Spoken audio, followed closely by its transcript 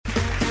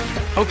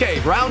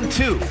Okay, round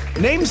two.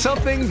 Name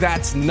something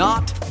that's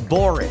not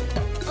boring.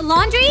 A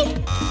laundry?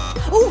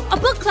 Ooh, a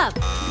book club.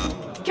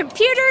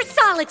 Computer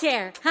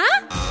solitaire,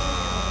 huh?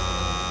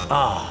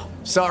 Ah,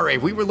 sorry,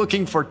 we were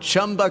looking for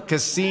Chumba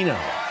Casino.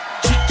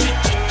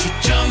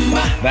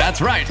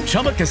 That's right.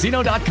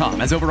 ChumbaCasino.com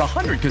has over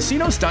 100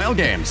 casino-style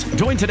games.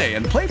 Join today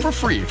and play for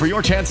free for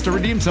your chance to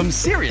redeem some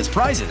serious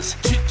prizes.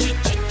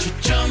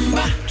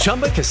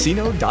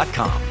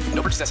 ChumbaCasino.com.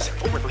 No purchase necessary.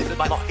 Void where prohibited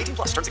by law. 18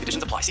 plus. Terms and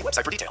conditions apply. See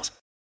website for details.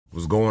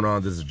 What's going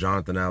on? This is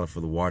Jonathan Allen for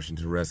the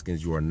Washington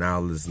Redskins. You are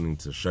now listening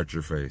to Shut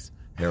Your Face.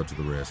 Hail to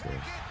the Redskins.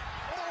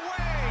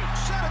 Away,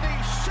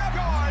 77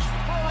 yards for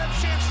a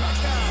Redskins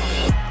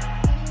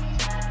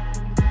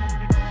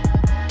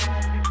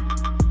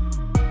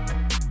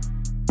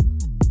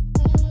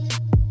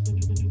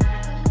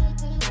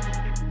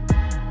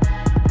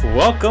touchdown.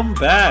 Welcome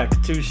back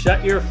to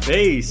Shut Your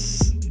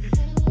Face.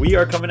 We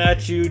are coming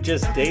at you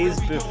just days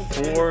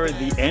before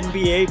the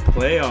NBA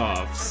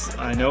playoffs.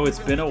 I know it's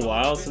been a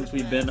while since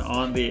we've been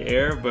on the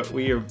air, but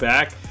we are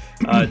back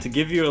to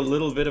give you a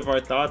little bit of our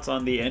thoughts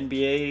on the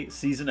NBA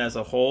season as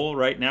a whole.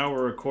 Right now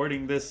we're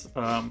recording this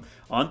on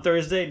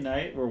Thursday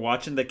night. We're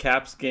watching the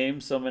Caps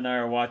game. Some and I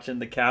are watching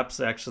the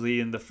Caps actually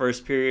in the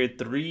first period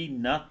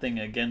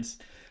 3-0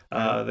 against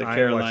the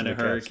Carolina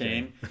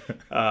Hurricane.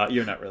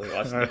 You're not really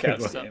watching the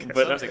Caps game.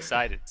 But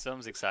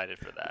Some's excited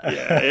for that.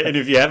 Yeah, and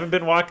if you haven't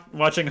been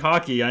watching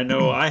hockey, I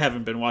know I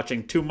haven't been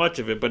watching too much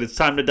of it, but it's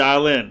time to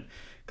dial in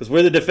because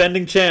we're the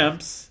defending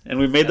champs and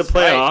we made the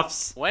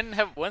playoffs. Right.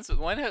 When's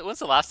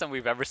the last time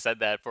we've ever said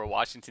that for a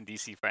Washington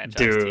D.C. franchise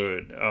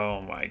Dude, team?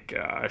 oh my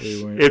gosh.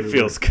 It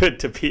feels good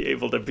to be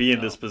able to be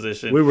in this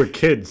position. We were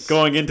kids.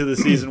 Going into the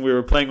season, we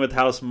were playing with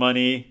house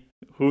money.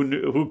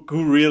 Who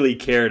really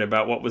cared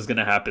about what was going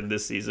to happen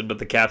this season? But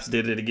the Caps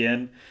did it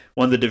again,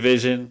 won the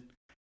division,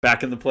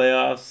 back in the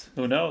playoffs.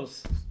 Who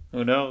knows?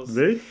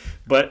 Really?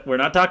 But we're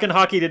not talking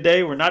hockey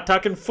today. We're not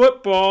talking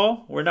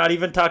football. We're not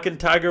even talking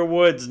Tiger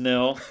Woods,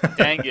 Nil.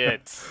 Dang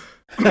it.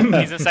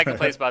 He's in second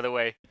place, by the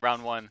way.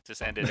 Round 1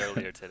 just ended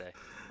earlier today.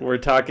 We're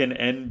talking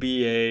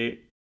NBA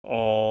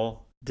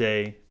all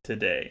day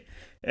today.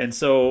 And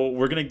so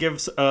we're going to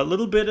give a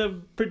little bit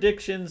of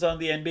predictions on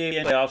the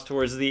NBA playoffs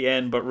towards the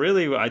end. But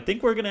really, I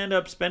think we're going to end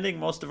up spending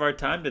most of our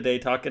time today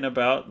talking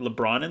about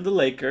LeBron and the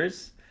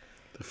Lakers.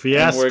 The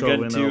fiasco. And we're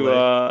going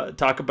to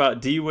talk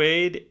about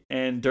D-Wade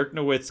and Dirk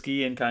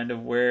Nowitzki and kind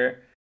of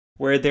where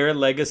their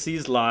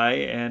legacies lie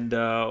and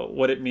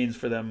what it means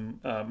for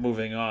them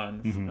moving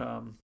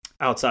on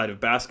outside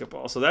of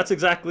basketball. So this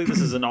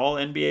is an all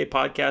NBA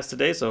podcast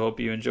today. So I hope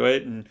you enjoy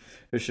it. And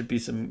there should be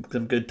some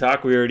good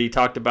talk. We already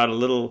talked about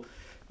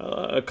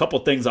a couple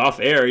things off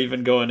air,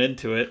 even going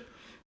into it.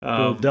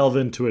 We'll delve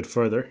into it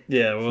further.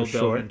 Yeah, we'll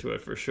delve into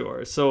it for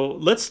sure. So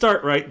let's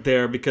start right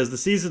there because the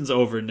season's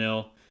over,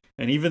 Nil.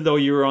 And even though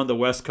you were on the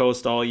West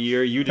Coast all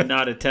year, you did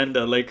not attend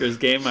a Lakers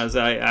game as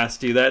I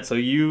asked you that. So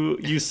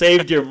you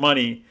saved your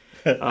money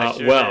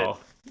well.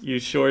 Did. You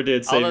sure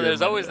did save Although there's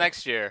money always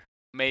next year,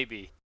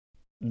 maybe.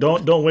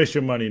 Don't waste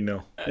your money,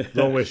 no.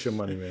 Don't waste your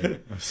money,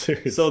 man. I'm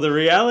serious. So the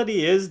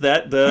reality is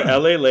that the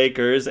LA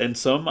Lakers, and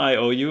some I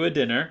owe you a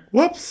dinner.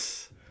 Whoops.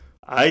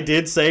 I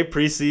did say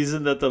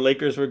preseason that the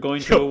Lakers were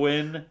going to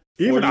win.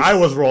 Even I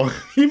was wrong.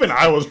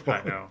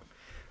 I know.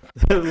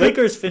 The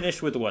Lakers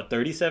finished with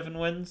 37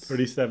 wins?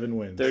 37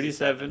 wins.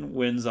 37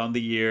 wins on the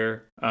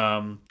year.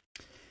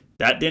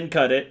 That didn't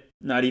cut it.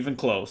 Not even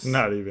close.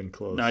 Not even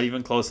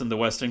close In the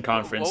Western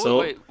Conference.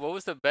 Wait, what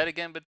was the bet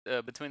again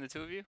between the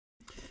two of you?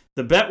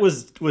 The bet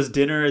was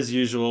dinner as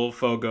usual,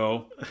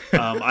 Fogo.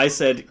 I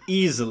said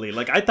easily.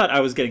 I thought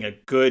I was getting a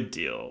good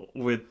deal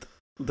with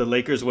the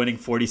Lakers winning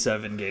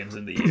 47 games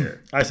in the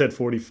year. I said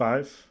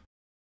 45.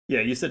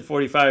 Yeah, you said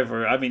 45,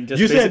 or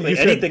basically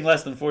anything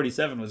less than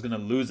 47 was going to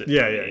lose it.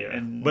 Yeah.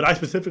 And but I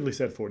specifically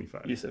said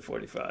 45. You said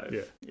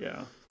 45.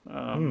 Yeah.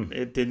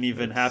 It didn't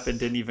even happen.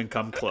 Didn't even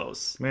come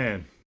close.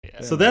 Man.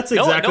 Yeah. So that's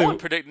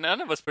exactly. None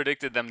of us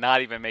predicted them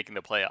not even making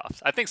the playoffs.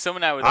 I think Sim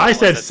and I were. I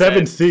said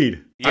 7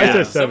 seed. Yeah, I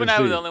said 7 Sim and I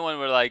seed. were the only one who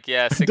were like,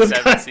 6,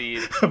 7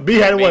 seed. B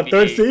had what,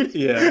 3rd 8. seed?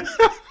 Yeah.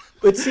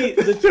 But see,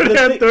 I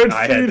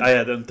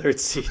had them 3rd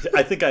seed.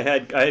 I think I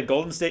had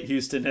Golden State,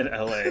 Houston, and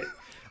LA.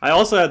 I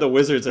also had the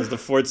Wizards as the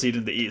 4th seed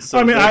in the East.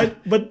 So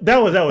but that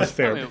was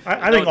fair.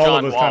 I think all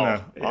of us kind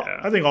of.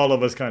 Yeah. I think all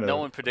of us kind of. No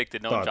one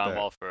predicted John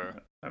Wall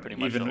for pretty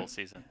much the whole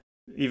season.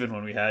 Even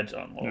when we had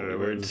John Wall, we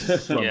were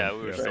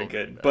very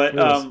good. But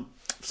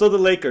so the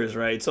Lakers,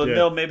 right? So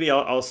Nil, maybe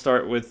I'll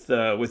start with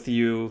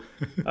you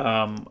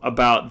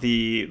about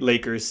the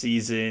Lakers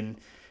season,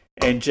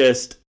 and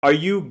just are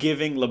you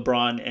giving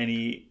LeBron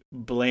any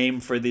blame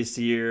for this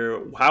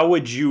year? How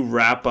would you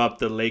wrap up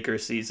the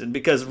Lakers season?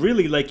 Because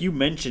really, like you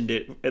mentioned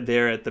it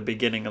there at the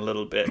beginning a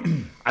little bit,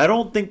 I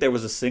don't think there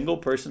was a single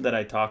person that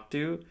I talked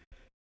to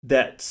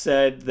that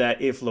said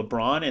that if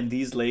LeBron and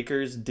these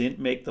Lakers didn't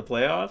make the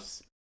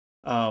playoffs,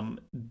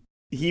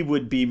 he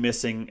would be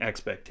missing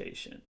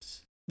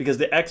expectations. Because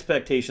the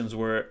expectations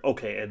were,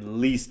 okay, at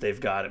least they've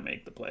got to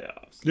make the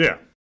playoffs. Yeah.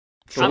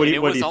 So I what mean, do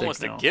you it was think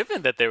almost now? a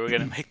given that they were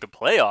going to make the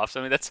playoffs.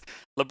 I mean,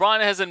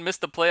 LeBron hasn't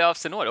missed the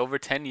playoffs in what, over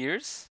 10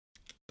 years?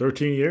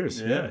 13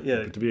 years. Yeah.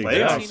 To be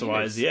exact. Playoffs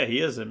wise, yeah, he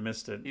hasn't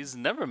missed it. He's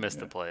never missed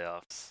the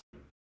playoffs.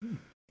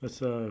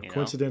 That's a You know?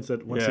 coincidence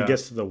that once Yeah. he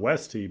gets to the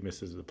West, he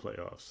misses the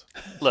playoffs.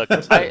 Look,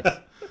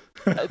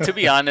 to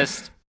be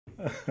honest,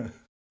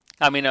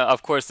 I mean,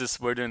 of course,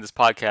 we're doing this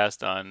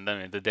podcast on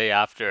the day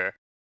after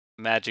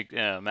Magic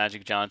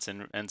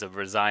Johnson ends up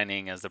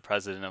resigning as the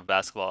president of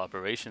basketball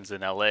operations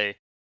in LA.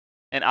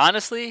 And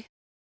honestly,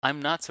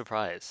 I'm not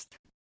surprised.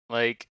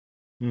 Like,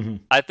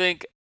 I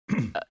think,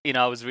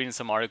 I was reading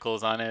some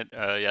articles on it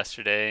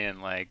yesterday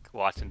and like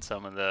watching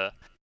some of the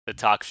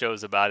talk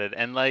shows about it,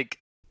 and like,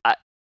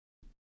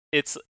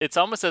 it's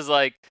almost as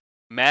like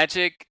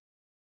Magic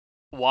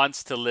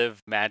wants to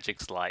live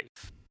Magic's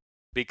life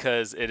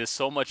because it is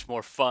so much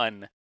more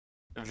fun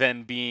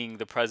than being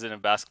the president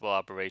of basketball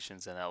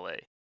operations in LA.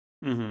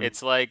 Mhm.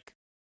 It's like,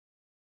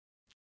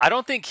 I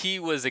don't think he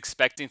was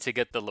expecting to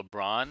get the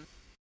LeBron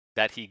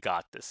that he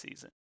got this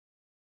season.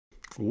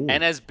 Ooh,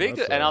 And as big,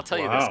 that's and a- I'll tell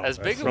you this, wow, as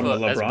big that's of from a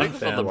a as LeBron big of a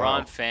fan. LeBron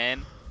Wow.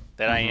 fan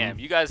that I am,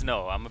 you guys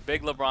know I'm a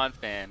big LeBron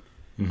fan.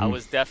 I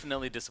was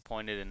definitely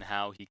disappointed in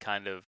how he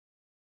kind of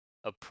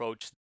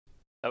approached,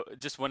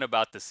 just went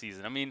about the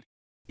season. I mean,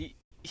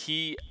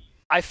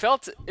 I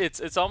felt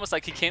it's almost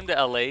like he came to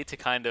LA to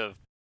kind of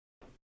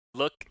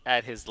look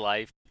at his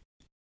life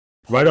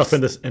right off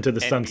into the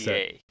NBA.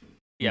 sunset.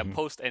 Yeah,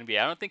 post NBA.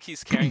 I don't think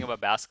he's caring about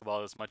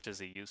basketball as much as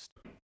he used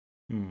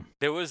to. Mm.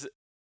 It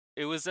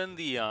was in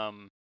the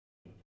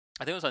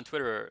I think it was on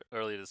Twitter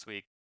earlier this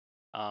week.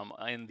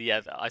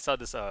 I saw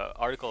this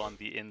article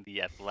in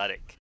the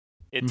Athletic.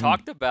 It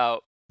talked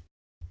about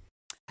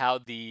how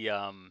the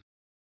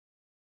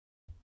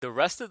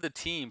rest of the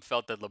team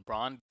felt that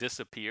LeBron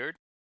disappeared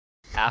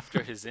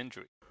after his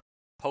injury,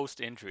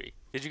 post injury.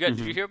 Did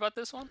you hear about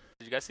this one?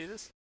 Did you guys see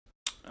this?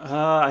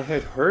 I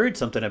had heard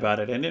something about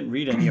it. I didn't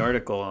read any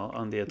article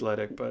on the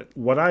Athletic, but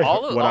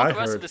All the rest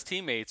heard, of his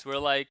teammates were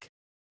like,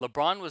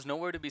 LeBron was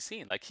nowhere to be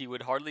seen. Like, he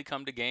would hardly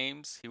come to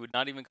games. He would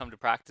not even come to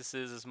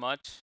practices as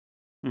much.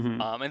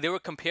 And they were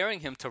comparing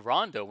him to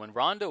Rondo. When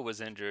Rondo was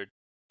injured,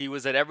 he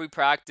was at every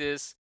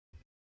practice,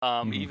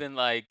 even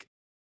like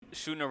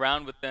shooting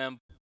around with them,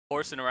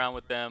 horsing around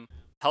with them,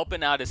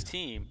 helping out his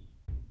team.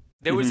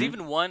 There was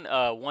even one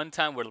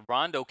time where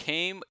Rondo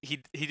came. He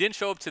didn't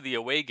show up to the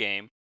away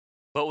game,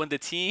 but when the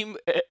team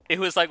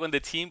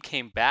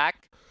came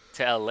back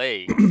to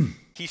LA,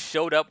 he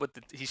showed up at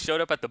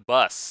the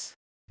bus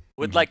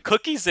with like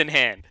cookies in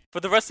hand for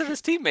the rest of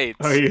his teammates.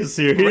 are you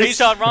serious?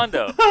 Rajon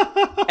Rondo.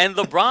 And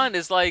LeBron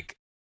is like,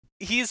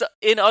 he's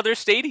in other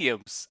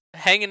stadiums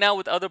hanging out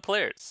with other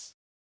players,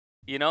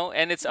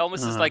 and it's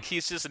almost as like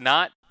he's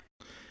not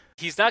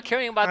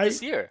caring about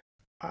this year.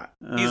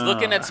 He's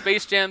looking at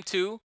Space Jam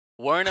 2,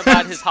 worrying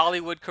about his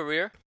Hollywood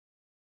career,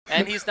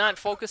 and he's not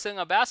focusing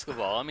on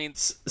basketball. I mean,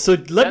 So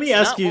let me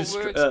that's ask not you what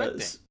we're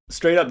expecting.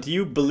 straight up: do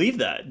you believe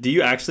that? Do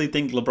you actually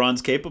think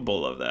LeBron's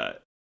capable of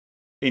that?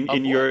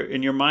 In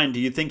your mind, do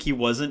you think he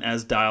wasn't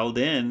as dialed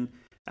in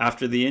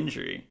after the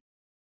injury?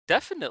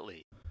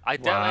 definitely.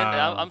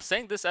 Wow. I'm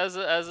saying this as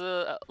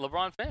a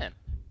LeBron fan.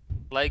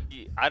 Like,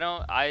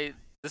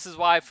 this is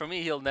why for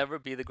me he'll never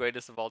be the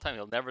greatest of all time.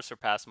 He'll never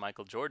surpass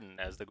Michael Jordan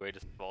as the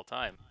greatest of all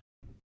time.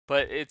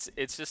 But it's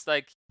just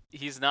like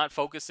he's not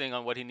focusing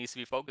on what he needs to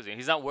be focusing.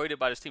 He's not worried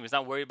about his team. He's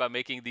not worried about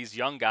making these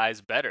young guys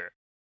better.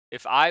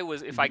 If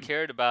I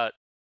cared about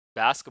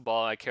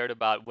basketball, I cared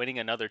about winning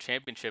another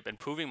championship and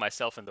proving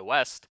myself in the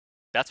West,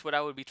 that's what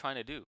I would be trying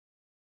to do.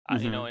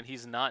 And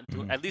he's not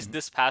doing, at least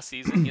this past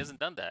season, he hasn't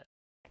done that.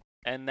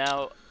 And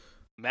now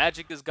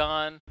Magic is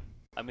gone.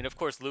 I mean, of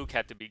course, Luke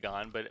had to be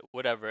gone, but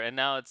whatever. And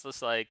now it's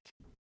just like,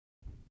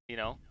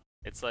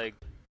 it's like,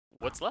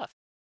 what's left?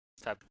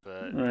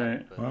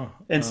 Right. Wow.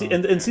 And see,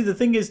 the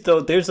thing is, though,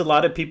 there's a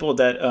lot of people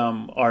that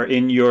are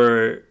in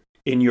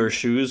your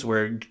shoes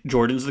where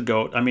Jordan's the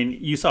GOAT. I mean,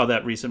 you saw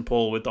that recent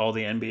poll with all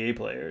the NBA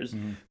players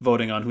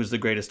voting on who's the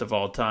greatest of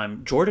all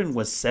time. Jordan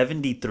was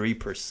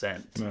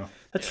 73%. No.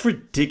 That's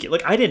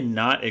ridiculous. Like, I did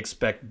not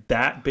expect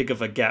that big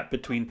of a gap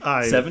between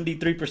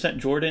 73%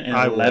 Jordan and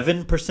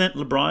 11%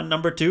 LeBron,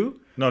 number two.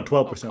 No,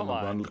 12% come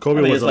on. LeBron. Kobe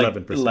I think was it's like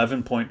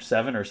 11%.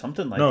 11.7 or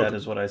something like that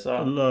is what I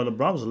saw.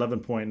 LeBron was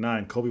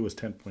 11.9. Kobe was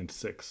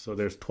 10.6. So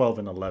there's 12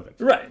 and 11.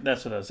 Right,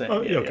 that's what I was saying.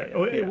 Oh, Yeah, okay.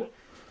 yeah, yeah.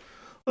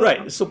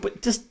 Right. So,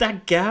 but just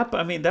that gap,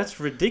 I mean, that's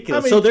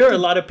ridiculous. I mean, so there are a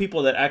lot of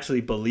people that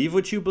actually believe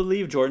what you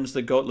believe. Jordan's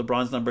the GOAT,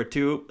 LeBron's number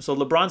two. So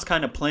LeBron's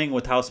kind of playing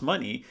with house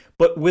money.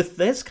 But with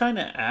this kind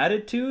of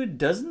attitude,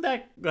 doesn't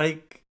that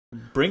like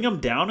bring him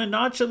down a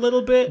notch a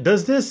little bit?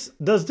 Does this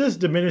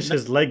diminish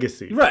his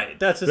legacy? Right.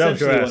 That's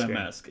essentially you're what I'm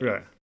asking.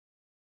 Right.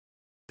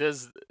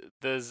 Does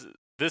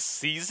this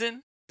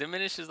season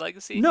diminish his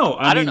legacy? No,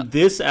 I don't mean know.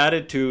 this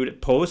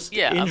attitude post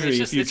Yeah, I mean, injury. it's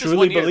just, if you it's just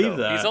truly 1 year, believe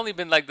though. that, He's only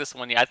been like this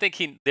 1 year. I think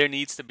there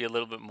needs to be a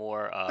little bit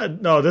more.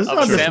 No, this is of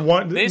not a just sam-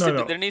 one.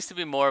 there needs to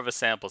be more of a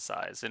sample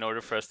size in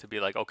order for us to be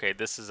like, okay,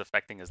 this is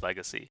affecting his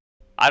legacy.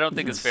 I don't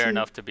think it's fair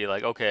enough to be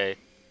like, okay,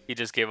 he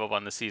just gave up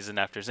on the season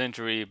after his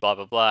injury, blah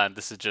blah blah, and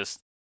this is just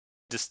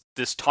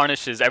this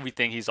tarnishes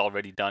everything he's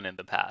already done in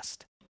the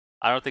past.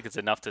 I don't think it's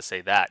enough to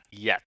say that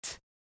yet.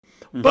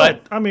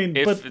 But I mean,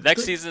 if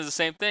next season is the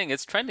same thing,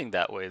 it's trending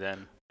that way.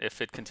 Then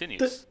if it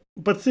continues,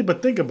 but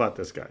think about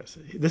this, guys.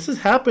 This has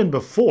happened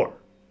before,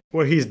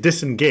 where he's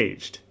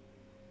disengaged.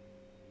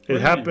 It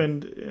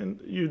happened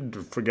in, you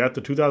forgot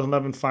the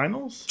 2011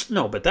 finals?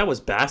 No, but that was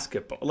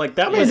basketball. Like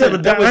that Yeah, was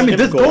but that was I mean, him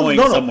this going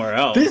goes, no, somewhere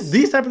else.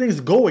 These type of things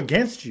go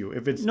against you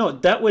if it's No,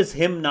 that was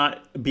him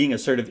not being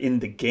assertive in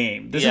the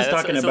game. This is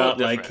talking about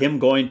like him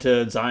going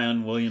to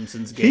Zion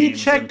Williamson's games. He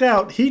checked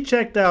out. He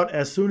checked out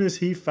as soon as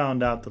he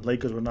found out the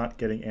Lakers were not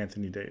getting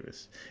Anthony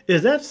Davis.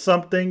 Is that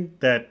something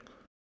that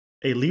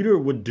a leader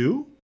would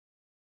do?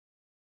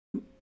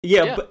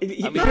 Yeah, but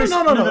I mean,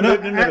 no.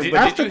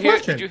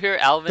 Did you hear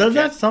Alvin? Does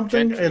that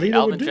something a leader would do?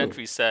 Alvin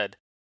Gentry said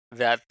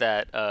that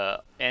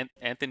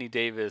Anthony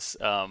Davis,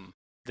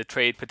 the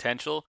trade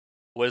potential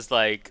was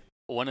like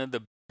one of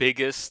the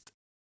biggest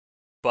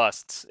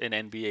busts in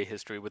NBA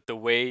history with the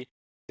way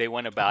they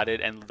went about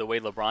it and the way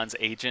LeBron's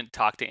agent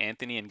talked to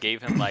Anthony and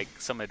gave him like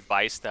some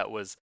advice that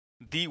was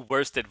the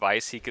worst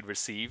advice he could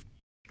receive.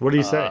 What did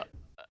he say?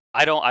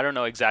 I don't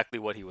know exactly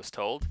what he was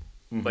told.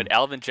 But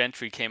Alvin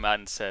Gentry came out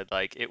and said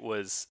like it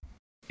was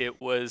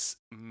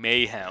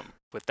mayhem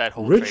with that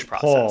whole Rich trade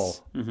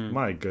process. Paul,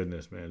 my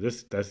goodness, man,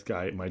 this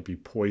guy might be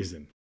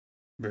poison.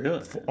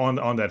 Really?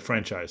 On that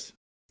franchise.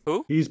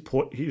 Who? He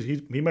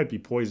might be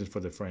poison for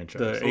the franchise.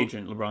 The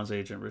agent, LeBron's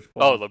agent, Rich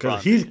Paul. Oh,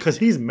 LeBron. Because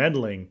he's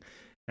meddling,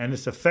 and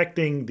it's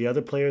affecting the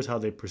other players, how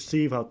they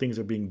perceive how things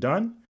are being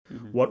done,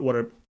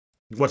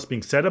 what's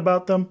being said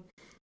about them.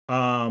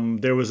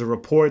 There was a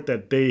report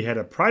that they had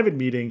a private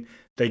meeting.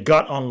 They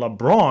got on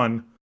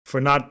LeBron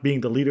for not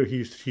being the leader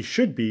he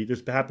should be.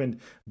 This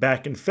happened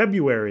back in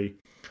February.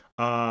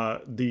 Who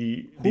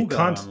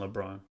got on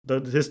LeBron?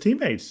 His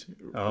teammates.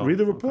 Read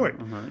the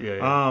report. Okay.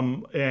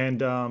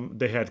 Yeah.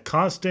 They had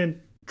constant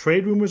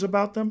trade rumors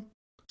about them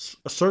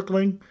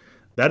circling.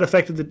 That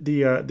affected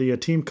the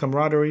team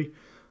camaraderie.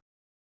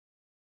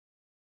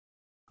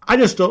 I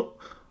just don't.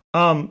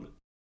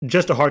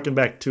 Just to harken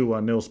back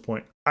to Nil's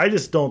point, I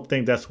just don't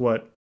think that's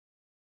not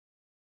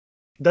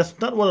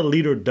what a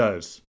leader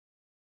does.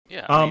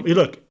 Yeah.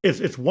 Look,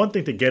 it's one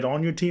thing to get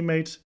on your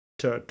teammates,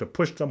 to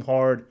push them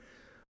hard,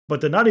 but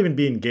to not even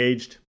be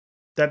engaged,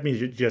 that means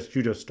you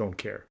just don't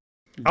care.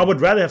 I would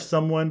rather have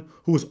someone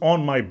who's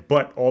on my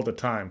butt all the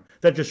time.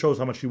 That just shows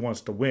how much he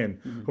wants to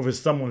win. Over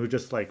someone who's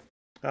just like,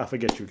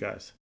 forget you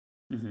guys.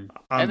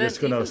 I'm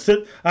just gonna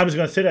sit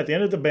at the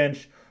end of the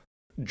bench,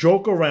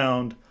 joke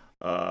around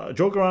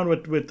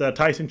with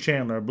Tyson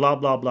Chandler, blah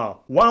blah blah.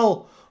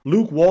 While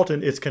Luke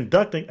Walton is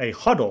conducting a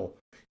huddle,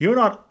 you're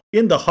not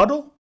in the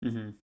huddle.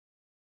 These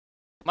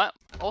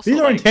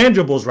are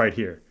intangibles right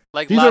here.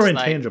 Like these are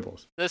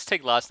intangibles. Let's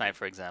take last night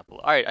for example.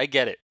 All right, I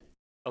get it.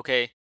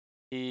 Okay,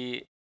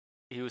 he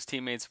was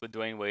teammates with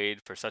Dwayne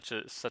Wade for such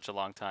a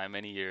long time,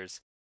 many years.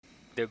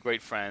 They're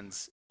great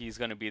friends. He's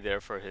gonna be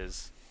there for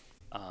his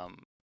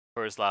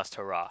last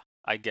hurrah.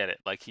 I get it.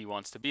 Like he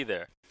wants to be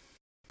there,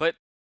 but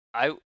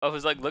I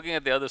was like looking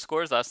at the other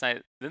scores last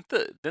night.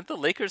 Didn't the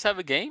Lakers have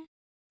a game?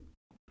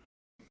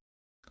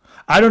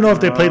 I don't know if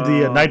they played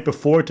the night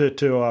before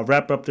to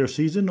wrap up their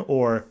season,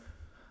 or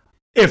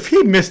if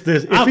he missed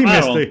this. I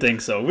don't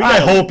think so. I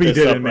hope he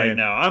didn't, right man.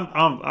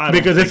 Now,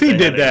 because if he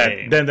did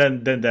that,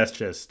 then that's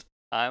just.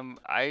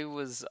 I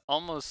was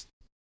almost.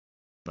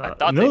 I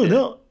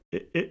thought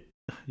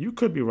you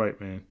could be right,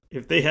 man.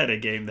 If they had a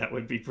game, that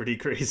would be pretty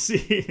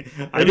crazy.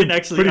 I didn't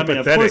actually. I mean,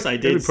 of course, I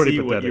did see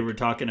what you were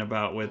talking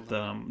about with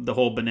the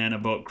whole Banana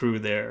Boat crew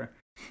there.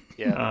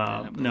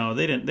 Yeah. No,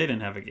 they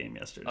didn't have a game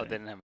yesterday. Oh, they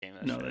didn't have a game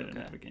yesterday. No, they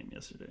didn't have a game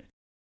yesterday.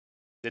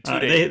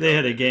 They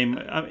had a game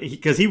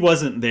because he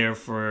wasn't there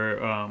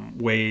for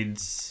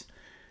Wade's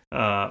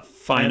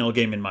final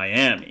game in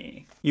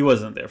Miami. He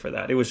wasn't there for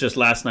that. It was just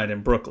last night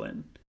in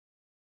Brooklyn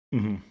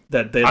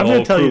that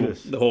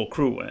the whole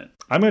crew went.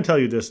 I'm going to tell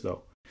you this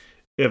though.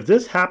 If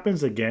this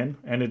happens again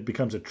and it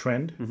becomes a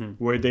trend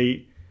where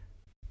they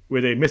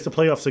miss the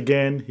playoffs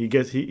again,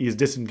 he's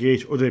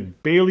disengaged, or they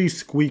barely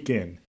squeak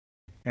in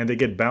and they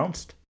get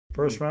bounced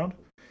first round,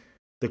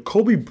 the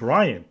Kobe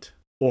Bryant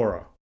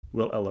aura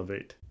will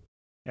elevate.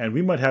 And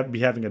we might be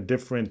having a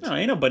different. No,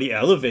 ain't nobody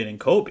elevating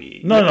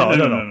Kobe.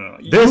 No.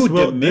 You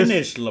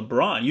diminish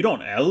LeBron. You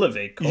don't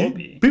elevate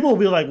Kobe. People will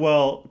be like,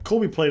 "Well,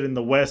 Kobe played in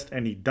the West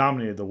and he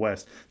dominated the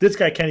West. This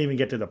guy can't even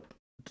get to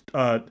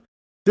the.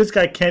 This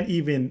guy can't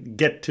even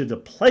get to the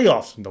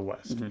playoffs in the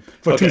West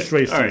for 2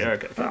 straight seasons."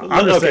 All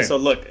right. Okay. So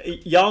look,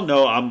 y'all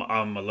know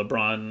I'm a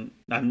LeBron.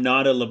 I'm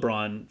not a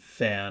LeBron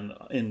fan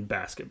in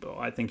basketball.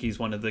 I think he's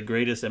one of the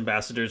greatest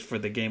ambassadors for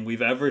the game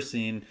we've ever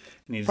seen,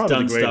 and he's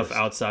done stuff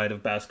outside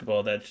of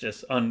basketball that's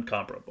just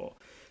uncomparable.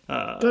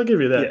 I'll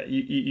give you that.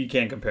 Yeah, you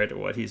can't compare it to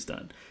what he's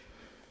done.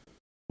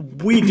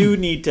 We do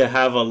need to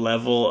have a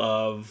level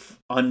of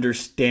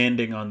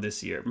understanding on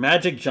this year.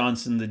 Magic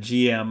Johnson, the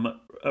GM,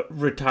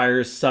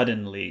 retires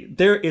suddenly.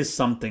 There is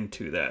something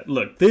to that.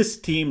 Look, this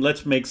team,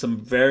 let's make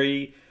some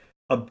very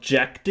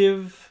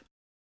objective,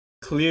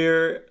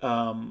 clear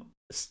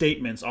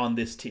statements on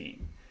this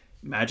team.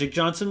 Magic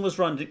Johnson was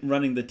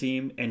running the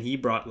team, and he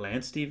brought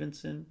Lance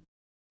Stevenson,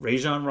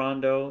 Rajon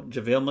Rondo,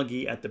 JaVale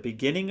McGee at the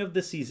beginning of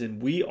the season.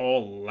 We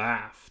all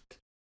laughed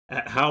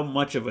at how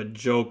much of a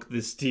joke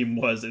this team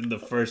was in the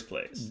first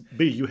place.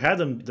 B, you had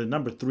them the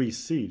number 3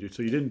 seed,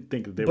 so you didn't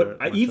think that they were.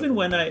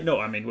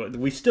 But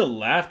we still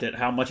laughed at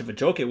how much of a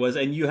joke it was,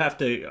 and you have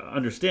to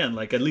understand,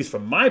 like, at least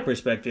from my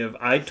perspective,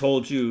 I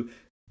told you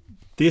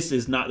this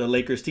is not the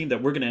Lakers team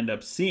that we're going to end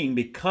up seeing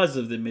because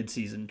of the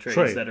midseason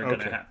trades that are going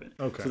to happen.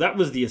 Okay. So that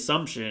was the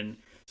assumption.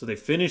 So they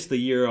finished the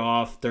year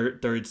off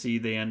third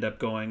seed. They end up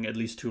going at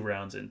least 2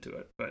 rounds into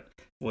it, but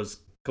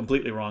was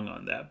completely wrong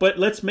on that. But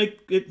let's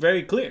make it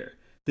very clear.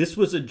 This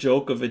was a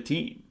joke of a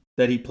team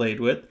that he played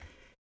with.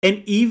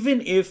 And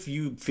even if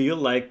you feel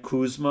like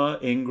Kuzma,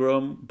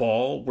 Ingram,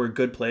 Ball were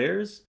good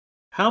players,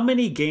 how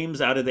many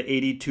games out of the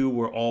 82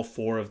 were all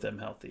 4 of them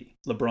healthy?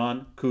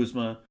 LeBron,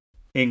 Kuzma,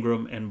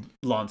 Ingram, and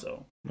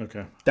Lonzo.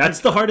 Okay. That's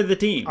the heart of the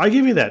team. I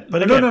give you that.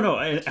 But again, No.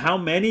 And how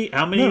many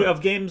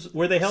of games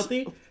were they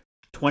healthy?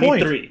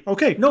 23. Point.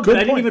 Okay, No, good but I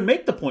didn't point. even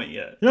make the point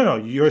yet. No,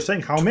 you're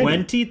saying how many?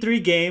 23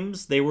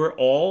 games. They were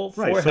all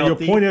 4 Right, so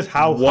healthy. your point is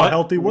how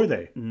healthy were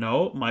they?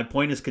 No, my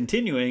point is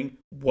continuing.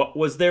 What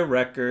was their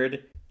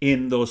record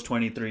in those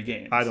 23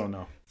 games? I don't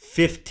know.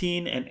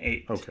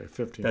 15-8. Okay,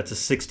 15. That's a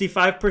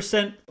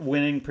 65%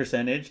 winning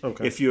percentage.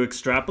 Okay. If you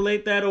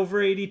extrapolate that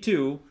over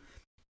 82,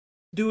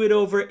 do it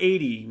over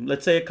 80.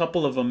 Let's say a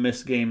couple of them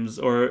missed games,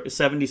 or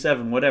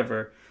 77,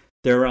 whatever.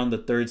 They're around the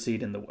 3rd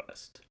seed in the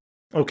West.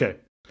 Okay.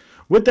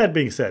 With that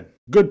being said,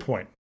 good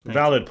point.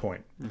 Valid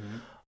point. Mm-hmm.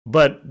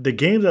 But the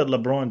game that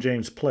LeBron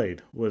James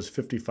played was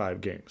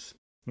 55 games.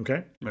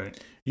 Okay? Right.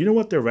 You know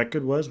what their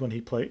record was when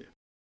he played?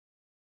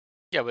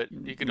 Yeah, but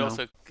you could No.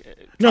 also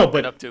No, chop but-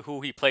 it up to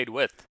who he played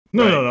with.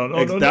 No.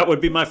 That would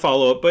be my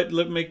follow-up, but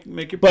make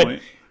your But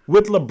point.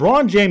 with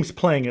LeBron James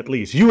playing, at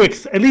least you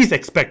at least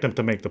expect him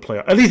to make the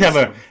playoff. At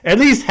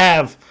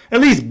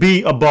least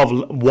be above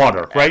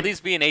water, right? At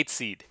least be an 8th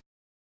seed.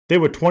 They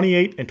were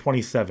 28 and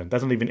 27.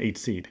 That's not even 8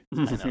 seed.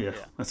 Yeah,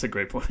 that's a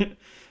great point.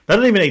 That's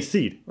not even 8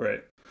 seed.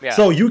 Right. Yeah.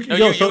 So you would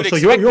expect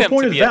your them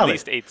point to is be at valid.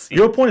 least 8th seed.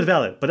 Your point is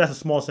valid, but that's a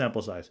small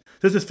sample size.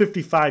 This is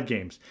 55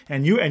 games,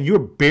 and you're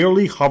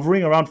barely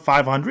hovering around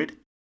 500.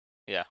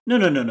 Yeah.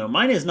 No.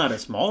 Mine is not a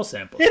small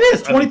sample. It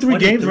is 23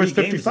 games versus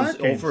 55 is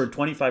games. over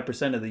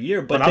 25% of the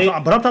year. But But,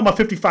 I'm talking about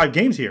 55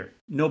 games here.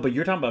 no, but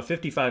you're talking about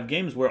 55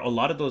 games where a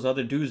lot of those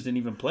other dudes didn't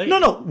even play.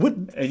 No.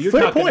 And you're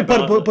Fair talking point.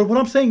 about- But what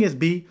I'm saying is,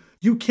 B,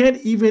 you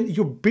can't even.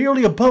 You're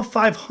barely above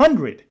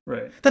 500.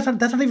 Right. That's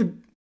not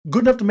even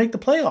good enough to make the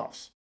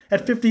playoffs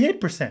at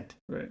 58%.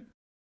 Right.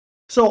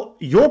 So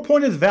your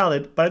point is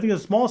valid, but I think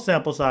it's a small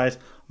sample size.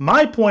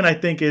 My point, I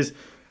think, is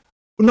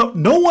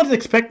no one's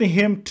expecting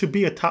him to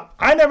be a top.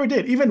 I never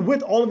did. Even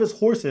with all of his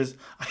horses,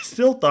 I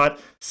still thought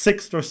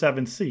 6th or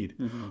 7th seed.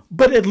 Mm-hmm.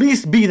 But at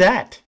least be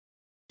that.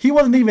 He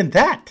wasn't even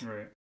that.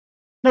 Right.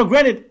 Now,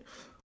 granted,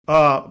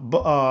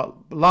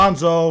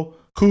 Lonzo,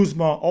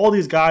 Kuzma, all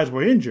these guys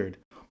were injured.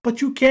 But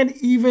you can't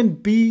even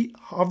be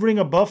hovering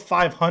above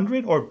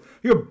 500, or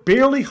you're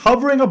barely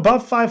hovering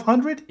above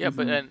 500? Yeah,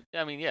 but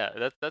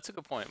that's a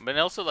good point. But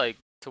also, like,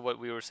 to what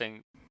we were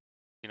saying,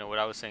 what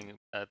I was saying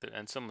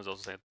and someone was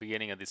also saying at the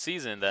beginning of the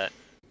season, that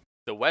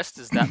the West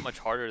is that much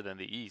harder than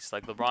the East.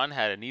 Like, LeBron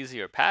had an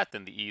easier path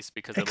than the East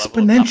because of the level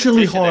of Exponentially competition that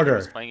he was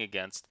harder. playing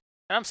against.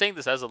 And I'm saying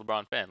this as a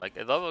LeBron fan. Like,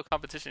 the level of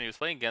competition he was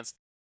playing against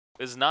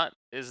is not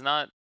in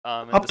Up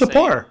the to same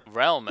par.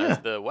 realm Yeah. as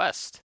the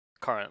West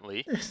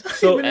currently. It's not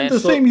So- even in and the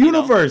so, same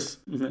universe.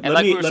 And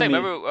we were saying,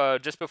 remember,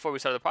 just before we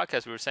started the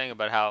podcast, we were saying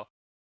about how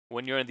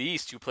when you're in the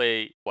East, you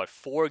play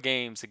 4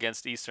 games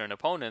against Eastern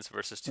opponents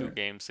versus 2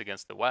 games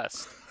against the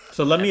West.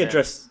 So let me And then-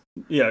 address.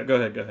 Yeah, go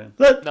ahead.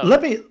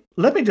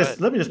 Let me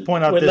just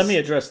point out Wait, this. let me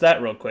address that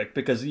real quick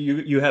because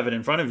you have it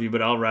in front of you,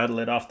 but I'll rattle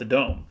it off the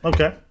dome.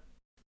 Okay.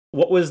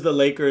 What was the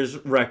Lakers'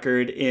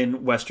 record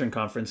in Western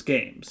Conference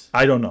games?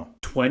 I don't know.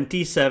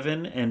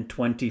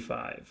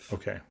 27-25.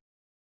 Okay.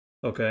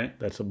 Okay.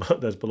 That's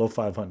below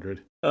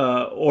 500.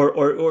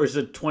 Or is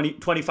it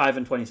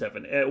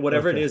 25-27?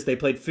 Whatever it Okay. is, they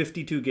played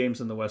 52 games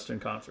in the Western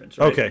Conference,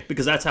 right? Okay.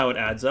 Because that's how it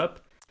adds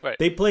up. Right.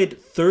 They played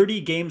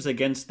 30 games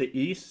against the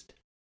East,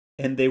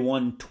 and they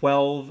won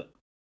 12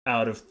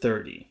 out of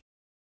 30.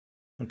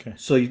 Okay.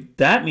 So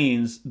that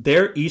means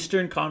their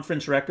Eastern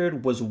Conference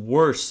record was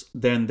worse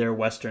than their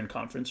Western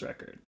Conference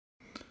record.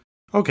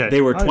 Okay.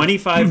 They were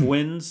 25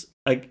 wins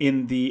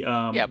in the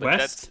Yeah, but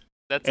West,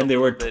 that's and a they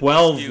were little bit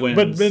 12 skewed. wins.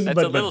 But- That's a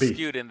but little B.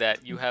 skewed in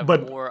that you have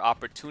But- more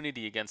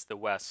opportunity against the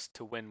West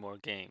to win more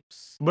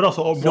games. But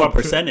also no, more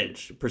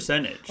percentage.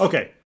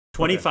 Okay.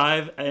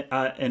 25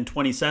 and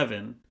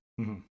 27.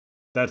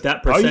 That's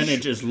That are you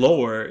percentage is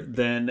lower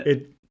than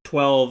It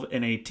 12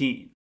 and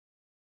 18.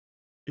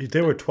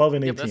 they were 12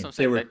 and Yeah, 18 but that's what I'm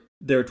saying.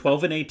 They were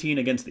 12 and 18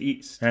 against the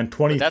East. and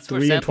that's where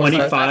 23 and sample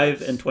size 25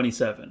 matters. and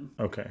 27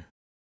 Okay.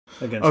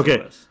 against Okay.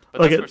 the West.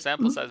 But that's Okay. where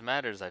sample size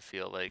matters. I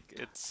feel like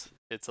it's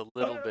a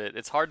little bit.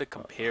 It's hard to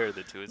compare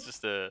the two. It's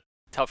just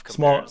tough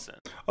Small. comparison.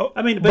 Oh,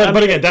 I mean, but I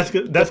mean, again, that's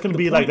going to the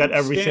be like that point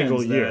every single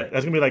stands year. that-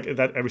 That's going to be like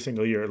that every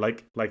single year.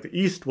 Like the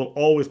East will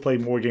always play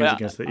more games But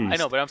against the East. I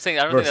know, but I'm saying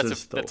I don't think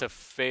versus that's a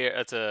fair,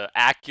 that's a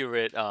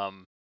accurate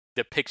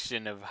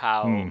depiction of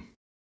how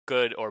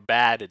good or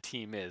bad a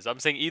team is. I'm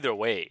saying either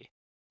way.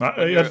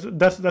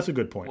 That's a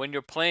good point. When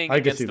you're playing I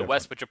can against see the that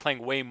West, point. but you're playing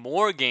way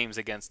more games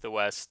against the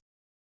West,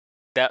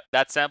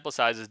 that sample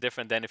size is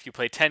different than if you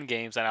play 10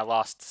 games and I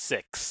lost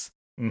 6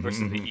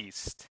 versus the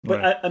East.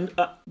 But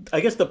I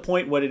guess the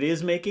point what it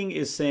is making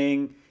is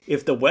saying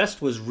if the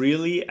West was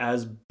really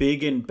as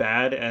big and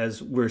bad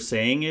as we're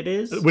saying it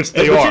is, Which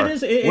they are.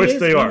 It is. Which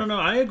they are. No,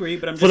 I agree.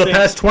 But I'm For just the saying,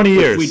 past 20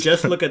 years. if we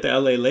just look at the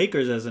LA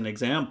Lakers as an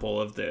example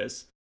of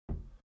this,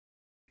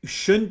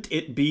 shouldn't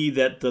it be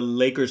that the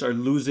Lakers are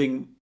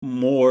losing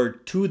more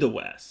to the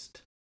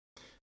West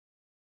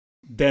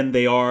than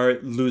they are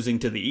losing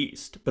to the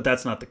East? But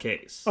that's not the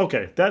case.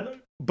 Okay,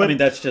 but I mean,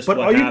 that's just But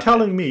what are you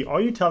happened.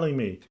 telling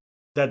me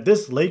that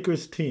this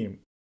Lakers team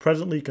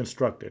presently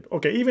constructed,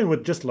 okay, even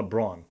with just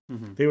LeBron,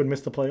 they would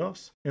miss the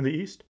playoffs in the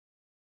East?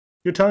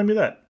 You're telling me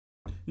that?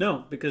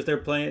 No, because they're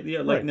playing. Yeah,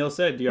 like Right. Neil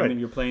said, I Right. mean,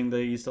 you're playing the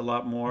East a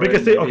lot more.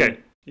 Because and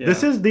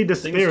this is the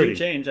Things do disparity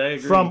change. I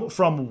agree.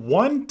 from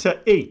 1 to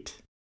 8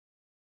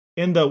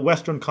 in the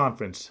Western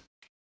Conference.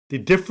 The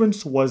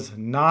difference was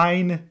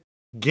 9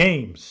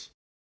 games.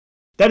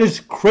 That is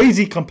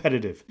crazy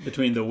competitive.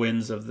 between the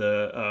wins of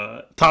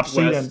the Top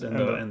seed West and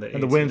the the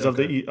eighth wins seed, of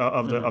the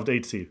okay. of the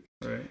 8th seed.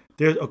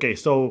 Right.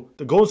 So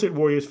the Golden State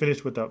Warriors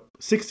finished with a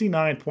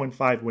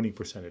 69.5 winning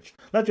percentage.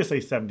 Let's just say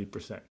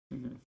 70%.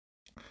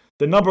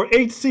 The number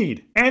 8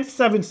 seed and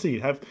 7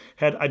 seed have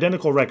had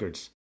identical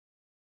records.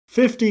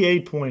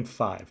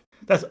 58.5.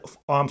 That's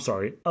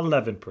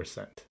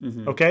 11%.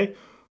 Okay?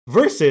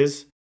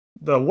 Versus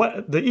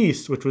the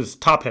East, which was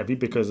top heavy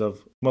because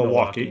of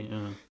Milwaukee,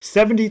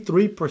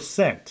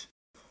 73%.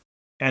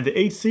 And the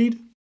 8th seed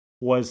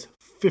was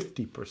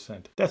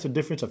 50%. That's a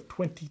difference of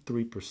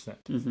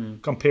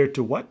 23% compared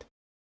to what?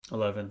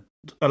 11.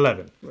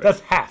 11.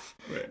 That's half.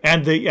 Right.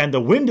 And the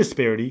win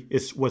disparity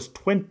was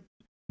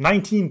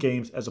 19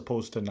 games as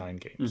opposed to 9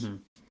 games.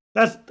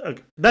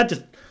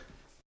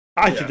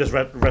 I should just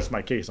rest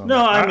my case on that.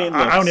 No, I mean,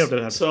 I don't even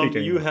have to so speak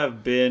you anymore.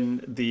 have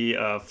been the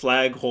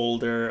flag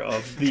holder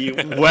of the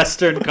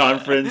Western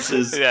Conference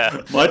is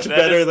Yeah, much that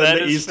better is- than that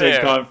the is Eastern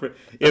fair. Conference.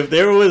 If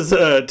there was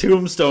a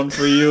tombstone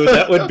for you,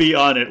 that would be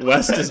on it.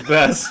 West is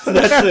best.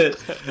 That's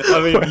it. I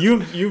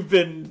mean, you've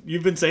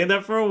been saying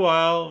that for a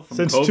while from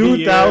Since Kobe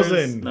 2000.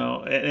 years.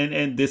 No,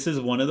 and this is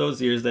one of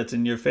those years that's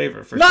in your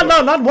favor for No, sure.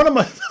 not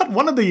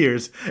one of the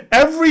years.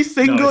 Every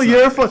single it's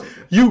year not. for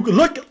you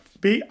look.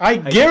 I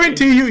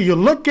guarantee you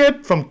look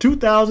at from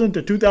 2000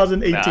 to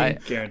 2018. I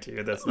Guarantee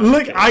you that's not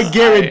Look, the I case.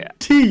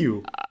 guarantee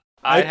you.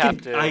 I'd I have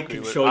can- to. I agree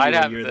can with, show you I'd a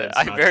have year to, that's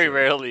I not very true.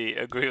 rarely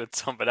agree with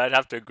some, but I'd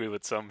have to agree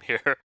with some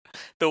here.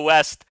 The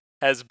West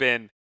has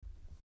been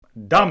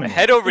Dominant.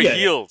 head over Yeah.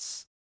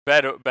 heels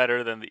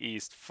better than the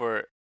East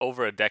for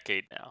over a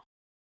decade now.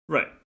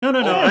 Right. No.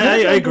 Oh, I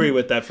agree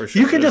with that for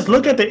sure. You can just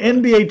look at the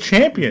NBA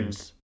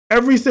champions.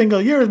 Every single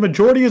year, the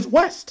majority is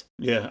West.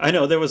 Yeah, I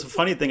know. There was a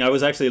funny thing. I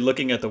was actually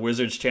looking at the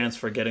Wizards' chance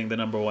for getting the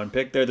number 1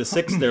 pick. They're the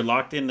 6th. They're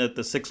locked in at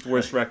the 6th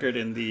worst record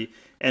in the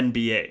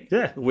NBA.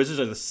 Yeah. The Wizards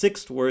are the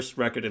 6th worst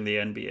record in the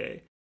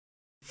NBA.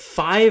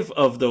 5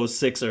 of those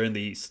 6 are in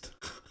the East.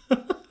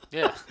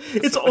 Yeah,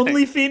 It's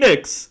only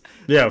Phoenix.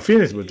 Yeah,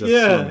 Phoenix was just.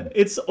 Yeah,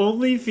 it's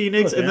only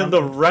Phoenix, Look, and then man,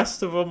 the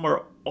rest of them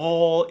are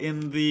all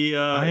in the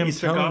I am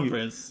Eastern telling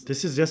Conference. you,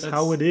 this is just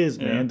That's- how it is,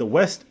 man. yeah. The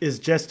West is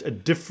just a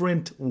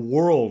different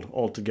world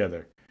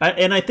altogether.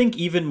 And I think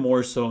even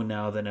more so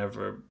now than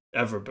ever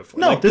before.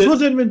 No, Like, this the-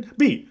 wasn't even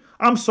beat.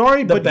 I'm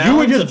sorry, the but you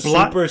were balance just of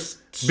blind.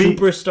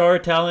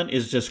 superstar talent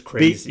is just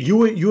crazy.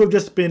 You have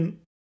just been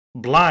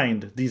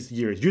blind these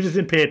years. You just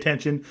didn't pay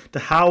attention to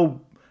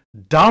how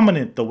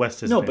dominant the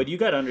West has No, been. but you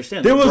got to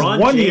understand. There was LeBron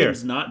one James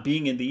year- not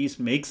being in the East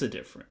makes a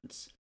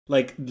difference.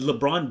 Like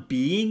LeBron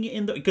being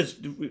in the because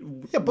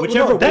Yeah, but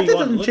whichever no, that way you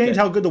want to doesn't look change at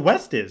how good the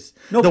West is.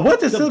 No, the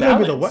West is the still going to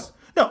be the balance. West.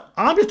 No,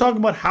 I'm just talking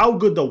about how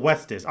good the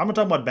West is. I'm not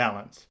talking about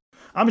balance.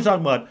 I'm just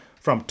talking about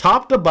from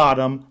top to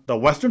bottom, the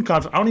Western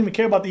Conference. I don't even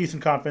care about the Eastern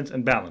Conference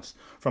and balance.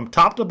 From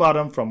top to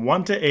bottom, from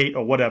 1 to 8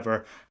 or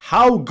whatever,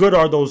 how good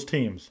are those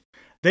teams?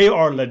 They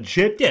are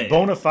legit, Yeah.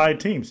 bona fide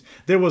teams.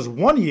 There was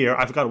one year,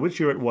 I forgot which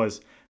year it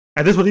was,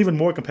 and this was even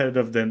more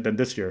competitive than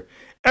this year.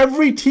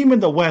 Every team in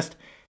the West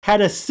had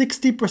a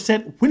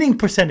 60% winning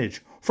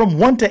percentage from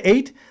 1 to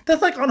 8.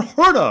 That's like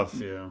unheard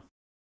of. Yeah.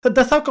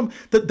 That's how come.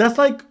 That's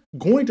like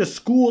going to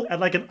school at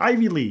like an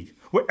Ivy League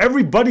where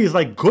everybody is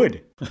like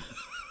good.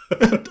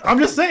 I'm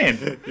just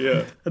saying.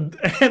 Yeah.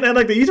 And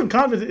like the Eastern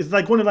Conference is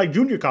like going to like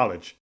junior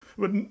college.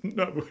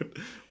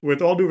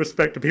 With all due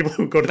respect to people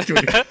who go to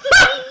junior.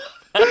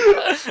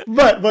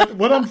 but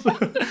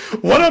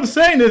what I'm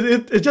saying is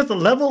it's just a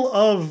level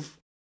of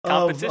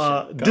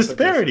Competition.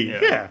 disparity. Yeah.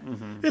 Yeah,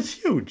 it's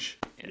huge.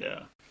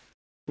 Yeah.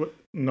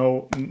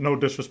 No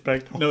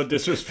disrespect. No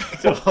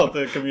disrespect to all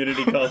the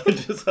community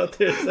colleges out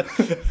there.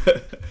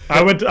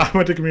 I went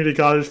to community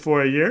college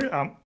for a year.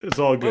 It's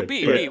all Well, good.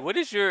 B, But- B, what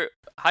is your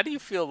how do you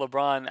feel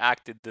LeBron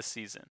acted this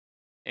season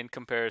in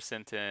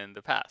comparison to in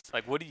the past?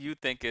 Like, what do you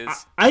think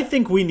is? I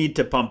think we need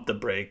to pump the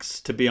brakes,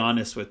 to be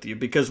honest with you,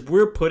 because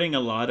we're putting a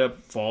lot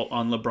of fault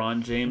on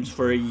LeBron James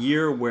for a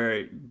year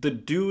where the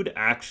dude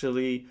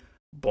actually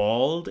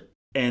balled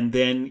and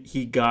then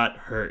he got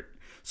hurt.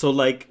 So,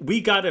 like,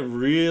 we got to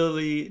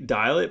really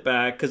dial it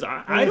back because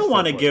I don't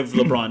want to give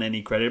LeBron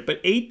any credit, but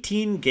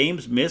 18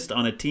 games missed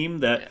on a team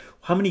that,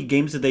 how many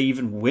games did they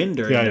even win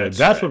during that that's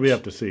stretch? what we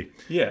have to see.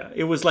 Yeah,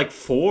 it was like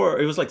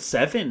 4, it was like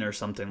 7 or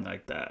something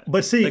like that.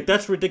 But see, like,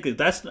 that's ridiculous.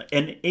 That's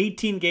an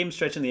 18-game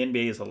stretch in the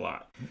NBA is a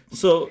lot.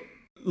 So,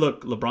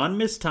 look, LeBron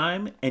missed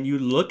time, and you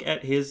look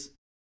at his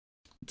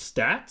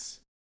stats,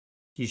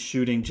 he's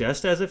shooting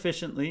just as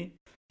efficiently.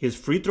 His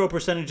free throw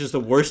percentage is the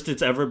worst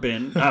it's ever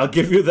been. I'll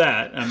give you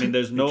that. I mean,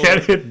 there's no... You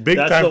can't hit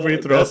big-time free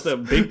throws. That's the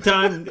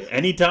big-time,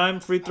 anytime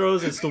free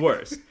throws, it's the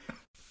worst.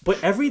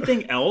 But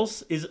everything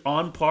else is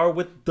on par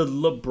with the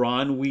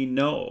LeBron we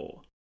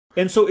know.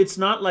 And so it's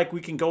not like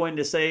we can go in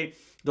to say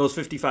those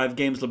 55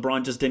 games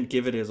LeBron just didn't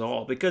give it his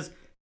all. Because,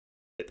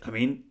 I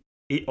mean,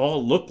 it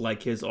all looked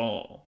like his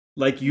all.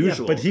 Like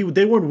usual. Yeah, but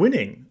they weren't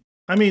winning.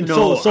 I mean,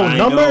 No, so I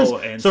numbers know,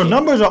 and so see-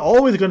 numbers are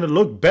always going to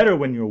look better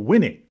when you're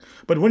winning.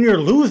 But when you're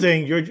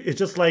losing, it's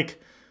just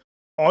like,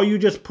 are you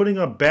just putting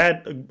up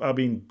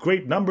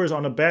great numbers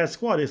on a bad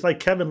squad? It's like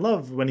Kevin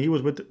Love when he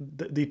was with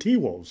the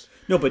T-Wolves.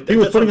 No, but He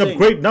was that's what putting I'm up saying.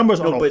 great numbers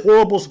on a but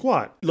horrible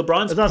squad.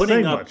 LeBron's It's not putting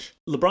saying up much.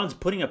 LeBron's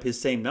putting up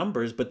his same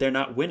numbers, but they're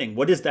not winning.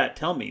 What does that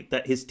tell me?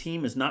 That his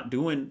team is not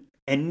doing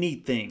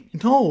anything.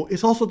 No,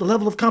 it's also the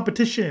level of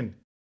competition.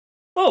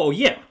 Oh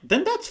yeah,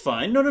 then that's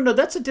fine. No,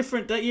 that's a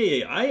different.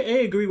 I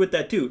agree with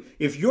that too.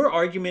 If your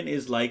argument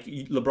is like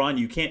LeBron,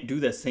 you can't do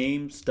the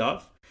same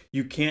stuff.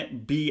 You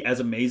can't be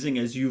as amazing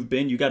as you've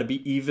been. You got to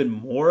be even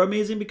more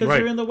amazing because Right.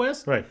 you're in the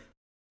West. Right.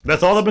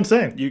 That's all I've been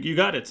saying. You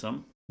got it,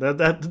 some.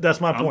 That's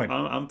my point.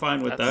 I'm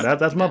fine with that.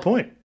 That's my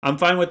point. I'm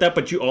fine with that.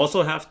 But you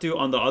also have to,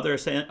 on the other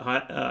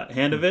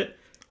hand of it,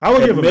 I will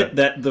give him admit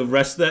that. that the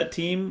rest of that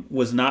team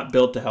was not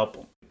built to help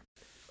him.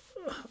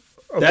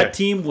 Okay. That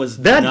team was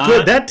That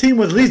not team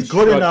was at least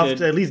good enough constructed-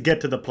 to at least get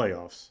to the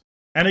playoffs.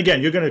 And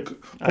again, you're going to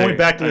point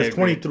back to this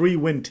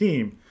 23-win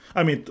team.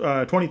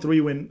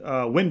 23-win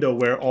window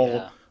where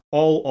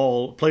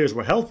all players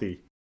were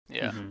healthy.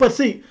 Yeah. But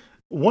see,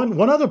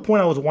 one other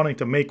point I was wanting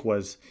to make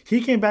was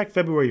he came back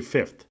February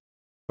 5th.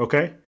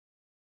 Okay,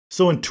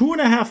 so in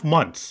 2.5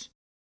 months,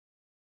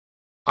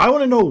 I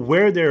want to know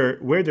where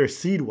their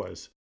seed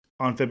was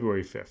on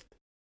February 5th.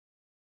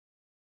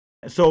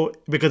 So,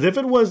 because if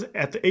it was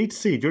at the 8th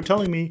seed, you're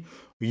telling me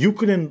you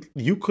couldn't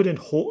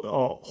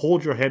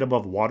hold your head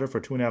above water for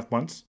 2.5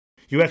 months?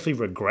 You actually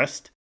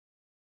regressed?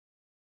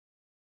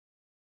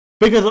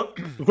 Because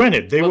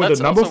granted, they were that's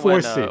the number also 4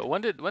 when,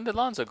 seed. When did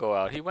Lonzo go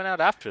out? He went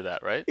out after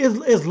that, right?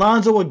 Is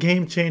Lonzo a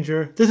game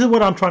changer? This is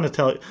what I'm trying to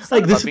tell you. It's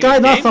Like, not this about being guy's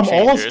a not game some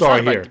changer. all-star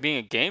It's not here. about being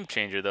a game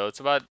changer though. It's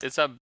about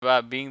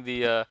being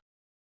the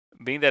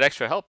being that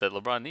extra help that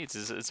LeBron needs.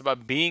 It's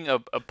about being a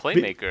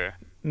playmaker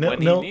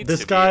when he needs this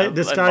to guy be.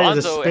 this And guy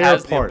is a Lonzo spare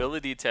has the part.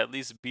 ability to at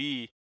least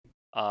be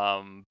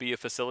a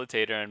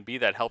facilitator and be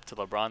that help to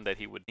LeBron that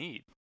he would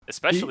need,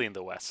 especially in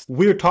the West.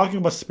 We're talking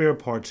about spare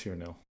parts here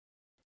now.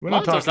 We're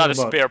Lonzo's not a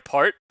spare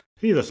part.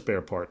 He's a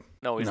spare part.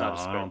 No, he's No, not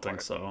a spare I don't part.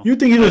 think so. You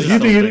think he's a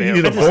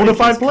I just bona think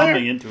fide he's player?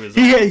 coming into his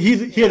He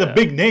own. has a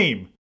big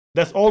name.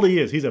 That's all he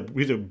is. He's a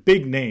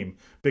big name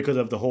because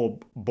of the whole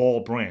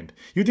Ball brand.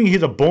 You think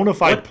he's a bona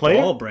fide What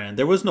player? Ball brand?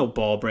 There was no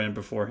Ball brand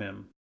before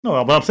him.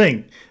 No, but I'm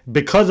saying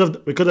because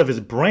of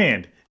his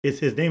brand,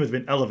 his name has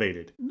been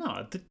elevated.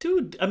 No, the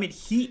dude. I mean,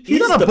 he's He's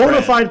not the a bona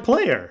brand. fide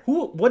player.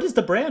 What is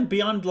the brand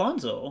beyond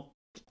Lonzo?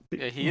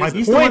 Yeah, he My is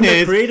He's the the one point that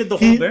is created the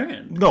whole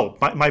brand. No,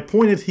 my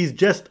point is he's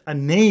just a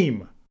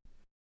name.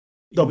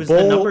 He was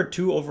the number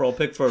 2 overall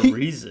pick for a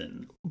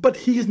reason. But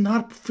he's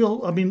not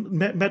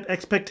met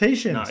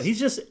expectations. No, he's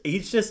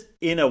just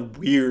in a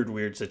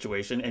weird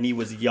situation, and he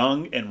was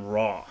young and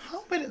raw.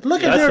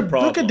 Look That's the at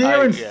problem.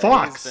 De'Aaron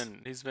Fox.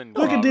 He's been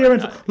Look at raw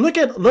De'Aaron. like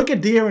that. Look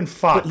at De'Aaron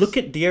Fox. But look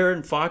at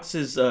De'Aaron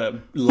Fox's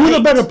light. Who's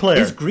a better player?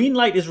 His green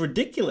light is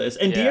ridiculous,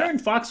 and Yeah. De'Aaron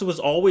Fox was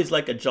always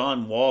like a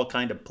John Wall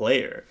kind of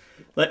player.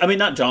 Like, I mean,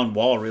 not John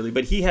Wall really,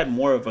 but he had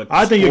more of a.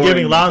 I think you're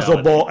giving scoring Lonzo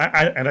mentality.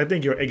 Ball, and I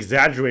think you're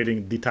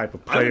exaggerating the type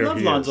of I player love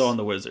he Lonzo is. on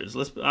the Wizards.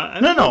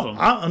 I No,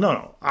 love him.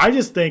 no. I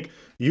just think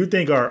you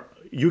guys are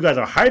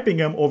hyping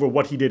him over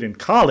what he did in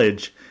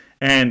college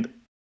and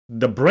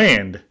the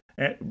brand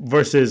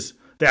versus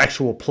the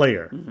actual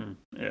player.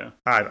 Yeah.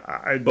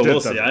 But But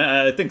we'll see.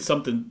 I think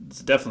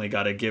something's definitely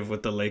got to give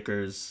with the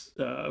Lakers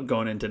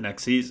going into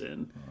next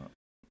season.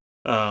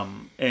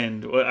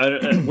 And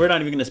we're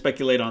not even going to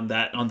speculate on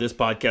that on this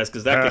podcast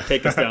because that could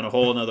take us down a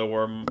whole another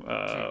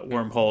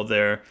wormhole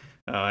there.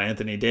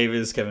 Anthony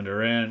Davis, Kevin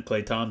Durant,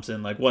 Klay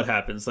Thompson, like what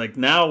happens? Like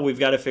now we've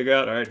got to figure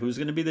out, all right, who's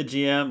going to be the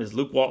GM? Is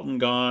Luke Walton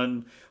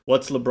gone?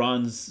 What's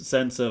LeBron's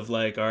sense of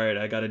like, all right,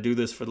 I got to do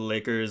this for the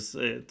Lakers?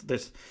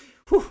 There's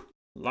a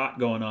lot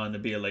going on to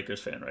be a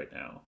Lakers fan right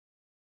now.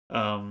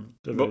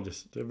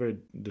 they're very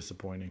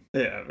disappointing.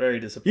 Yeah, very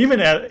disappointing.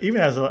 Even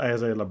as a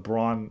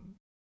LeBron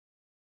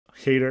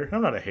hater.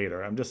 I'm not a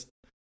hater. I'm just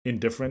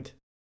indifferent.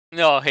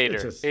 No, It's hater.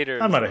 just- Hater.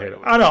 I'm is not the a hater. right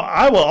word. I know.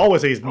 I will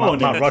always say he's Own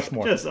Mount it.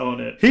 Rushmore. Just own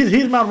it.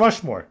 He's Mount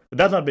Rushmore. But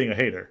that's not being a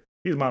hater.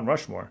 He's Mount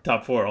Rushmore.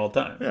 Top 4 all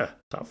time. Yeah,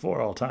 top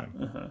 4 all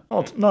time.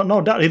 Uh-huh.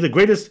 No doubt. He's the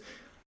greatest.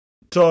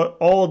 To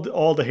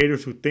all the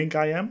haters who think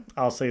I am,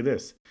 I'll say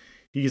this: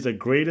 he's the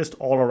greatest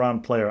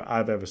all-around player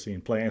I've ever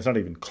seen play, and it's not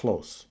even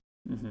close.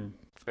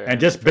 Fair. And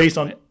just based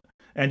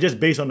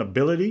on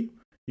ability,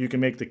 you can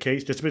make the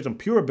case. Just based on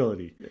pure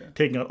ability,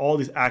 taking out all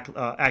these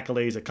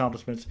accolades,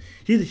 accomplishments,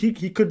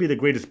 he could be the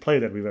greatest player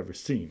that we've ever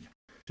seen.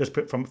 Just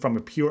from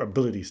a pure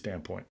ability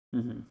standpoint.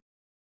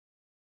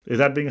 Is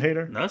that being a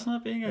hater? That's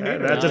not being a Yeah,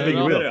 hater. that's just being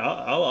real.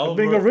 I'll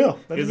Being a real.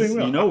 That's being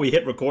real. You know we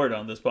hit record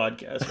on this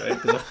podcast, right?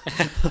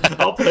 'Cause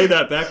I'll play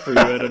that back for you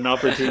at an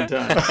opportune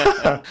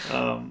time.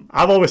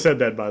 I've always said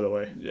that, by the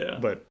way. Yeah.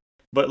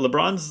 But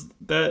LeBron's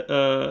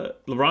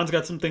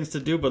got some things to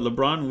do. But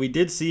LeBron, we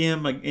did see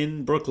him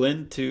in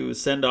Brooklyn to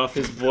send off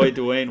his boy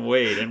Dwayne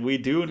Wade, and we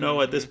do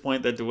know at this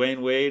point that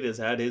Dwayne Wade has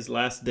had his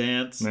last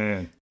dance.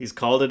 man, He's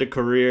called it a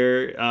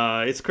career.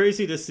 It's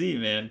crazy to see,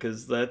 man,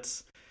 because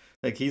that's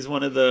like he's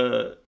one of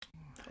the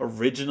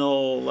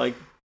original like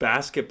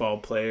basketball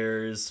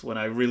players when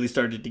I really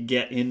started to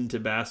get into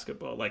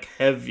basketball, like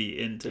heavy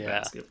into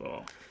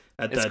basketball.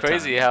 It's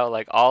crazy how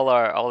like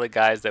all the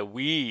guys that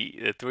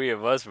the three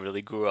of us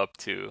really grew up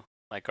to,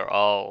 like are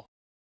all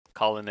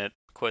calling it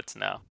quits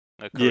now,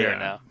 a career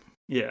now.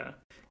 Yeah,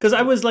 because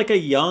I was like a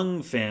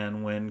young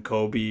fan when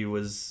Kobe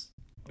was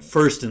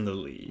first in the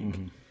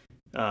league.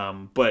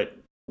 But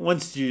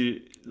once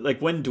you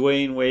like when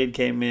Dwayne Wade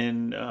came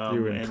in,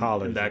 you were in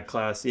college in that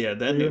class. Yeah,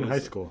 then you it were in was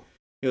high school.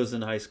 It was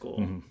in high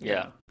school.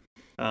 Yeah.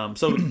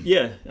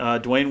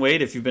 Dwayne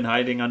Wade, if you've been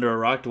hiding under a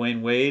rock,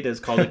 Dwayne Wade has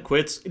called it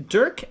quits.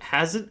 Dirk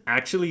hasn't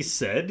actually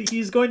said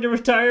he's going to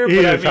retire,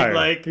 but I mean,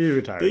 like, he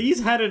retired.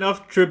 he's had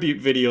enough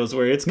tribute videos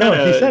where it's No,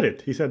 kind of... he said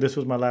it. He said this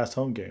was my last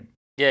home game.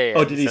 Yeah.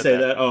 Oh, did he said say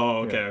that? Oh,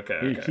 okay, Yeah.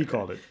 okay. He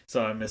called it.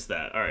 So I missed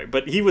that. All right,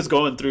 but he was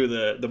going through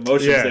the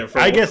motions Yeah, there for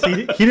I a guess while.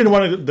 he didn't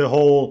want the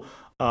whole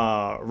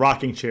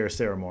rocking chair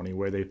ceremony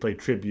where they play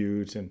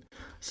tributes, and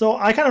so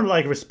I kind of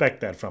like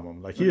respect that from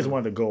him. Like he just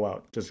wanted to go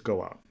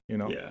out, you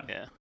know,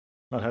 Yeah,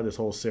 not have this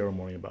whole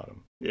ceremony about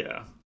him.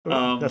 yeah.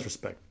 That's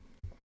respect.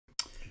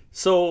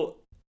 So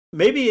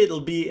maybe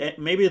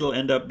it'll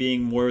end up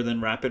being more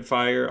than rapid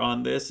fire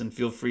on this, and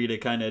feel free to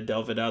kind of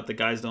delve it out. The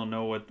guys don't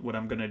know what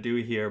I'm gonna do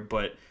here,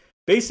 but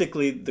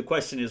basically the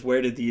question is,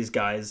 where did these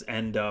guys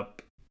end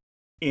up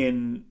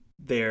in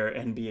their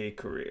NBA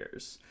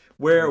careers?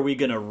 Where are we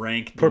gonna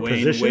rank Per Dwayne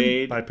position,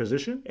 Wade by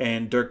position,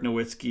 and Dirk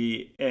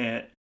Nowitzki?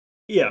 And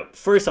yeah,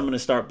 first I'm gonna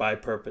start by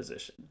per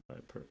position.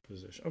 per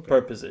position. Okay.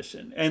 Per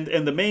position. And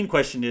the main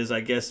question is, I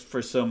guess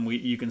for some,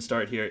 you can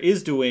start here.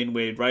 Is Dwayne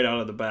Wade right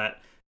out of the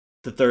bat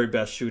the third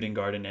best shooting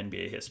guard in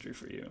NBA history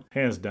for you?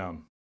 Hands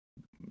down,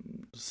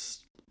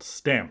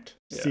 stamped,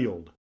 Yeah.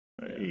 sealed,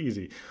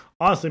 easy.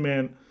 Honestly,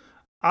 man,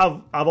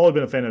 I've always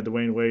been a fan of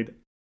Dwayne Wade,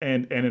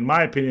 and in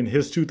my opinion,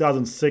 his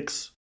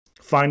 2006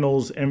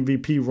 Finals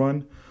MVP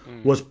run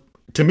was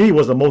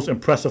the most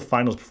impressive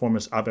Finals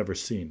performance I've ever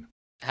seen.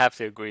 Have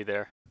to agree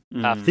there.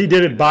 He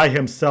did it by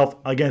himself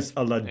against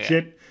a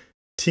legit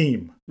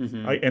team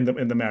in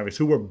the Mavericks,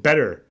 who were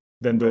better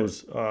than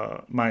those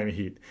Miami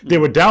Heat. They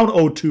were down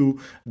 0-2,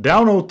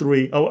 down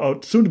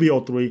 0-3, soon to be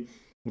 0-3.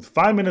 With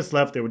 5 minutes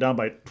left, they were down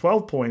by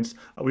 12 points.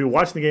 We were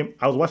watching the game.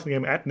 I was watching the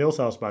game at Nils'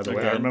 house, by the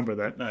way. I remember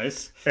that.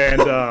 Nice.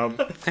 And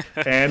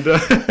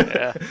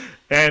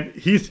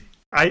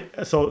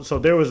so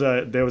there was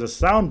a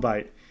sound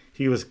bite.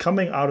 He was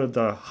coming out of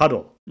the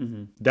huddle,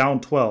 down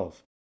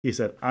 12. He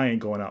said, "I ain't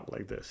going out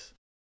like this,"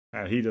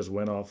 and he just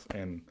went off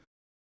and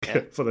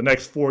for the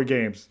next 4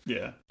 games,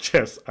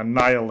 just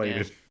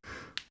annihilated.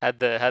 Had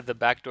the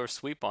backdoor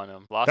sweep on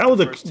him. Lost That was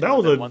the a- first that two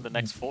was and then a- won the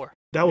next 4.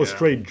 That was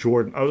straight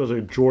Jordan. I was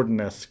a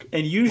Jordan-esque.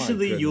 And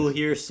usually My you'll goodness.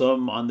 hear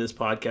some on this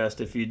podcast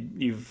if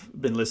you've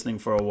been listening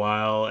for a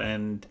while,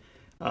 and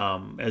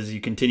as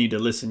you continue to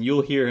listen,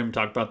 you'll hear him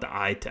talk about the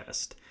eye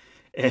test.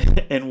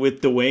 And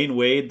with Dwayne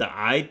Wade, the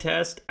eye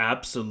test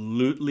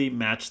absolutely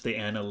matched the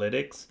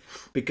analytics,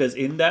 because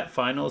in that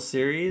final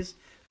series,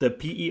 the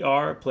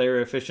PER, player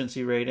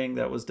efficiency rating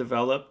that was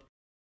developed,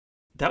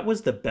 that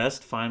was the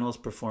best finals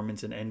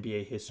performance in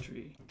NBA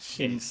history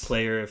in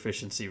player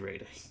efficiency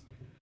rating.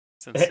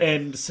 It's insane.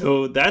 And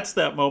so that's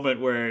that moment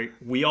where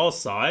we all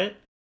saw it,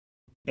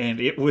 and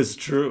it was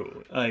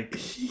true. Like,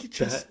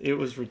 it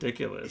was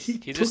ridiculous. He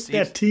took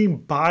that team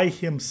by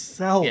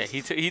himself. Yeah,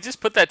 he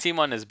just put that team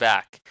on his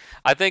back.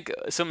 I think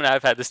Sim and I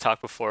have had this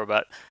talk before,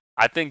 but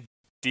I think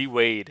D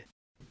Wade,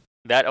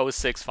 that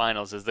 06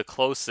 finals is the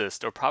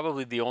closest, or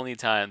probably the only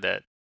time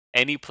that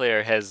any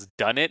player has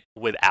done it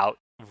without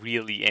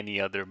really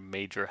any other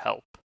major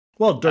help.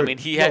 Well, Dirk. I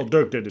mean,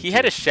 Dirk did it. He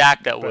had a too.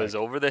 Shaq that was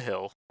over the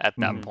hill at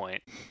that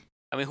point.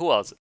 I mean, who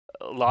else?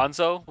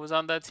 Lonzo was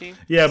on that team.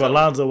 Yeah, but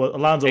Alonzo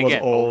was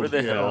again, old. over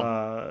the hill.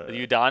 Uh,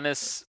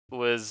 Udonis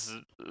was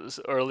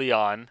early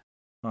on.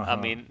 I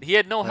mean, he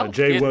had no help.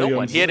 Jay He had no one.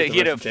 Williams. He had a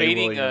Jay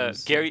fading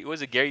Williams. Gary.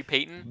 Was it Gary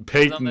Payton?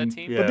 Peyton. Was on that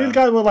team. Yeah. But these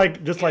guys were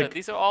like just Yeah, like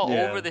these are all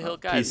yeah, over the hill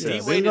guys.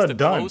 pieces. D Wade These is are the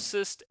done.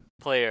 closest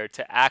player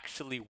to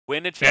actually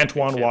win a championship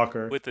Antoine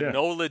Walker. with Yeah.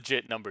 no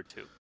legit number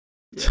 2.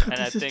 And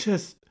I this is think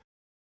just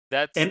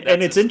that's And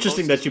that's it's as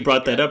interesting close that as you we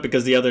brought can that get. up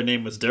because the other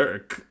name was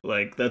Dirk.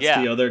 Like that's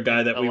Yeah, the other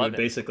guy that we would 11.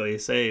 basically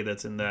say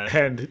that's in that.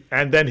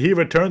 and then he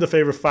returned the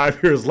favor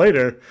 5 years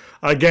later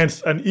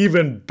against an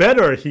even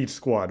better Heat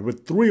squad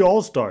with 3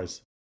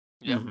 All-Stars.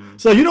 Yeah.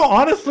 So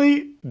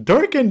honestly,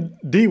 Dirk and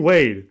D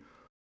Wade,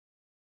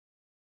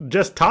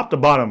 just top to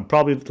bottom,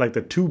 probably like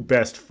the 2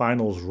 best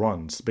finals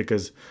runs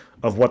because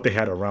of what they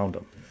had around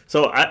them.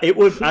 So I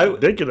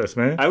Ridiculous,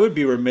 man. I would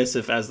be remiss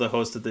if, as the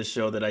host of this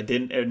show, that I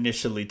didn't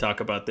initially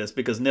talk about this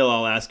because Nil,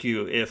 I'll ask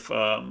you if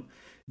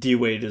D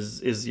Wade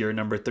is your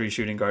number 3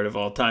 shooting guard of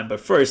all time. But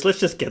first, let's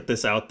just get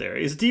this out there: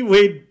 is D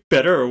Wade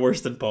better or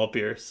worse than Paul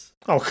Pierce?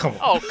 Oh come on.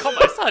 Oh come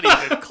on! It's not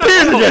even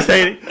Pierce is close. just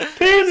hating.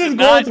 Pierce is going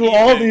not through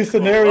all even these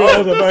scenarios.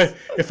 close.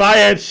 If I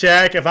had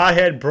Shaq, if I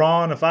had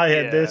Braun, if I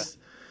had Yeah. this.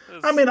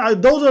 I mean,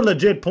 those are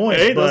legit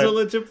points. Hey, those but- are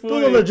legit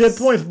Those are legit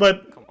points,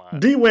 but on.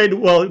 D Wade,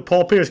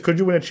 Paul Pierce, could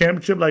you win a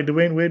championship like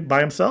Dwayne Wade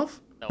by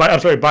himself? No.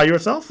 By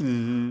yourself?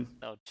 No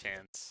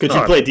chance. Could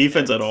you play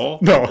defense at all?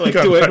 No, like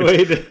come Dwayne on.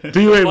 Wade.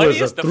 D Wade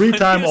was a The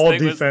 3-time funniest all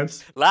thing was,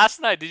 defense.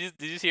 last night, did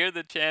you hear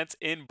the chants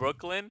in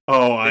Brooklyn?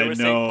 Oh, They I were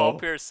saying Paul know.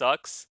 Pierce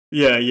sucks.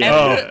 Yeah,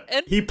 yeah.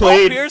 And He Paul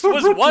played Pierce for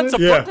was Brooklyn. once a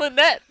Yeah. Brooklyn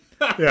net.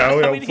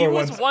 Yeah, I mean, he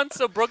was once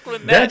a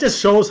Brooklyn net. That just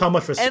shows how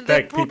much and the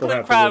respect people Brooklyn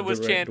have crowd for was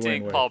Dwayne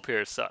chanting Wade. Paul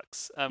Pierce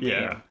sucks. I mean,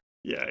 Yeah.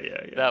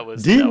 that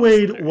was D that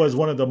Wade hilarious. was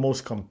one of the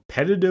most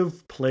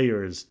competitive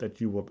players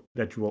that you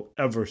will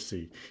ever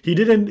see.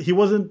 He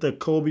wasn't the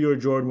Kobe or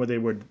Jordan where they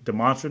were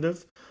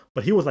demonstrative,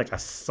 but he was like a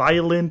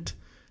silent,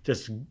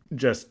 just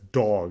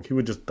dog. He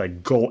would just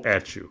like go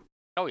at you.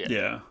 Oh yeah.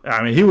 Yeah.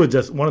 I mean, he was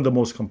just one of the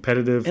most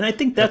competitive. And I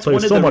think that that's played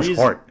one of so the much reasons.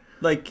 heart.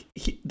 Like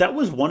that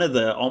was one of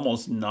the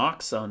almost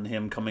knocks on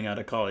him coming out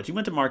of college. He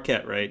went to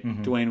Marquette, right?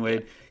 Dwayne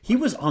Wade. He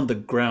was on the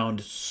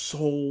ground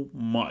so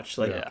much.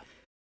 Like Yeah.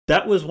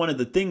 that was one of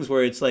the things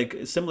where it's like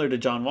similar to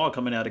John Wall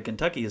coming out of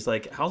Kentucky. It's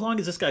like, how long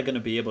is this guy going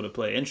to be able to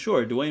play? And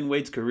sure, Dwayne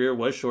Wade's career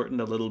was shortened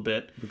a little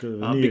bit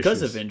Because of knee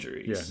issues. of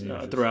injuries Yeah, knee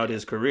issues. throughout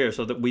his career.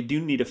 So that we do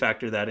need to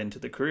factor that into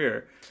the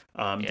career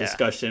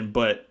discussion.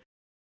 But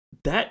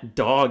that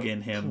dog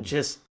in him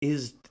just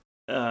is.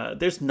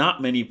 There's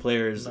not many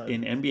players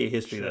in NBA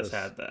history that's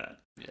had that.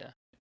 Yeah.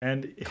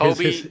 And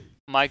Kobe,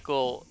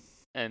 Michael,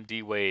 and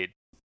D Wade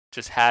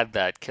just had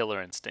that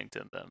killer instinct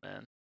in them,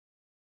 man.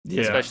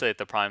 Yeah. Especially at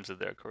the primes of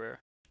their career,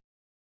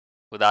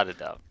 without a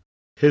doubt.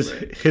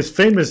 his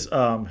famous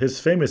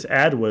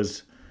ad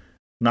was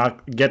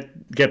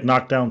get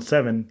knocked down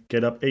 7,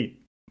 get up 8.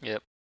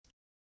 Yep.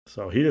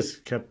 So he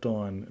just kept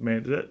on.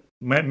 Man,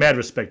 mad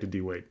respect to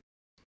D Wade.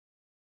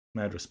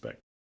 Mad respect.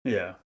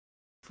 Yeah,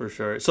 for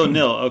sure. So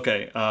Nil,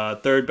 okay,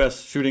 third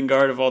best shooting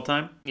guard of all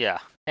time. Yeah,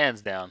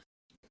 hands down.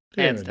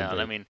 Yeah, Hands no down.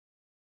 I debate.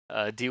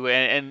 mean, D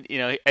Wade, and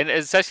and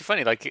it's actually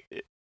funny. Like,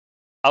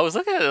 I was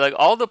looking at it, like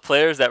all the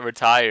players that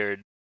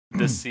retired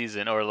this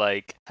season, or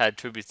like had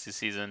tributes this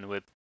season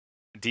with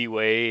D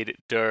Wade,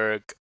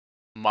 Dirk,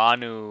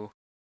 Manu,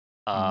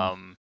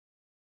 and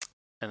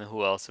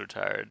who else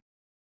retired?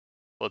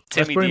 Well,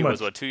 Timmy pretty D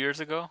was much- what, 2 years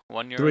ago,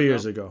 1 year 3 ago?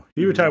 years ago,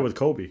 he retired with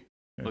Kobe.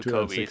 In With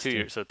Kobe, 2016. 2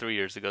 years, so 3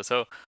 years ago.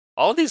 So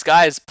all these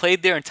guys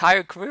played their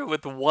entire career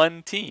with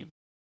one team.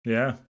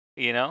 Yeah.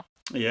 You know?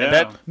 Yeah. And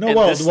that- No, and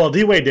well, this-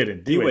 D Wade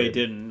didn't. D Wade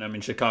didn't. I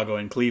mean, Chicago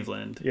and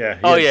Cleveland. Yeah.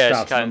 he Oh had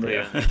yeah, stops, Chicago.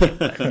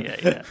 remember?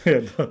 Yeah.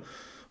 Yeah.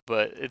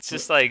 But it's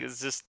just like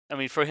I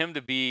mean, for him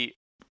to be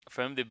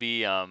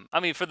I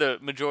mean, for the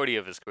majority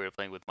of his career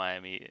playing with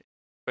Miami,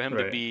 for him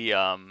to Right. be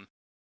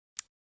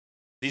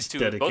both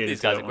dedicated these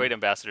to guys that are great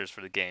ambassadors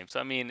for the game. So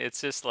I mean,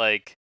 it's just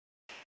like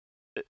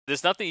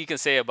there's nothing you can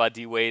say about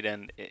D Wade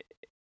and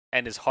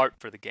his heart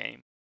for the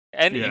game.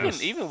 And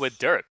Yes. even with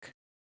Dirk,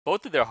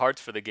 both of their hearts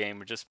for the game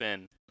have just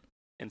been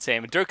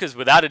insane. Dirk is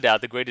without a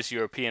doubt the greatest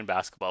European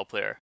basketball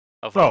player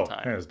of all Oh,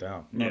 time. hands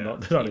down. Yeah. No,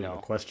 there's not You even know.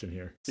 a question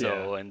here.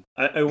 So and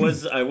I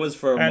was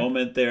for a And-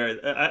 moment there.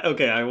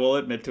 Okay, I will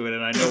admit to it,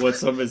 and I know what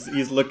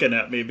he's looking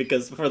at me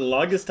because for the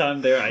longest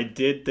time there, I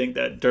did think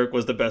that Dirk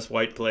was the best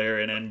white player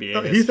in NBA.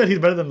 No, he history. said he's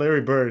better than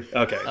Larry Bird.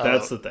 Okay,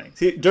 that's the thing.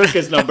 See, Dirk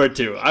is number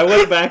 2. I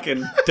went back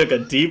and took a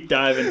deep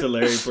dive into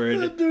Larry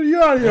Bird. Dude,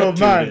 you're out of your Dude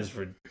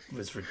mind.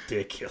 was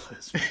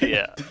ridiculous.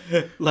 yeah.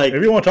 Like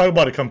If you want to talk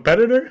about a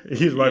competitor,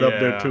 he's right up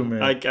there yeah, too,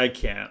 man. I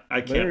can't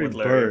Larry with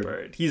Larry Bird.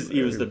 Bird. He was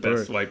Larry the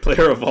best Bird. white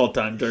player of all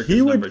time. Dirk he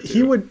is number would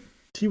 2.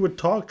 he would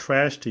talk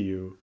trash to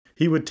you.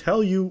 He would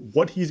tell you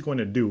what he's going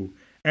to do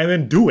and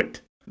then do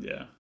it.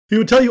 Yeah. He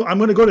would tell you, "I'm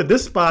going to go to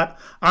this spot.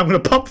 I'm going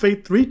to pump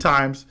fake 3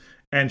 times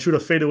and shoot a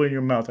fadeaway in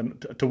your mouth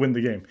and to win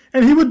the game."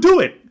 And he would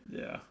do it.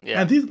 Yeah.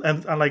 Yeah. And these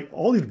and like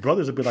all these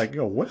brothers would be like,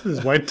 "Yo, what's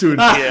this white dude?"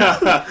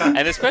 Yeah.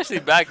 And especially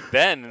back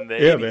then in the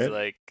Yeah, 80s, man.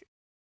 like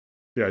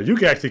Yeah, you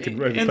can actually can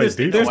And play there's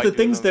defense. the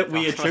things that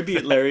we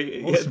attribute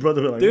Larry. Most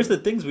brother were like, There's the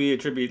things we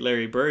attribute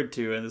Larry Bird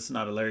to, and this is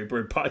not a Larry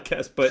Bird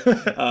podcast,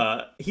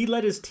 but he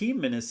led his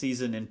team in a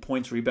season in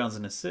points, rebounds,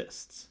 and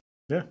assists.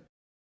 Yeah.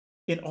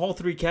 In all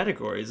three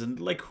categories, and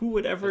like, who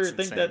would ever That's think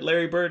insane. that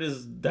Larry Bird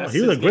is that?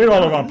 He's a great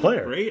all-around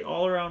player. Great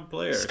all-around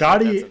player.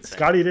 Scotty That's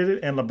insane. did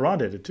it, and LeBron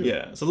did it too.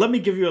 Yeah. So let me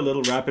give you a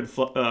little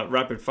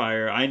rapid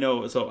fire. I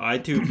know. So I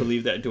too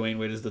believe that Dwayne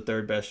Wade is the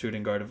third best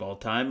shooting guard of all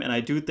time, and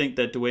I do think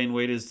that Dwayne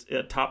Wade is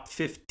a top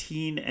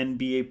 15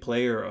 NBA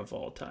player of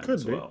all time Could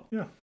as be. well.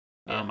 Yeah.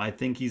 I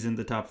think he's in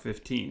the top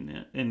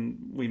 15,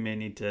 and we may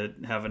need to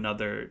have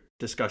another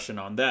discussion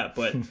on that.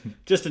 But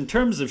just in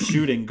terms of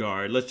shooting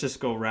guard, let's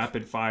just go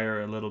rapid fire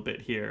a little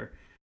bit here.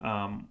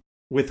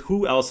 With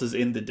who else is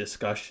in the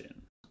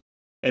discussion,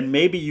 and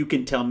maybe you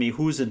can tell me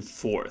who's in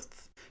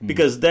fourth,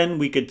 because then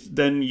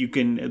you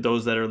can,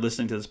 those that are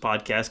listening to this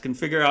podcast can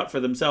figure out for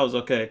themselves,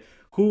 okay,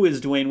 who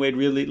is Dwayne Wade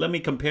really? Let me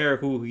compare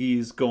who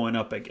he's going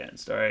up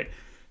against. All right,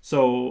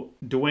 so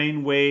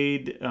Dwayne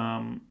Wade,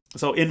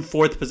 so in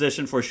fourth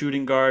position for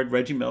shooting guard,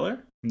 Reggie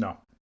Miller. No.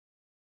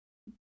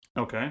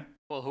 Okay,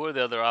 Well, who are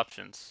the other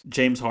options?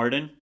 James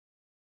Harden.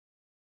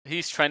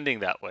 He's trending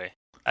that way.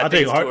 I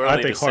think it's too early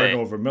Harden to say.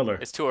 over Miller.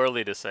 It's too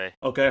early to say.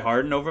 Okay,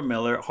 Harden over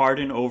Miller.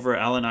 Harden over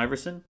Allen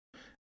Iverson.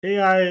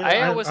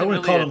 I wasn't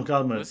wouldn't really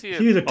call him. was he a-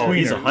 He's a tweener. Oh,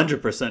 he's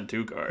 100%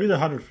 two guard. He's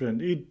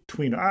 100%. He's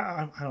tweener.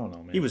 I don't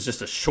know, man. He was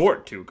just a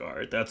short two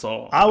guard. That's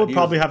all. I would But he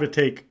probably was- have to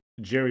take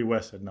Jerry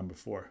West at number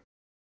 4.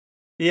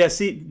 Yeah,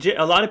 see,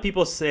 a lot of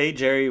people say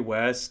Jerry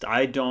West.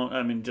 I don't.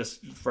 I mean,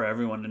 just for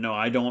everyone to know,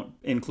 I don't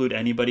include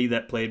anybody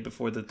that played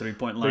before the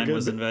 3-point line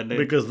was invented.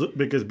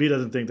 Because B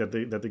doesn't think that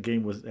the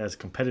game was as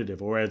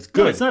competitive or as No,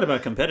 good. it's not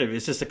about competitive.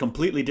 It's just a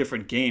completely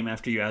different game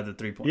after you add the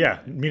 3-point Yeah,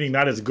 line. meaning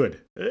not as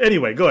good.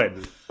 Anyway, go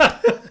ahead.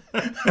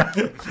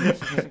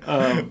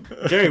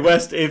 Jerry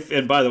West,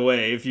 and by the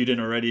way, if you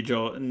didn't already,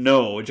 Joe,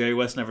 no, Jerry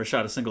West never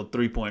shot a single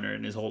 3-pointer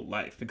in his whole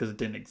life because it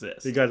didn't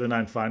exist. He got the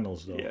 9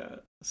 finals though. Yeah.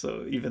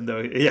 So even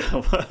though,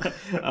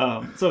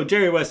 so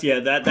Jerry West,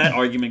 that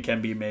argument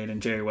can be made,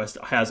 and Jerry West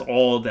has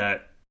all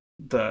the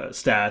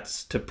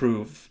stats to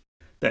prove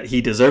that he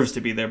deserves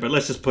to be there. But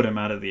let's just put him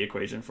out of the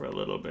equation for a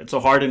little bit.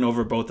 So Harden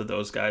over both of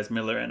those guys,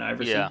 Miller and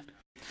Iverson. Yeah.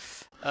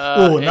 I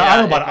don't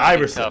know about it might be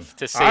Iverson. tough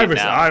to say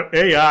Iverson, now.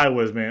 AI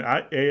was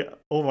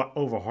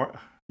over Hart.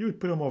 You would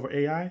put him over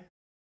AI.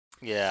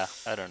 Yeah,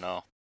 I don't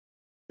know.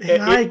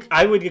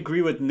 I would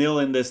agree with Neil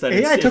in this that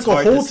AI it's took a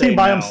hard to whole say team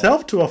by now.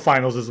 himself to a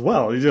finals as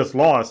well. He just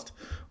lost,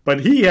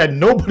 but he had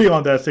nobody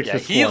on that Yeah,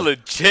 Sixers he squad.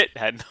 legit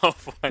had no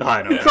fun.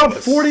 I know. He dropped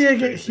That's 40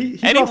 against. crazy. He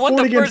And he dropped won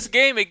 40 the against. first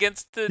game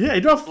against the Yeah, he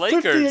dropped 50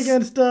 Lakers.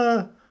 against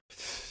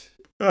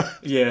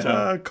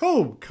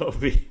Kobe.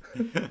 Kobe.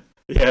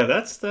 Yeah,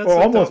 that's Or a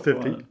almost tough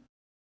 50. one.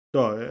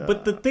 So,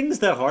 But the things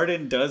that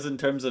Harden does in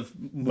terms of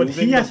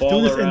moving he has the to do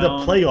ball this in the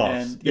around playoffs.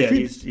 and- If yeah,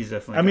 he- he's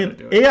definitely. I mean,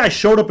 gonna do it. AI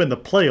showed up in the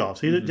playoffs.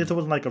 He just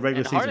wasn't like a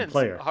regular And season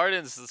player.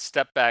 Harden's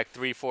step back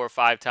 3, 4,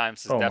 5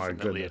 times is Oh my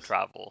definitely a goodness.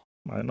 travel.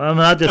 No,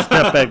 not just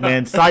step back,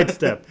 man.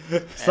 Sidestep.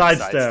 And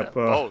Sidestep.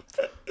 Both.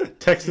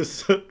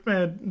 Texas.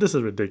 Man, this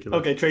is ridiculous.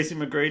 Okay, Tracy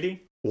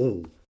McGrady.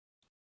 Oh,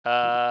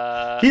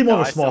 He's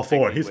more of a small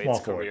forward. He's small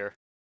forward.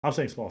 I'm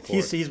saying small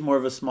forward. He's more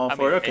of a small I mean,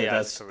 forward. Okay,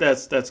 AI's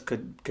that's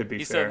could be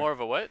He's fair. still more of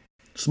a what?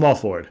 Small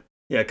forward.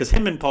 Yeah, because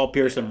him and Paul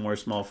Pierce are more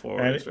small And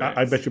forwards. Right?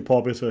 I bet you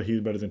Paul Pierce,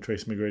 he's better than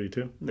Tracy McGrady,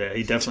 too. Yeah,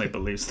 he definitely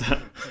believes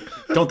that.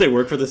 Don't they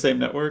work for the same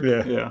network?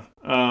 Yeah.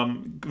 Yeah.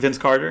 Vince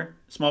Carter,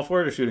 small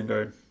forward or shooting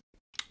guard?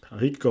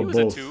 He could go He was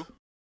both. a 2.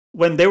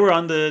 When they were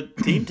on the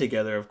team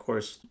together, of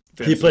course.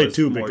 Vince He played was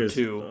 2 more because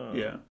 2.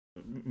 Yeah.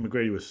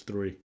 McGrady was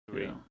 3.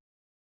 Yeah.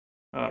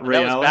 That Ray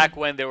was Allen. back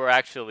when they were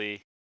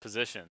actually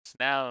positions.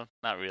 Now,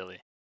 not really.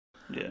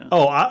 Yeah.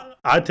 Oh,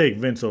 I take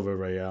Vince over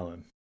Ray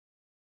Allen.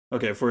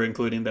 Okay, if we're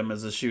including them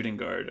as a shooting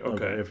guard.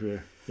 Okay. If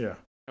you're, yeah.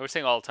 We're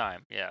saying all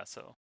time. Yeah,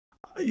 so.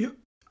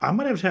 I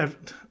might have to have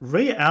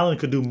Ray Allen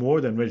could do more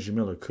than Reggie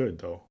Miller could,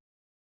 though.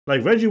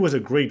 Like Reggie was a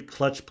great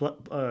clutch,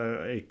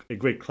 a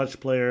great clutch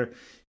player,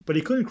 but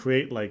he couldn't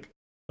create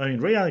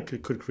Ray Allen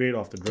could create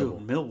off the dribble.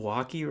 Dude,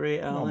 Milwaukee Ray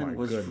Allen my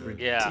was goodness.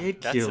 Yeah,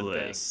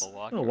 ridiculous. that's the thing.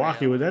 Milwaukee.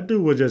 Milwaukee, Ray Allen. that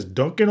dude was just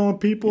dunking on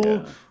people,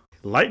 Yeah.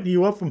 lighting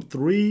you up from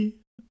 3,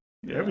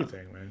 Yeah.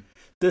 everything, man.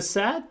 The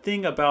sad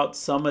thing about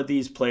some of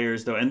these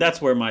players, though, and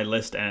that's where my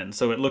list ends.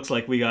 So it looks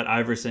like we got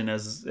Iverson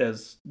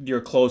as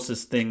your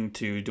closest thing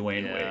to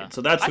Dwayne Yeah. Wade.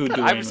 So that's who I thought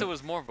Dwayne Iverson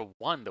was more of a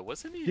 1, though,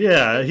 wasn't he?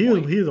 Yeah,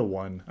 Point. he's a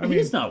 1. I mean,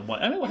 he's not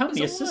one. I mean, how many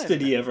He's a assists one.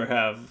 did he ever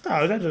have?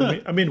 no, that doesn't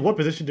mean. I mean, what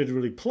position did he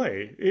really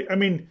play? I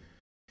mean,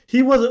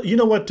 he was. You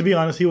know what? To be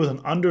honest, he was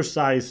an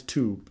undersized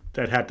 2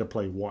 that had to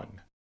play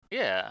 1.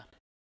 Yeah.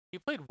 He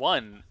played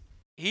 1.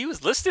 He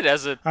was listed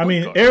as a I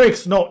mean, point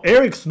guard.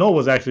 Eric Snow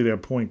was actually their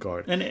point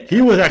guard. And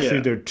He was actually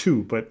yeah. their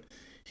 2, but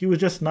he was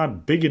just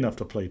not big enough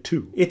to play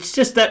 2. It's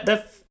just that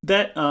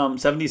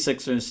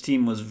 76ers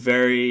team was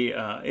very.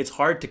 It's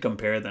hard to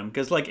compare them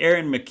because like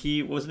Aaron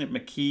McKee, wasn't it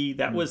McKee?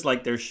 That was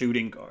like their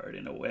shooting guard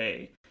in a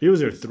way. He was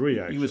their 3,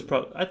 actually. He was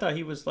I thought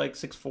he was like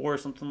 6'4" or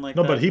something like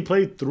No, that. but he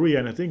played 3,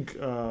 and I think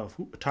Tyrone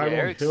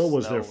Derek Hill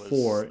was Snow their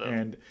 4, the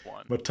and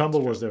one. Matumba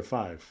was their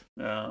 5.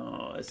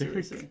 Oh, I see.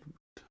 Derek-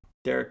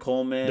 Derek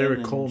Coleman. Derek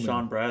and Coleman.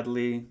 Sean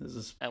Bradley. This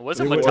is. And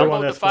wasn't They were on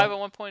Matumbo that the 5 spot. at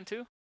one point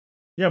too?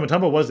 Yeah,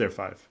 Matumba was their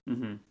 5.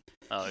 Mm-hmm.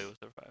 Oh, he was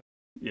their 5.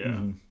 Yeah.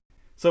 Mhm.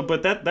 So,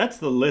 but that's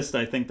the list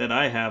I think that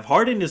I have.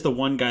 Harden is the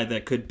one guy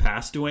that could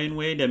pass Dwayne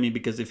Wade. I mean,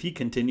 because if he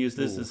continues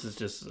this, this is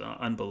just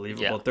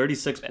unbelievable. Yeah.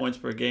 36 points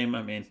per game.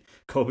 I mean,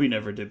 Kobe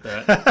never did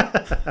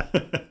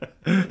that.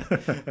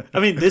 I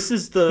mean, this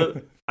is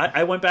the.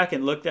 I went back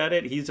and looked at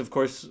it. He's of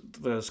course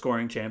the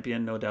scoring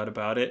champion, no doubt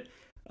about it.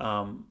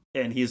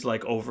 And he's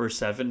like over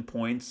 7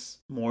 points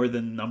more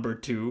than number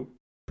 2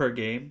 per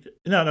game.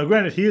 No,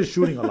 granted, he is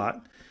shooting a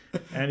lot,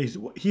 and he's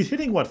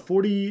hitting what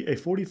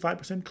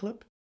 45%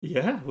 clip.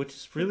 Yeah, which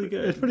is really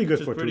good. It's pretty good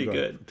Which for is pretty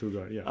good. For 2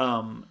 guard,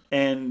 yeah.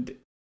 And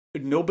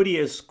nobody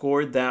has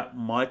scored that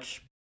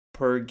much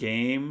per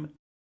game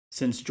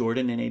since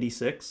Jordan in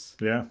 '86.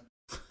 Yeah.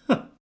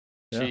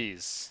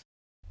 Jeez.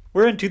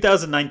 We're in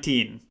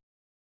 2019.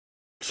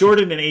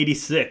 Jordan in That's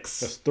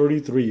 '86,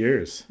 33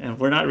 years. and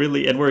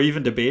we're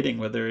even debating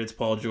whether it's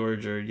Paul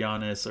George or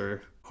Giannis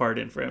or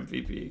Harden for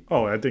MVP.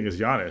 Oh, I think it's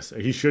Giannis.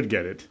 He should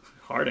get it.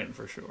 Harden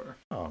for sure.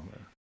 Oh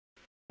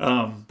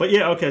man. But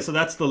yeah, okay, so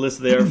that's the list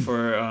there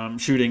for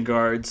shooting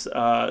guards.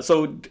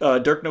 So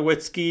Dirk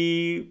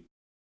Nowitzki,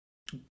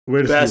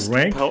 Where does best he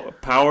rank?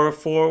 power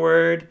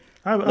forward.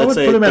 I Let's would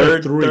say put him at a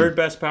third 3. third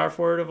best power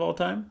forward of all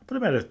time. Put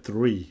him at a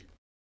 3.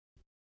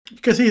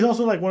 Because he's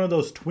also like one of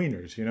those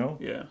tweeners, you know?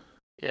 Yeah.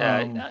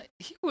 Yeah,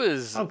 he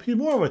was. He's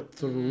more of a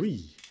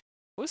 3.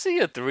 Was he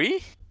a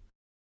 3?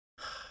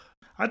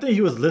 I think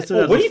he was listed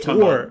Oh, as what are a you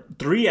talking 4. about?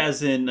 3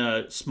 as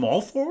in small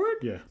forward?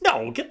 Yeah.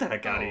 No, get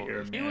that guy out No, of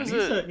here, he man. was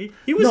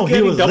He was No, he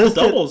getting was double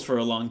listed- doubles for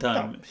a long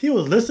time. No, he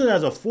was listed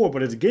as a 4,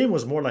 but his game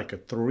was more like a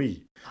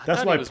 3. That's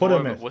thought why he I was put more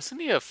him of a- at.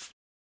 Wasn't he a?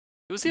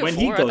 Was he a When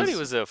 4? he I thought goes- he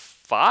was a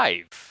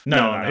 5.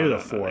 No, he was a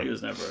 4. He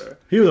was never.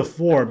 He was a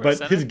 4, Never but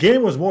said his it?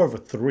 game was more of a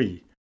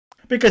 3.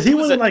 Because he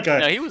was wasn't a- like a.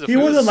 no, he was a he he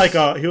wasn't was- like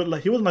a.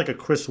 He wasn't like a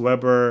Chris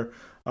Webber,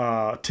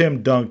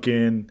 Tim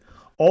Duncan,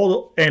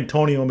 all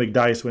Antonio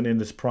McDyess when in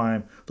his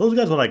prime. Those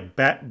guys were like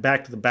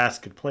back to the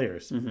basket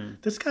players. Mm-hmm.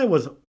 This guy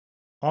was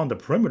on the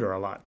perimeter a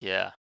lot.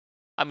 Yeah.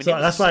 I mean, So he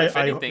was, that's why if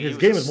anything, his he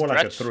game was is more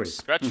like a stretch- 3.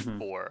 Stretch Mhm.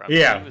 4.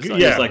 Yeah, he was yeah.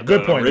 He was like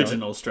good the point, though.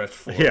 original stretch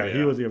four. Yeah,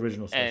 he was the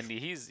original. And Stuff.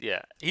 he's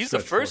the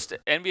Stretch first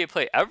NBA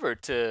player ever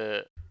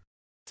to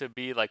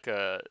be like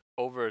a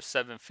over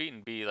 7 feet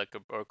and be like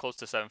or close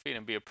to 7 feet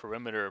and be a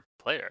perimeter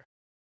player.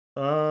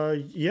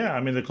 Yeah.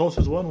 I mean, the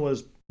closest one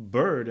was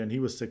Bird, and he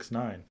was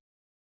 6'9".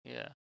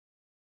 Yeah.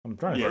 I'm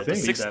trying Yeah, to to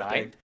think. be 6'9". that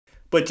big.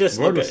 But just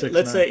Ward look was at,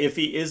 let's 6'9". say if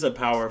he is a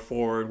power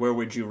forward, where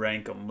would you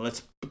rank him?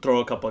 Let's throw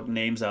a couple of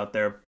names out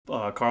there.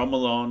 Karl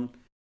Malone,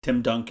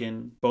 Tim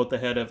Duncan, both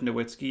ahead of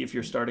Nowitzki if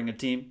you're starting a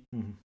team.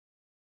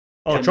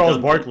 Oh, Tim Charles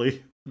Duncan.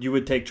 Barkley. You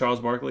would take Charles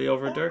Barkley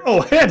over Dirk?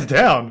 Oh, hands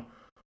down.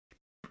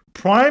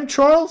 Prime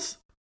Charles?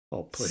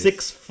 Oh, please.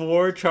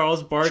 6'4"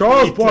 Charles Barkley.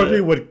 Charles to-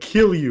 Barkley would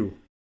kill you.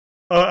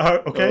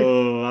 Okay?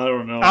 Oh, I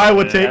don't know. I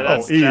would man. take- Yeah,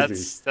 that's,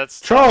 easy.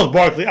 That's Charles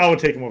Barkley, I would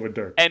take him over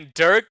Dirk. And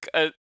Dirk,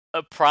 a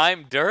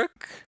prime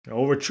Dirk.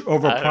 Over I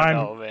don't Prime.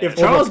 know, man. If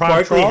Over Charles Prime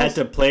Barkley Charles? had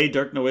to play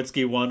Dirk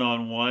Nowitzki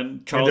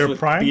one-on-one, Charles their would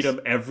primes? beat him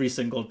every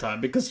single time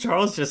because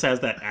Charles just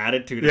has that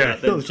attitude Yeah,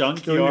 about the he'll kill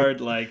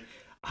junkyard, like,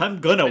 I'm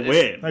gonna just-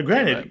 win. Now,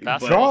 granted,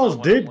 basketball's Charles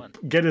a did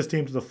one-on-one. get his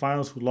team to the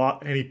finals, who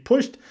lost, and he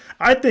pushed.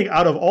 I think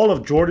out of all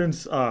of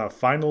Jordan's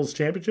finals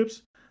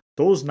championships,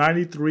 those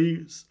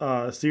 93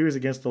 series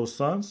against those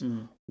Suns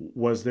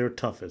was their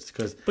toughest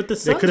because But the they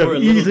Suns could have were a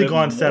little easily bit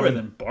gone more 7.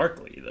 than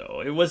Barkley,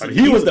 though. It wasn't. He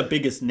He was was- the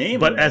biggest name.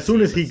 But on that as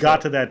soon as team, he but got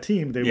still. to that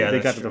team, they Yeah,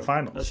 got that's to true. the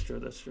finals. That's true.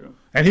 That's true.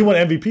 And he won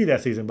MVP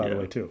that season, by the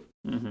Yeah. way, too.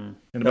 Mm-hmm. In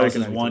the That was back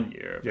his in 93. 1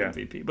 year of Yeah.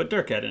 MVP. But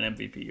Dirk had an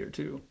MVP year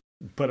too.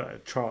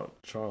 But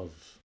Charles,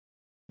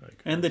 like,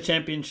 And the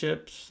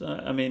championships.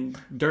 I mean,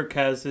 Dirk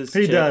has his.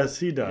 he chip.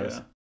 does.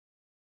 Yeah.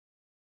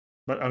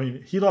 But I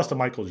mean, he lost to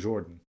Michael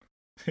Jordan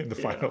in the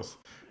Yeah. finals.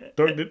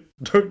 Dirk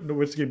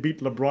Nowitzki beat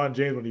LeBron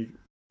James when he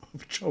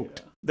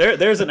choked.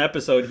 There's an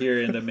episode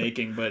here in the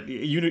making, but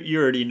you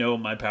already know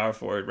my power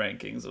forward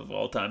rankings of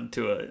all time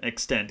to an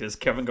extent. Is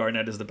Kevin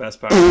Garnett is the best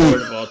power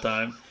forward of all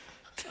time.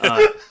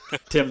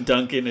 Tim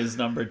Duncan is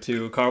number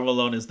 2. Karl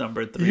Malone is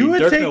number 3. You would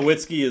Dirk take-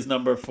 Nowitzki is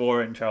number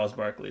 4, and Charles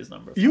Barkley is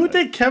number 5. You would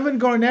take Kevin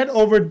Garnett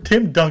over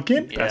Tim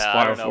Duncan? Yeah, best I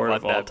power don't know forward what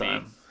of all that'd be.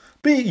 time.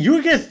 But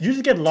you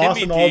just get lost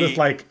Timmy in all D this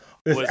like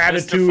this was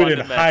attitude Mr. and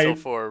Fundamental hype.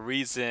 for a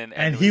reason,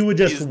 and he would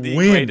just he's the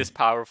win. greatest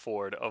power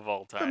forward of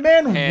all time.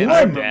 man Hands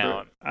won.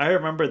 down. I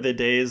remember the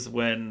days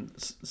when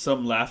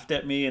some laughed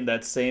at me in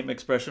that same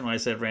expression when I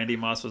said Randy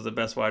Moss was the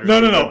best wide No,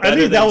 receiver. no. At better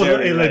least that than was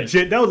Jerry a Rice.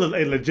 legit. That was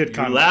a legit You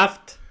comment.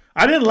 laughed.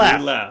 I didn't laugh.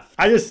 You laughed.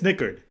 I just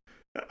snickered.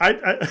 I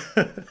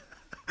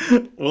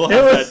We'll It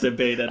have was- that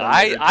debate at another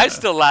I time.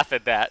 still laugh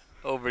at that.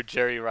 over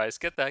Jerry Rice.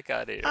 Get that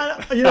guy out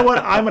of here. You know what?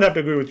 I'm gonna have to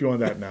agree with you on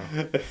that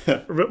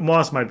now.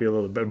 Moss might be a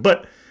little better,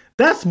 but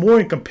that's more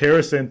in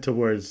comparison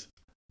towards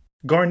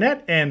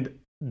Garnett and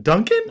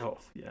Duncan. Oh,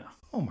 yeah.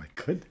 Oh my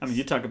goodness. I mean,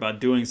 you talk about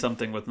doing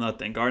something with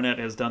nothing. Garnett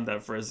has done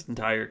that for his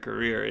entire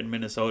career in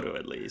Minnesota,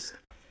 at least.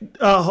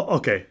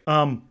 Okay.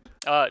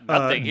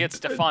 Nothing. He had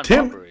Stephon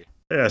Tim- Marbury.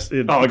 Yes.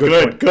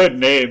 Good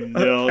name.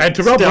 And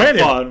Terrell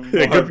Brandon.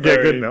 Yeah,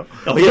 good now.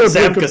 Oh, he had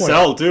Sam Good point.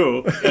 Cassell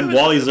too, and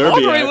Wally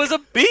Zerbiak. Marbury was a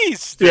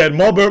beast. Yeah,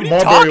 Marbury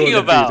talking was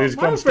about? a beast. He's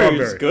called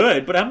Marbury's Strawberry.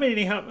 good, but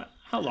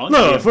how long? No,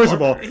 did he have first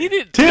of all, Marbury? He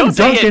didn't. Tim don't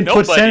say he had Duncan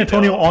put San nobody,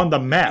 Antonio though. on the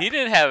map. He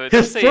didn't have it.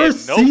 His Don't say he had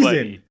first nobody.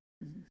 season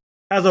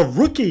as a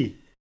rookie,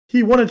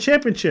 he won a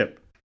championship.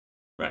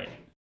 Right.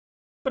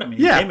 But I mean,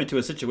 Yeah. he came into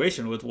a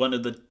situation with one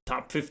of the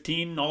top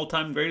 15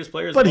 all-time greatest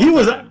players. But of he all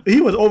was time.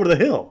 over the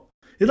hill.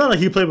 It's not like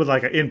he played with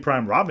like an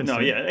in-prime Robinson. No,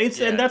 yeah,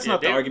 and that's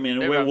not the argument.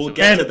 they We'll were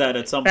get to that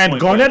at some And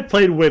point. Garnett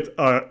played with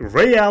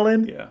Ray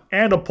Allen Yeah.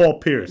 and a Paul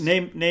Pierce.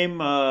 Name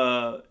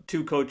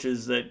two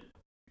coaches that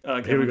Here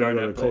we Kevin go to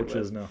Garnett the played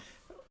coaches with. now.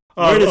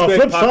 Where does Greg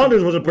Flip Popovich-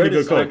 Saunders was a where pretty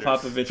does good Greg coach.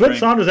 Popovich Flip rank?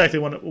 Saunders actually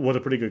was a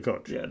pretty good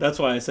coach. Yeah, that's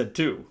why I said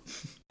two,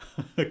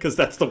 because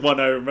that's the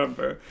one I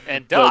remember.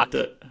 And Doc.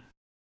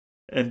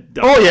 And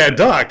Doc. Oh yeah,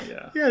 Doc.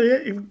 Yeah.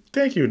 Yeah.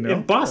 Thank you, Neil.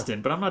 In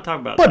Boston, but I'm not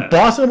talking about But that.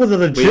 Boston was a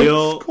legit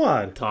We'll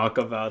squad. talk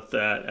about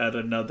that at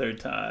another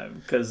time.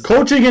 Because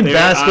Coaching in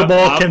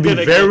basketball can be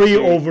gonna very get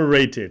you-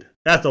 overrated.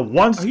 That's the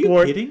one Are you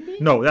sport. kidding me?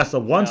 No, that's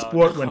the one No,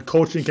 sport no. when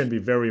coaching can be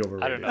very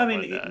overrated. I don't know. I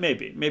mean, about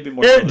that. maybe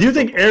more. Do so you than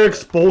think football. Eric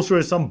Spoelstra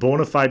is some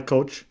bona fide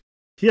coach?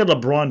 He had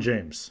LeBron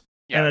James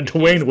Yeah, and but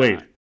then Dwayne he's Wade.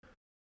 not.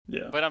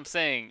 Yeah. But I'm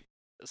saying,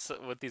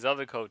 with these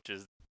other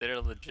coaches, they're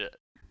legit.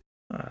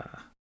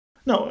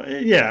 No,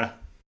 yeah.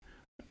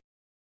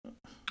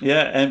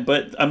 Yeah,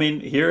 but I mean,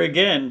 here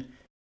again,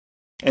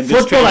 and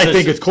this Football, I think,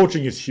 transition- its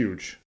coaching is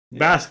huge.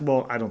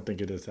 Basketball, I don't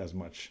think it is as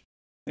much.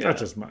 Yeah. That's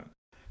just mine.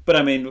 But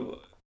I mean,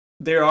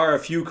 there are a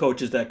few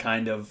coaches that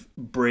kind of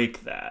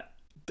break that.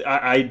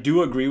 I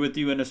do agree with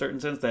you in a certain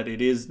sense that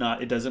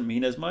it doesn't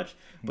mean as much,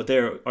 but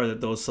there are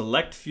those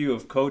select few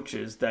of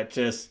coaches that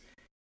just,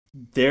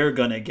 they're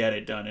going to get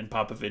it done, and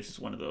Popovich is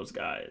one of those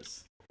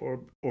guys.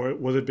 Or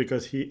was it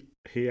because he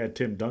had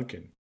Tim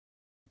Duncan?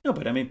 No,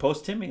 but I mean,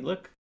 post Timmy,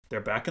 look, they're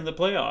back in the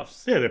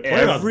playoffs. Yeah, they're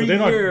playoffs, Every but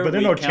year they're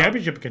we no count-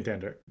 championship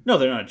contender. No,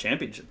 they're not a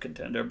championship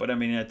contender, but I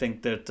mean, I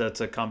think that's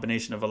a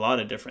combination of a lot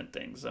of different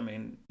things. I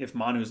mean, if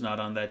Manu's not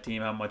on that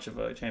team, how much of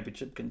a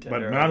championship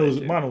contender But are they,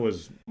 too? Manu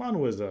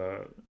was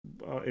a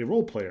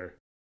role player.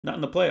 Not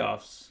in the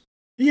playoffs.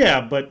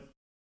 Yeah, but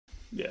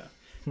Yeah.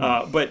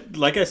 But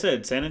like I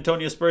said, San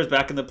Antonio Spurs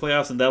back in the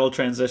playoffs, and that'll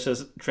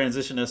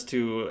transition us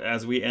to,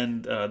 as we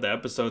end the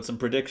episode, some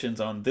predictions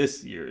on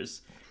this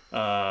year's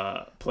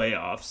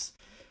playoffs.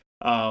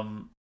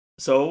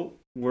 So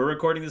we're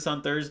recording this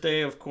on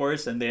Thursday, of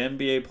course, and the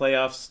NBA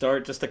playoffs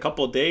start just a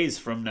couple days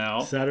from now.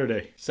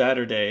 Saturday.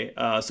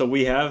 So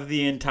we have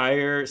the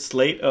entire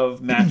slate of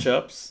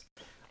matchups.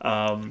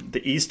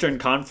 The Eastern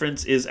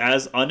Conference is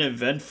as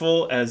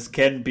uneventful as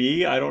can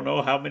be. I don't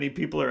know how many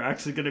people are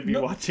actually going to be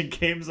watching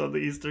games on the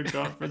Eastern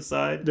Conference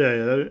side.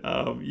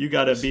 Yeah. You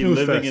got to be Snooze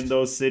living fest. in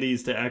those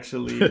cities to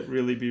actually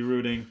really be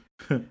rooting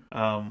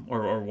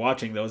or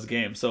watching those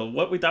games. So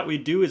what we thought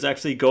we'd do is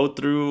actually go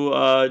through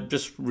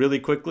just really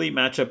quickly,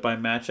 matchup by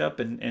matchup,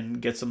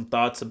 and get some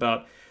thoughts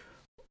about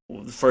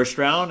the first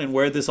round and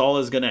where this all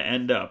is going to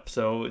end up.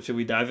 So should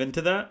we dive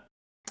into that?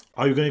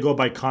 Are you going to go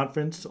by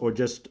conference or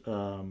just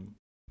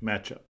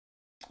matchup?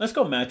 Let's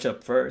go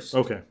matchup first.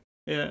 Okay.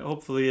 Yeah,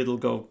 hopefully it'll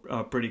go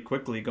pretty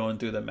quickly going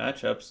through the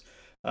matchups.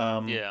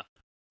 Yeah.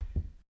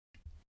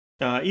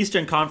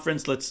 Eastern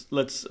Conference, let's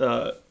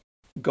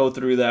go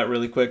through that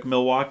really quick.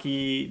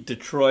 Milwaukee,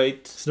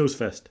 Detroit, Snooze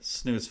fest.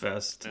 snooze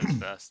fest. It's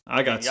best.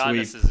 I got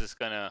Giannis sweep. is just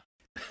gonna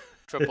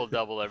triple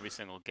double every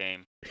single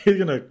game. He's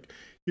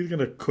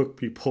gonna cook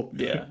people.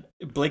 Yeah,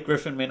 Blake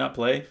Griffin may not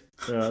play.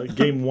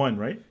 Game 1,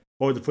 right?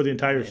 Or for the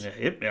entire. I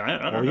don't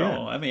Oh, yeah.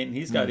 know. I mean,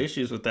 he's got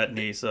issues with that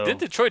knee. So Did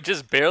Detroit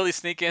just barely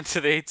sneak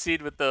into the 8th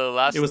seed with the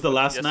last? it was the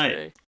last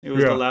yesterday? night. It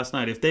was Yeah. the last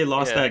night. If they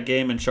lost Yeah. that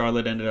game and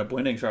Charlotte ended up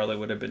winning, Charlotte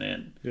would have been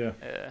in. Yeah.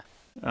 Yeah.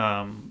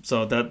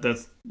 So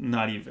that's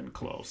not even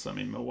close. I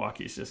mean,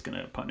 Milwaukee's just going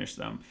to punish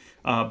them.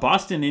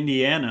 Boston,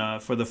 Indiana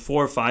for the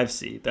 4-5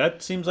 seed.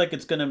 That seems like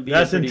it's going to be.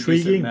 That's a pretty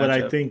intriguing, decent but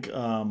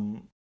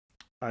matchup.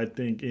 I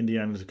think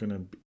Indiana's gonna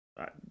be,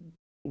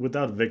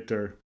 without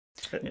Victor.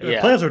 The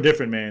Yeah. players are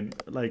different, man.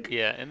 Like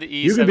Yeah, in the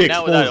You East, can I be mean,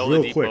 now without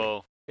exposed real quick.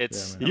 Oladipo,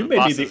 it's Yeah, You man. may be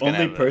Boston's the gonna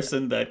only have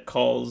person that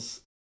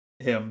calls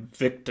him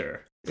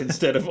Victor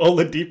instead of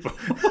Oladipo.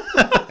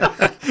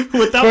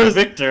 Without First-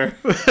 Victor.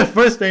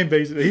 first name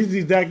basis.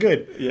 He's that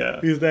good.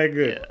 Yeah. He's that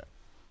good. Yeah.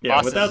 Yeah,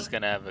 Boston's without just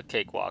gonna have a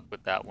cakewalk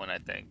with that one, I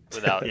think,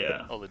 without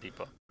Yeah.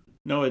 Oladipo.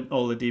 no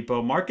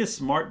Oladipo. Marcus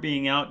Smart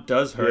being out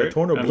does Yeah, hurt.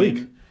 torn I oblique.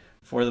 mean,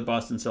 for the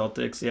Boston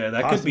Celtics. Yeah,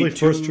 that Possibly could be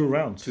first 2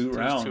 rounds. Two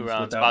rounds. Two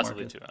rounds, without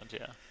possibly Marcus. 2 rounds.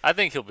 Yeah, I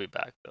think he'll be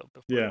back though.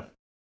 Yeah.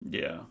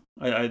 Yeah,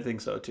 I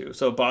think so too.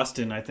 So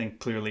Boston, I think,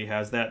 clearly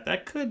has that.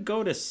 That could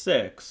go to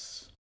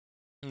 6.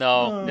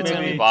 No, it's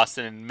gonna be Maybe.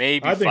 Boston and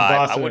maybe I think 5. I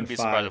Boston wouldn't in be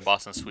surprised 5. if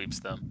Boston sweeps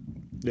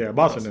them. Yeah,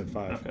 Boston in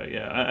 5. Okay,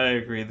 yeah, I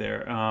agree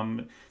there.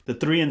 The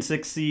 3 and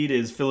 6 seed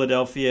is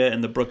Philadelphia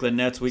and the Brooklyn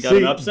Nets. We got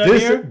an upset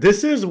here.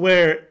 This is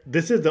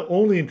the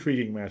only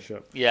intriguing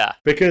matchup Yeah.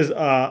 because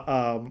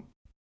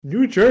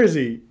New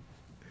Jersey,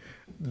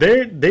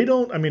 they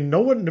don't. I mean,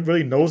 no one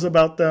really knows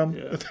about them.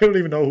 Yeah. They don't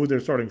even know who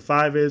their starting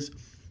 5 is.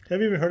 Have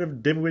you even heard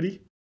of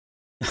Dinwiddie?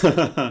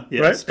 Yeah,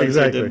 Right? Spencer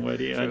Exactly.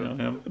 Dinwiddie, I know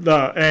him.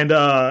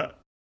 And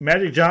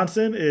Magic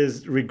Johnson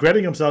is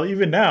regretting himself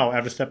even now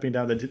after stepping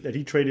down that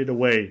he traded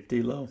away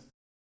D'Lo.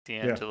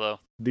 D'Angelo.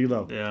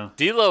 D'Lo. Yeah.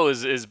 D'Lo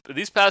is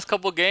these past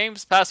couple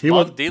games, He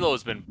month, was- D'Lo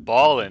has been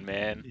balling,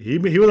 man. He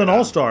was an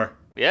all-star.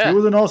 Yeah. He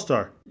was an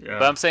all-star. Yeah.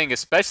 But I'm saying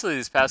especially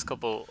these past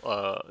couple,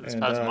 this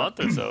And, past month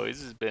or so, he's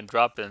just been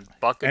dropping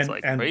buckets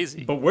like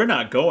crazy. But we're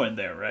not going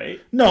there,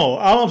 right? No,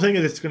 all I'm saying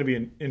is it's going to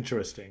be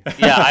interesting.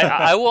 Yeah,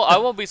 I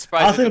won't be I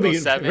surprised think if it it'll be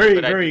goes 7. very,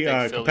 but very I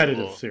think Philly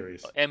competitive will-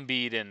 series.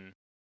 Embiid and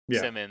Yeah.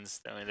 Simmons,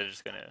 I mean, they're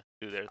just gonna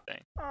do their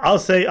thing. I'll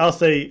say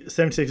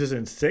 76ers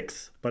in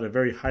 6, but a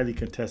very highly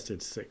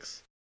contested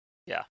 6.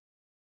 Yeah.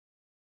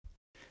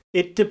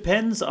 It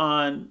depends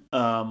on.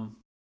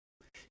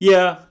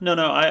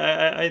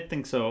 I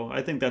think so.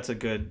 I think that's a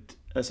good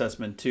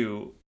assessment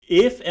too.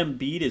 If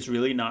Embiid is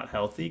really not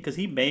healthy, because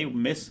he may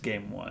miss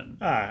game 1.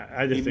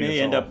 I just He think may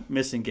it's end all- up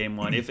missing game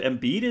 1. If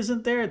Embiid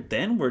isn't there,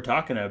 then we're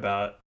talking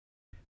about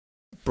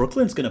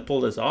Brooklyn's going to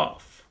pull this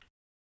off.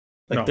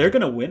 Like No. they're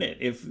going to win it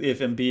if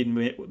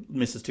Embiid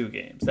misses 2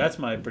 games. That's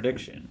my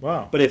prediction.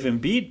 Wow. But if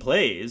Embiid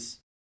plays,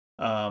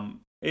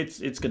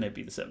 it's going to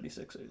be the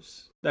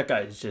 76ers. That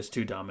guy is just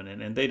too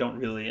dominant, and they don't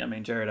really. I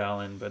mean, Jared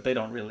Allen, but they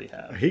don't really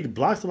have. He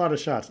blocks a lot of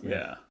shots, man.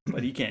 Yeah,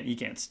 but you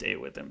can't stay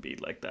with Embiid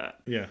like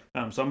that. Yeah.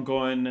 So I'm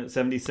going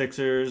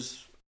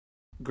 76ers.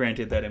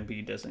 Granted that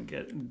Embiid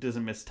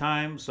doesn't miss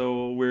time,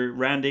 so we're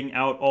rounding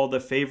out all the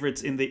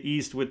favorites in the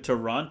East with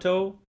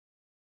Toronto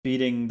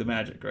beating the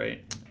Magic,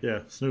 right?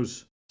 Yeah,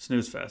 snooze.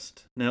 Snooze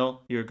fest.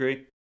 Nil, you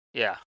agree?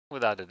 Yeah,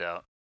 without a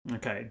doubt.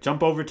 Okay,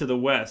 jump over to the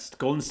West.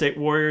 Golden State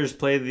Warriors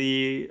play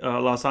the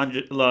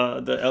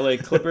the LA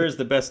Clippers,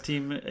 the best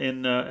team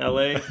in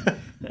LA.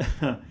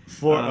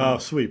 For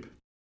sweep.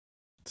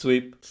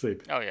 Sweep.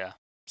 Oh yeah,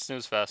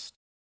 snooze fest.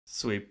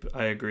 Sweep.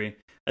 I agree.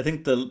 I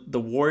think the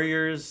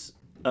Warriors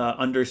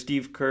under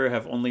Steve Kerr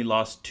have only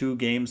lost 2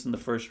 games in the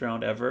first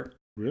round ever.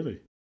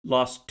 Really?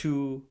 Lost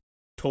 2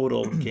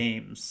 total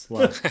games.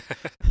 Wow.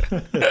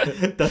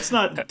 That's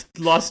not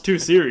lost 2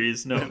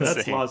 series. No, that's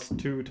Insane. lost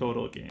 2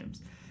 total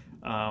games.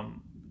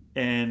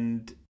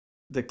 And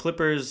the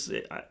Clippers,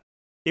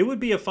 it would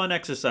be a fun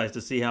exercise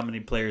to see how many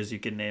players you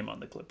can name on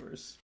the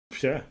Clippers.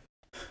 Yeah.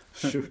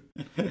 Shoot.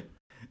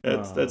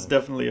 That's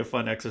definitely a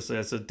fun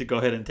exercise. So to go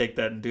ahead and take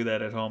that and do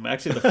that at home.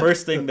 Actually, the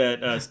first thing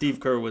that Steve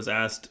Kerr was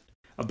asked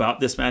about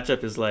this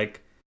matchup is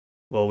like,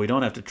 well, we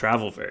don't have to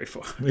travel very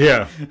far.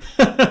 Yeah,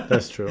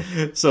 that's true.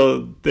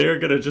 So they're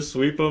gonna just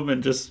sweep them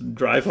and just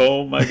drive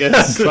home, I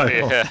guess.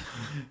 Yeah.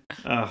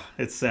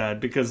 It's sad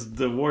because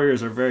the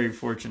Warriors are very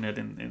fortunate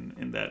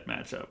in that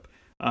matchup.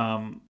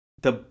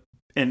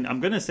 And I'm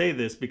gonna say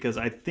this because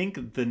I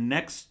think the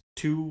next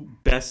 2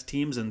 best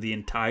teams in the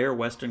entire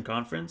Western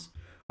Conference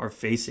are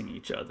facing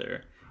each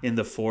other in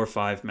the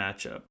 4-5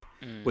 matchup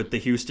with the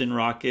Houston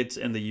Rockets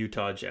and the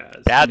Utah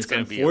Jazz. That's going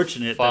gonna to be be a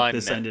unfortunate that fun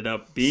this ended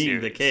up being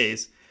the series.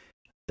 case.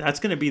 That's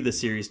going to be the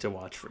series to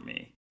watch for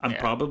me. I'm Yeah.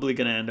 probably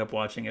going to end up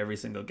watching every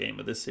single game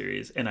of this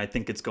series, and I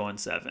think it's going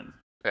 7.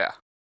 Yeah.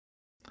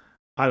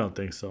 I don't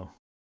think so.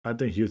 I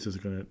think Houston's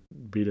going to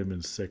beat him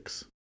in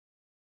 6.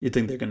 You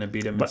think they're going to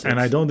beat him? in 6? And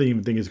I don't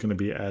even think it's going to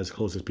be as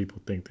close as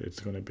people think that it's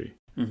going to be.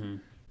 Mm-hmm.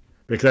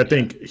 Because I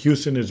think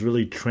Houston is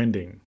really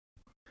trending.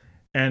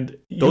 And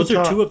Those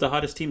Utah, are 2 of the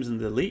hottest teams in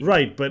the league.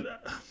 Right, but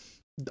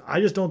I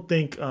just don't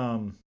think.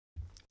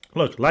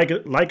 Look, like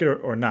it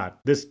or not,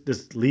 this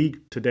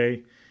league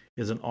today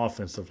is an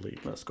offensive league,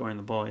 Scoring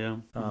the ball, yeah.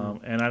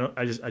 and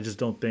I just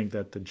don't think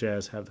that the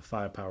Jazz have the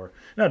firepower.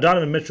 Now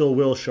Donovan Mitchell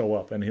will show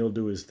up and he'll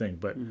do his thing,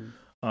 but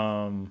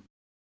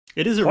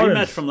It is a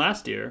Harden's- rematch from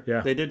last year.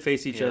 Yeah. They did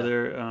face each Yeah.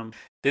 other.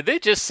 Did they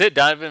just sit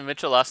Donovan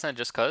Mitchell last night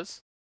just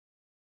cause?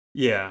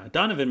 Yeah,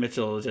 Donovan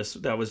Mitchell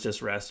that was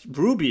just rest.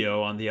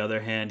 Rubio, on the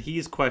other hand,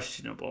 he's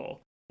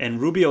questionable. And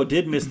Rubio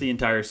did miss the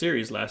entire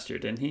series last year,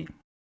 didn't he?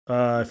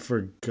 I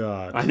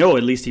forgot. I know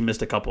at least he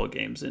missed a couple of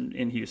games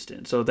in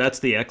Houston. So that's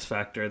the X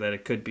factor that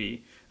it could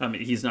be. I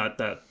mean, he's not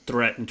that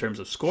threat in terms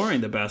of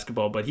scoring the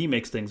basketball, but he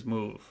makes things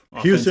move.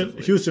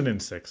 offensively. Houston in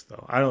 6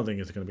 though. I don't think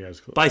it's going to be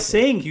as close. By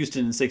saying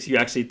Houston in 6, you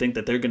actually think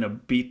that they're going to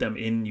beat them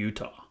in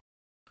Utah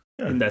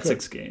Yeah, in that could,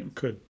 6th game.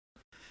 Could.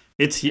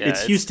 It's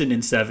it's- Houston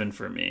in 7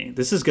 for me.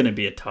 This is going to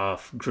be a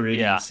tough, gritty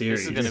Yeah, series.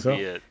 this is gonna So?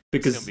 be it.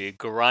 Because It's gonna be a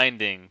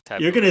grinding type.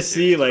 You're of gonna a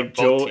see series like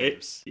for both Joe,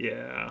 teams.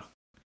 yeah.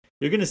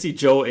 You're gonna see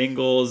Joe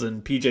Ingles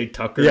and PJ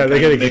Tucker. Yeah, kind they're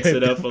of going mix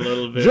it up a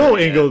little bit. Joe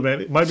Yeah. Ingles,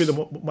 man, might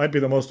be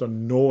the most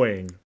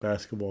annoying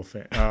basketball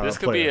fan. This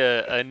could be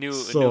player. a new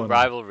So new annoying.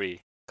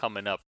 rivalry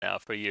coming up now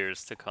for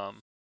years to come.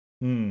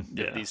 Mm,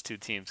 If Yeah. these 2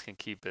 teams can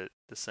keep it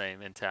the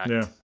same intact.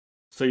 yeah.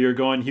 So you're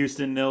going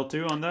Houston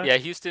 0-2 on that? Yeah,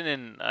 Houston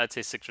in I'd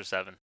say 6 or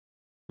 7.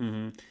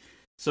 Mm-hmm.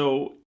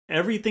 So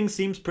everything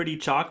seems pretty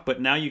chalk,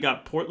 but now you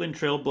got Portland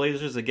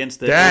Trailblazers against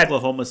the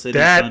Oklahoma City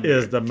Thunder. That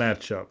is the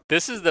matchup.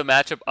 This is the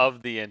matchup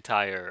of the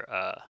entire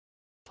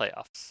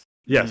playoffs.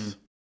 Yes,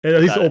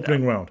 at least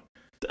opening round.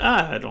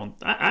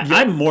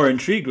 I'm more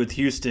intrigued with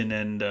Houston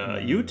and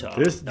Utah.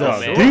 These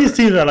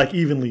teams are like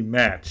evenly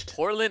matched.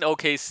 Portland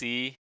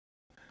OKC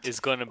is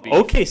going to be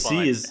OKC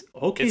fun. is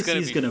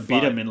going to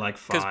beat them in like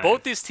 5. Because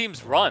both these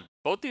teams run.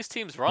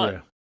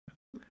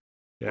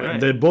 Yeah,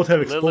 and they both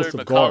have explosive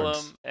Lillard, guards.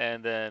 McCollum,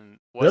 and then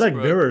They're Westbrook,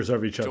 like mirrors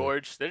of each other.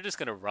 George, they're just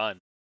going to run.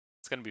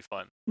 It's going to be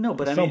fun. No,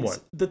 but I mean,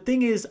 the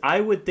thing is,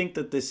 I would think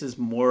that this is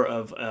more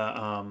of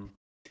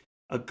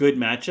a good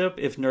matchup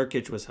if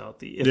Nurkic was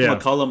healthy, if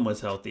McCollum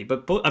was healthy.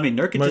 But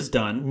Nurkic is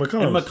done, and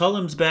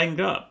McCollum's banged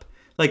up.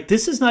 Like,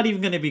 this is not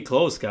even going to be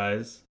close,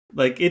 guys.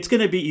 Like, it's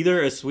going to be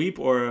either a sweep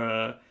or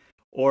a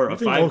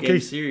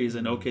 5-game series,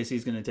 and OKC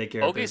is going to take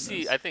care of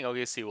business. I think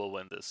OKC will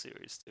win this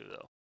series too,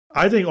 though.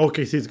 I think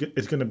OKC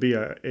is going to be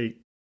a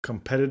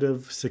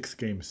competitive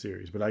 6-game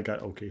series, but I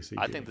got OKC.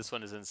 I think this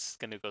one is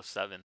going to go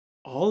 7.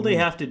 All they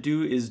have to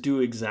do is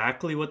do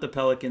exactly what the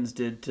Pelicans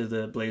did to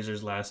the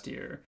Blazers last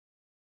year.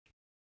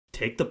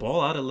 Take the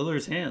ball out of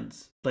Lillard's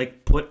hands.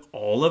 Like, put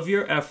all of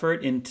your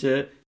effort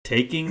into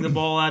taking the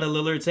ball out of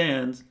Lillard's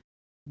hands.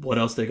 What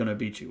else are they going to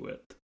beat you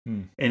with?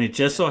 And it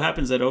just so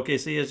happens that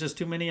OKC has just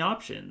too many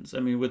options.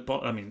 I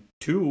mean,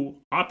 2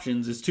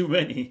 options is too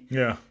many.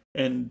 Yeah.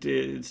 And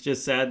it's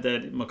just sad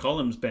that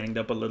McCollum's banged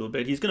up a little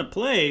bit. He's going to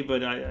play,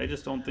 but I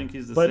just don't think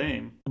he's the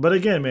same. But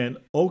again, man,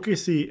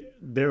 OKC,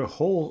 their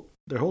whole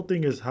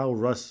thing is how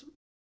Russ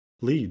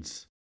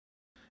leads.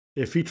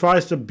 If he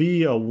tries to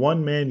be a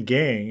one-man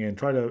gang and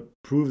try to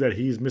prove that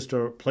he's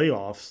Mr.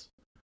 Playoffs,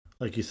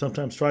 like he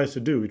sometimes tries to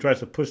do, he tries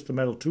to push the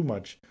metal too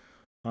much,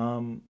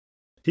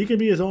 he can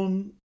be his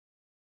own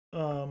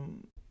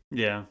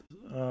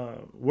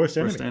worst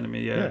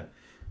enemy. Yeah.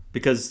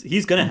 Because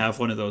he's going to have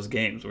one of those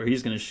games where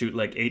he's going to shoot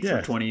like 8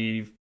 for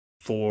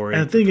 24,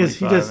 and the thing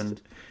is,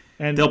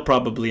 and they'll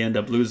probably end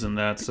up losing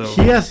that. So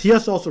he has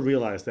to also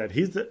realize that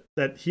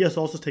that he has to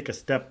also take a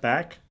step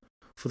back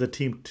for the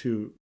team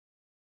to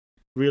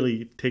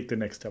really take the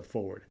next step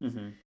forward.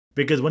 Mm-hmm.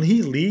 Because when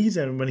he leads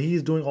and when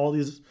he's doing all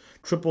these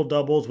triple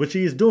doubles, which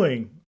he is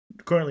doing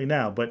currently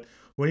now, but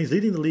when he's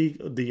leading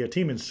the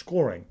team in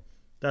scoring,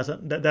 that's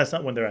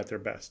not when they're at their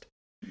best.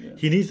 Yeah.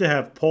 He needs to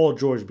have Paul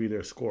George be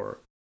their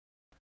scorer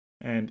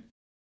and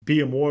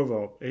be more of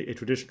a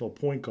traditional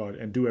point guard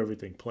and do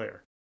everything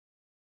player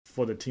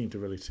for the team to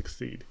really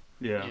succeed.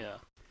 Yeah.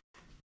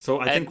 So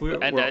I think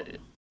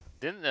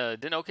didn't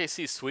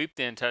OKC sweep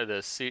the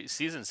entire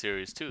season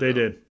series too? They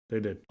did.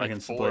 Like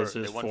against the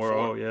Blazers,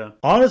 4-0. Yeah.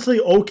 Honestly,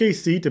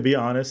 OKC, to be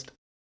honest,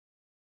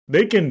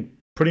 they can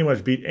pretty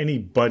much beat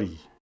anybody.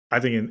 I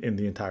think in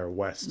the entire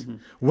West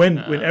when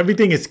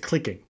everything is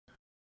clicking.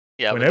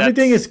 Yeah, when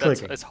everything is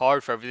clicking, it's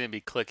hard for everything to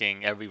be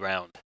clicking every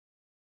round.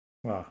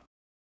 Wow.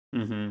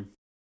 Mm-hmm.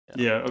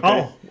 Yeah. Okay.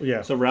 Oh,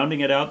 yeah. So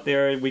rounding it out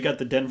there, we got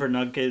the Denver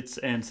Nuggets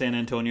and San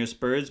Antonio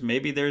Spurs.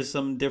 Maybe there's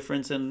some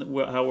difference in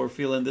how we're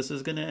feeling this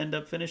is going to end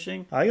up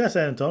finishing. I got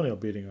San Antonio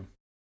beating them.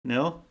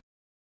 No,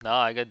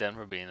 I got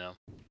Denver beating them.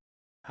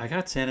 I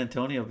got San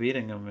Antonio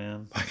beating them,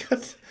 man. I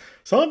got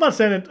something about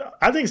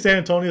I think San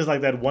Antonio is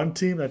like that one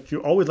team that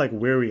you're always like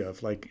wary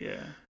of, like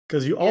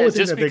because you always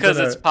think just that because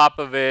it's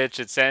Popovich,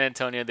 it's San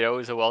Antonio. They're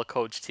always a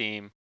well-coached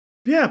team.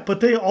 Yeah,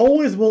 but they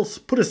always will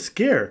put a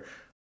scare,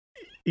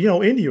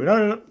 in you.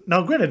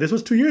 Now, granted, this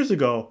was 2 years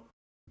ago,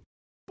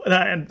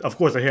 and of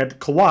course they had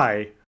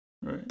Kawhi,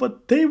 right.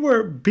 But they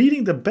were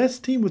beating the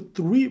best team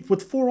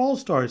with 4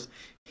 All-Stars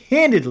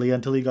handedly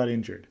until he got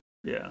injured.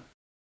 Yeah.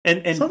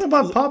 And something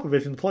about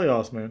Popovich in the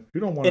playoffs, man.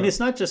 You don't want. And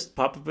it's not just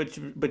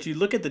Popovich, but you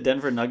look at the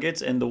Denver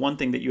Nuggets, and the one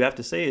thing that you have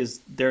to say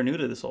is they're new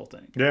to this whole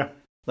thing. Yeah,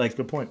 like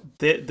good point.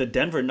 The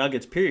Denver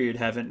Nuggets period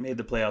haven't made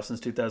the playoffs since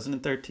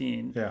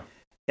 2013. Yeah,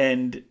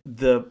 and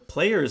the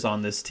players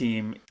on this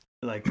team,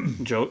 like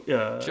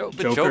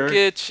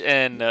Jokic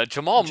and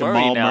Jamal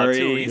Murray now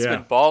too. He's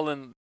been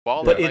balling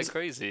like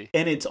crazy.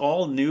 And it's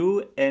all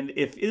new. And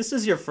if this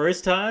is your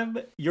first time,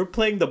 you're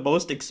playing the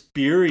most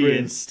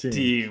experienced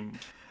team.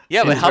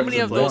 Yeah, but how many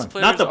of those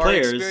players not the are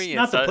players, experienced?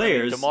 Not the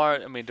players.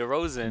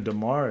 DeRozan.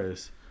 DeMar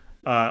is.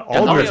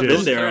 Aldridge has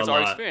been there a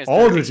lot.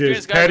 Aldridge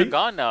is. Guys are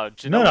gone now.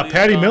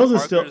 Patty Mills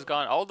is still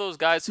gone. All those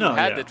guys who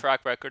had the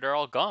track record are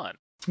all gone.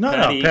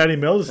 Patty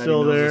Mills is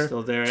still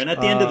there. And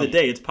at the end of the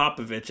day, it's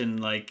Popovich, and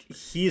like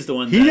he's the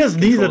one. He just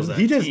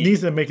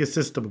needs to make his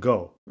system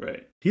go.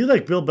 Right. He's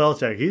like Bill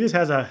Belichick. He just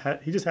has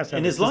to.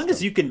 And as long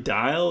as you can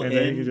dial and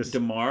in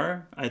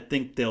DeMar, I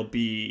think they'll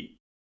be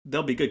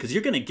good because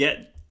you're going to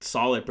get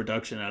solid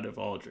production out of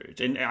Aldridge,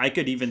 and I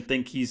could even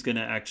think he's going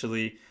to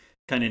actually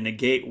kind of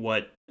negate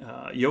what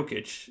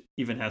Jokic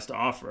even has to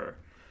offer.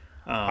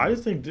 I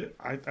think this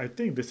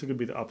is going to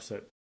be the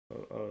upset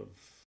of.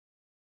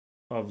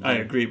 I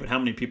agree, but how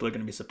many people are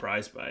going to be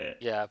surprised by it?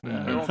 Yeah, but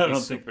it won't be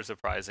super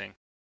surprising.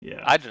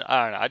 Yeah, I don't know.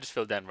 I just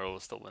feel Denver will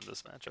still win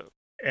this matchup.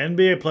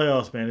 NBA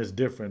playoffs, man, is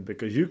different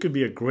because you could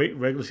be a great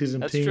regular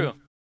season That's team. true.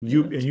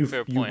 You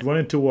Fair you point. run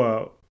into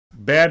a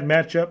bad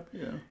matchup,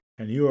 Yeah.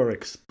 and you are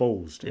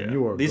exposed. Yeah. And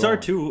you are These are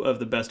gone. two of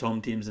the best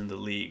home teams in the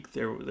league.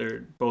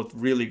 They're both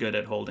really good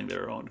at holding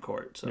their own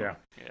court. So Yeah.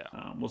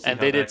 Yeah. we'll see. And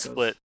how they that did goes.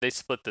 split. They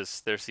split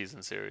their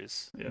season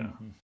series. Yeah.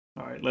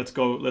 All right, let's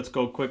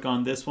go quick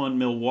on this one.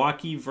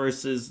 Milwaukee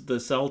versus the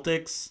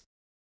Celtics.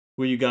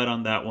 Who you got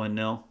on that one,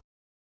 Nil?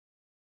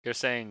 You're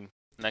saying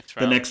next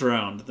The round? next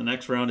round. The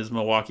next round is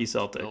Milwaukee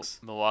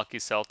Celtics. Milwaukee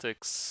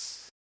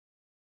Celtics.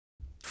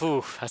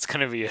 Phew, that's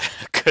gonna be a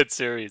good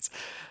series.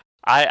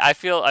 I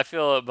feel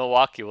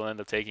Milwaukee will end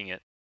up taking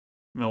it.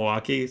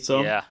 Milwaukee.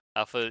 So Yeah,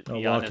 Alpha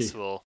Milwaukee. Giannis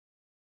will,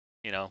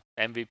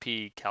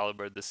 MVP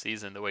caliber this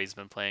season. The way he's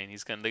been playing,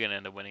 they're gonna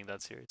end up winning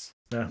that series.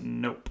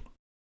 nope.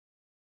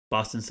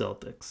 Boston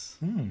Celtics.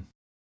 Hmm.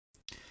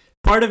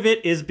 Part of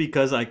it is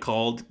because I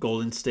called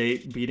Golden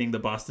State beating the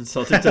Boston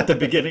Celtics at the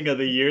beginning of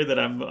the year that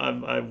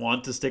I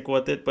want to stick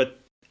with it, but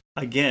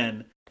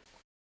again,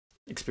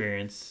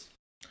 experience.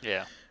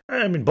 Yeah,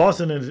 I mean,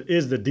 Boston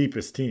is the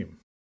deepest team.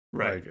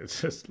 Right. Like, it's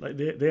just like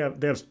they have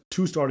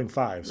two starting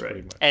fives Right.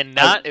 pretty much. and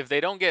not if they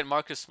don't get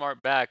Marcus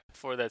Smart back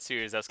for that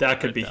series, that's gonna That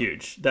could hurt be them.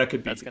 huge. That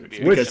could be That's gonna huge.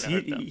 be because gonna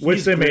hurt them. he's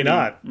Which they may gritty.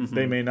 not. Mhm.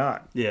 They may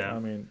not. Yeah. I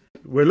mean,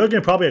 we're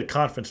looking probably at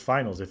conference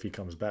finals if he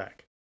comes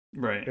back,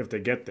 Right. if they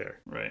get there.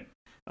 Right.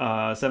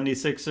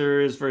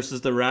 76ers versus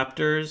the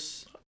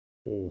Raptors.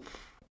 Oh,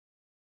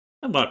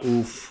 How about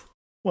oof?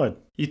 what?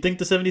 You think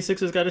the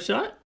 76ers got a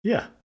shot?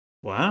 Yeah.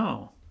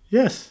 Wow.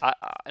 Yes. I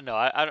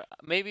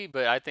maybe,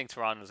 but I think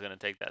Toronto's gonna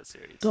take that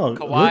series. Dog,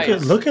 Kawhi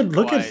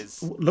look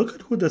is-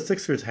 at who the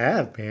Sixers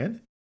have,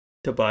 man.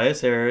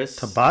 Tobias Harris.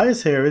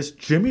 Tobias Harris,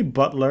 Jimmy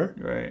Butler,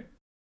 Right.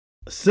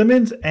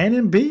 Simmons, and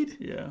Embiid.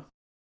 Yeah.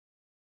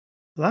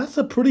 That's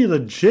a pretty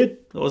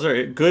legit. Those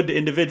are good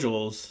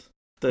individuals.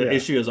 The Yeah.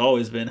 issue has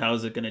always been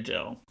how's it going to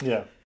gel.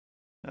 Yeah.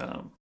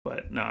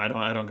 But no, I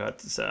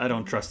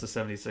don't trust the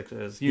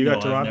 76ers. You know,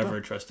 got Toronto? I've never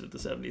trusted the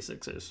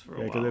 76ers for a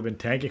Yeah, because while. they've been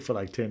tanking for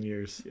like 10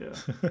 years. Yeah.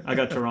 I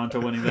got Toronto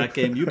winning that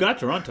game. You got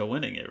Toronto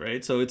winning it,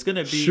 right? So it's going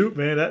to be Shoot,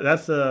 man,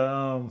 that's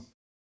a.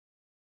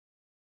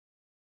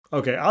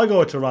 Okay, I'll go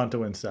with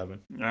Toronto in 7.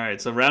 All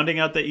right, so rounding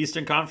out the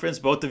Eastern Conference,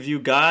 both of you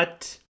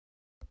got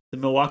the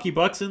Milwaukee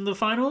Bucks in the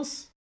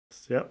finals?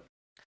 Yep.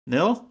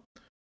 Nil?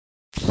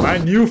 My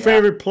new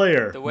favorite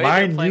player. The way My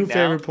they're new playing now-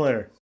 favorite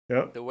player.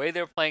 Yep. The way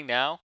they're playing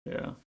now,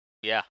 Yeah.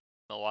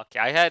 Milwaukee.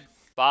 I had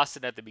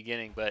Boston at the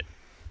beginning, but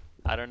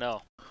I don't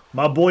know.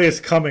 My boy is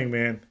coming,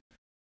 man.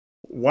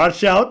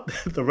 Watch out,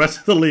 the rest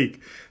of the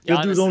league. This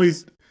Giannis dude's only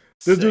is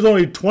this dude's sick.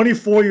 only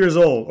 24 years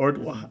old, or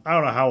I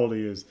don't know how old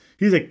he is.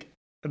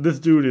 This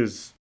dude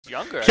is.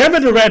 Younger.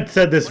 Kevin Durant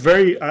said this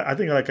I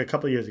think like a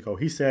couple of years ago.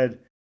 He said,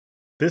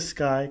 "This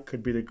guy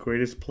could be the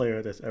greatest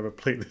player that's ever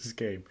played this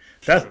game."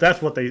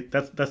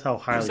 That's how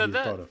highly said he's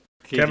that? thought of.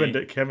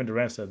 KD. Kevin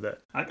Durant said that.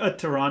 I got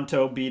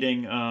Toronto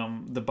beating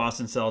the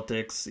Boston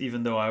Celtics,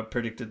 even though I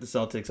predicted the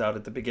Celtics out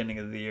at the beginning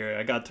of the year.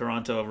 I got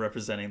Toronto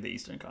representing the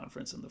Eastern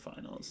Conference in the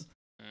finals.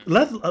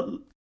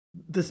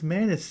 This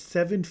man is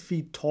 7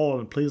 feet tall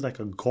and plays like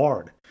a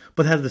guard,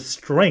 but has the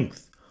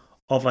strength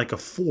of like a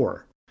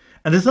 4.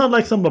 And it's not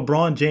like some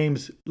LeBron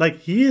James. Like,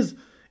 he is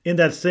in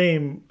that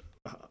same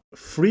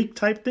freak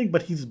type thing,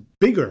 but he's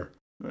bigger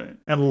Right.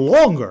 and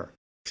longer.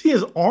 See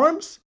his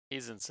arms?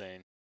 He's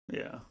insane.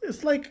 Yeah.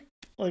 It's like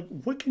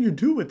what can you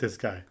do with this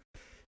guy?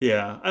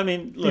 Yeah. I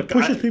mean, He look,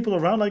 pushes people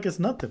around like it's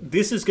nothing.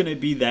 this is going to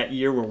be that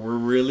year where we're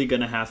really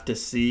going to have to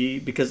see,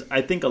 because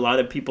I think a lot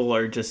of people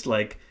are just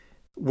like,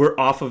 we're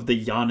off of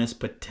the Giannis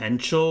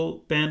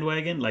potential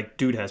bandwagon. Like,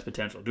 dude has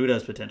potential. Dude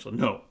has potential.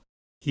 No,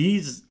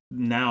 he's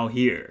now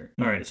here.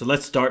 All right, so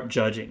let's start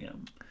judging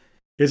him.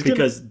 It's gonna-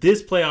 Because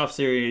this playoff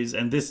series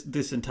and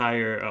this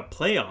entire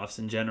playoffs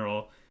in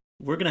general,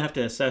 we're going to have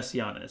to assess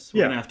Giannis. We're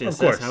Yeah, going to have to of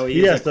assess course. how He he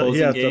is has at to- he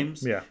closing has to-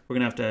 games. yeah. We're going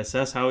to have to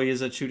assess how he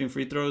is at shooting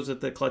free throws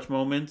at the clutch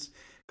moments,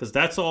 because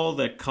that's all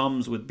that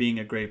comes with being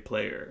a great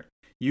player.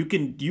 You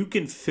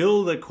can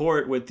fill the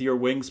court with your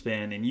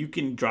wingspan and you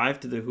can drive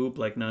to the hoop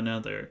like none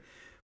other.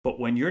 But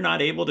when you're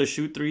not able to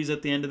shoot threes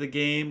at the end of the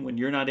game, when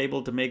you're not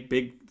able to make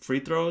big free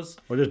throws,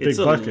 Or just it's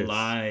big a buckets.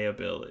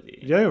 liability.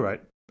 Yeah, you're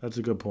right. That's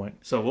a good point.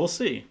 So we'll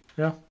see.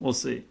 Yeah. We'll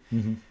see.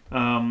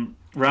 Mm-hmm.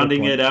 Rounding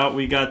point. it out,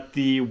 we got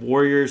the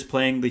Warriors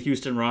playing the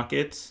Houston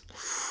Rockets.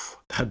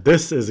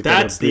 This is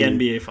gonna That's the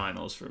be- NBA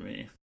Finals for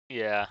me.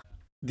 Yeah.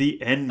 The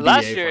NBA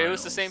Last year it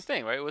was the Finals. same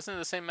thing, right? Wasn't it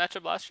the same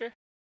matchup last year?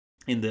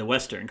 In the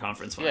Western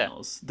Conference Yeah.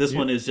 Finals. This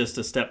one is just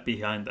a step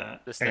behind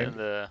that. This And-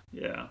 the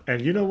Yeah.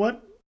 And you know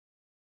what?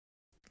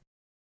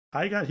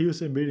 I got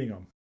Houston beating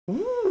them.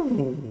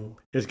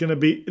 It's gonna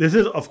be. This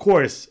is, of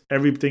course,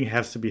 everything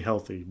has to be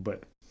healthy,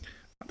 but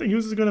I think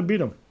Houston's gonna beat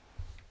them.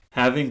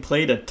 Having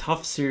played a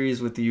tough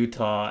series with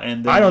Utah,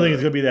 and then I don't think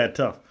it's gonna be that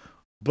tough,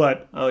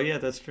 but Oh yeah,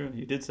 that's true.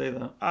 You did say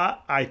that.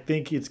 I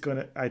think it's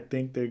gonna. I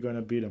think they're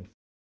gonna beat them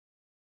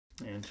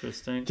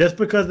Interesting. just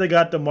because they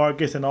got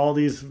DeMarcus and all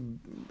these,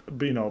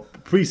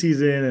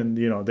 preseason, and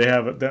they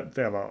have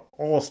a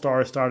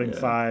all-star starting Yeah.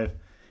 5.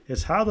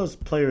 It's how those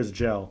players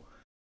gel.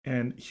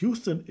 And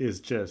Houston is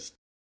just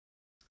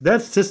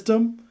that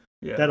system,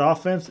 Yeah. that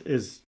offense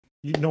is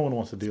no one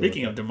wants to deal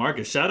Speaking with. of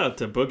DeMarcus, shout out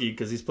to Boogie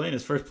because he's playing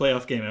his first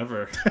playoff game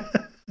ever.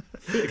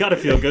 Got to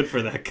feel good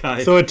for that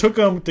guy. So it took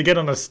him to get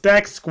on a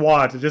stacked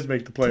squad to just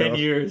make the playoffs. 10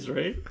 years,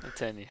 right?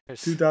 10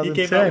 years. 2010.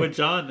 He came out with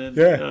John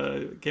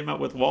and came out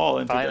with Wall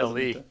in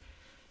Finally. 2010.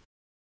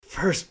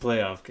 First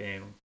playoff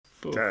game.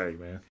 Oof. Dang,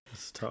 man,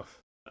 this is tough.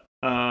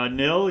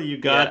 Nil, you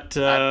got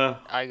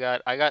I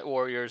got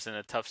Warriors in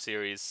a tough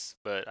series,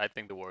 but I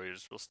think the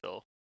Warriors will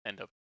still end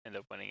up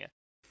winning it.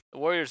 The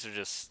Warriors are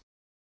just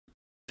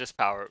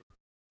power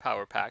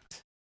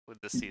packed with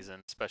this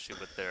season, especially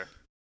with their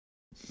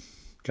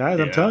Guys,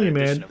 I'm telling you,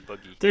 addition man. of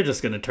Boogie. they're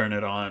just gonna turn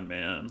it on,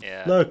 man.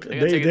 Yeah. Look, They're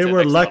gonna take it they to the were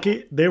next lucky.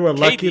 level. They were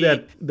lucky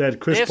KD, that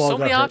Chris They have Paul so got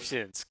many hurt.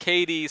 options.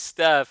 KD,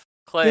 Steph,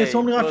 Clay. They had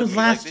so many options Boogie.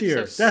 last They just year.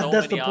 have so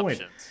That's the many point.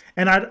 options.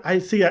 And I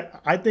see.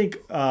 I think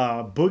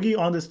Boogie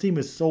on this team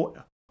is so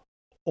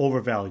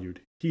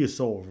overvalued. He is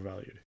so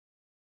overvalued.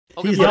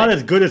 Okay, He's fine. not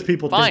as good as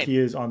people Fine. think he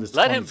is on this.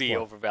 Let on him this be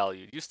squad.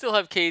 overvalued. You still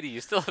have KD.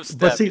 You still have Steph.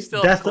 But see, you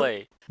still have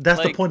Clay. that's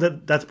the Like- point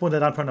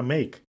that I'm trying to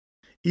make.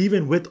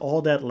 Even with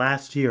all that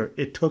last year,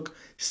 it took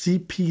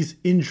CP's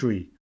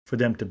injury for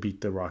them to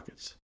beat the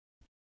Rockets.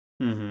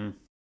 Mm-hmm.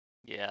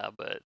 Yeah,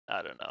 but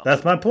I don't know.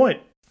 That's my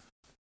point.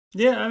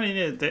 Yeah, I mean,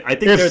 I think If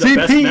they're the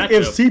best CP matchup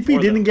if CP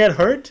for didn't them. get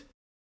hurt,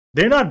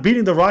 they're not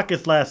beating the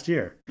Rockets last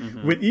year.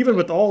 Mhm.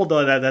 With all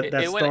the that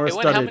it went how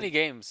star-studded many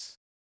games?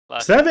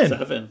 Last 7.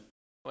 7.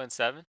 Went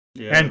 7?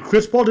 Yeah, And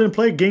Chris Paul didn't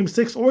play Game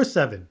 6 or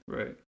 7.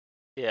 right.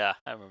 Yeah,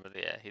 I remember.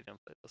 Yeah, he didn't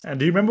play those. And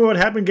do you remember what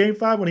happened Game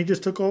 5 when he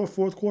just took over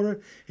fourth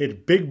quarter?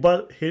 Hit big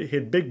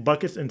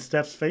buckets in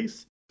Steph's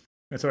face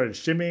and started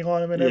shimmying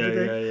on him and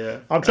everything. Yeah.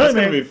 I'm That's telling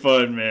you, gonna man. be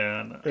fun,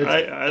 man. That's the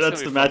gonna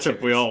be matchup fun we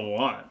series. all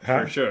want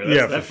Huh? for sure. That's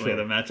Yeah, for definitely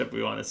sure. the matchup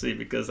we want to see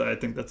because I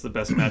think that's the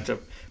best matchup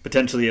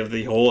potentially of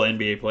the whole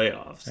NBA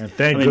playoffs. And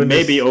thank I mean,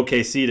 goodness- maybe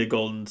OKC to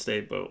Golden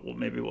State, but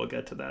maybe we'll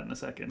get to that in a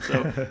second.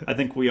 So I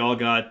think we all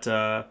got.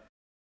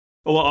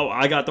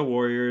 I got the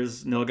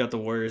Warriors. Nil got the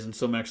Warriors, and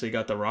Sum actually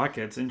got the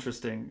Rockets.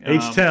 Interesting.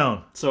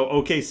 H-Town. So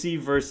OKC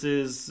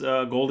versus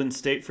Golden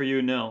State for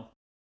you, Nil.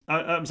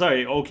 I'm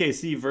sorry,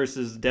 OKC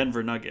versus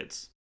Denver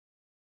Nuggets.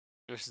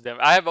 Versus Denver.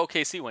 I have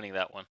OKC winning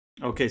that one.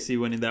 OKC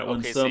winning that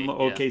one. OKC, Some yeah.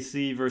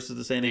 OKC versus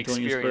the San The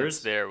Antonio experience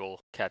Spurs. there will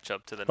catch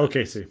up to the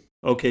Nuggets. OKC.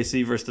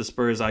 OKC versus the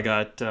Spurs. I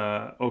got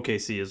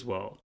OKC as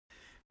well.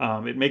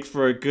 It makes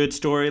for a good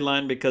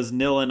storyline because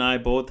Nil and I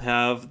both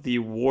have the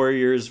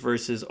Warriors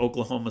versus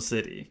Oklahoma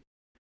City.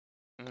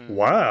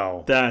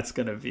 Wow. That's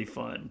gonna be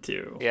fun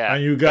too. Yeah,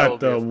 And you that will got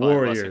be a the fun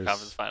Western Warriors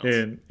Conference Finals.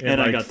 in And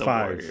I like got the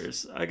 5.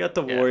 Warriors. I got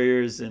the Yeah.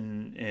 Warriors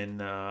in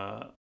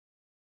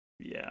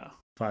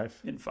 5.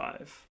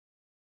 5.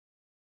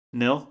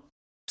 Nil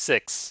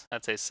 6.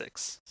 I'd say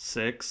 6.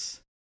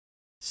 6.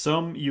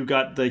 You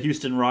got the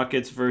Houston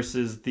Rockets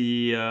versus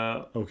the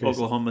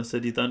Oklahoma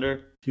City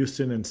Thunder.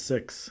 Houston in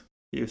 6.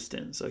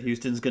 Houston. So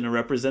Houston's going to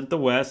represent the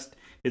West.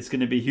 It's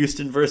going to be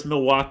Houston versus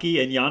Milwaukee,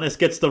 and Giannis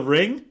gets the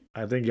ring.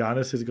 I think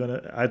Giannis is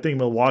gonna. I think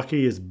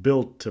Milwaukee is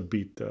built to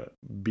beat the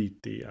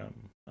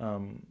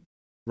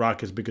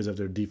Rockets because of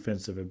their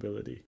defensive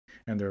ability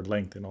and their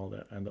length and all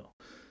that. And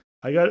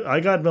I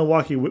got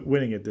Milwaukee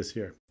winning it this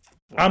year.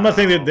 I'm not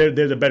saying that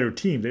they're the better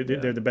team. They're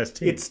the best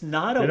team. It's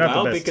not a They're not the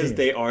wow best because team.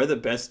 they are the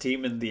best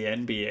team in the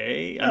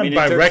NBA. I And mean,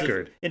 by in terms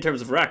record. in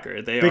terms of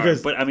record, they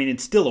Because- are. But I mean,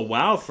 it's still a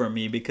wow for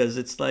me because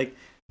it's like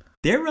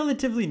they're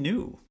relatively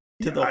new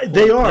to the. whole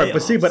They are,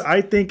 but see, playoffs. but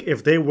I think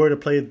if they were to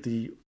play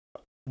the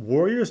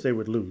Warriors, they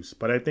would lose.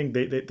 But I think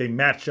they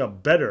match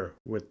up better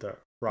with the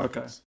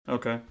Rockets.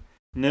 Okay.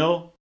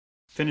 Nil,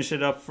 finish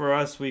it up for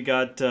us. We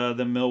got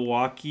the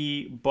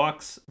Milwaukee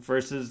Bucks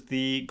versus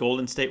the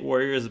Golden State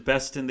Warriors,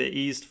 best in the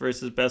East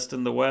versus best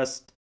in the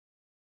West.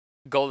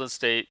 Golden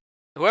State.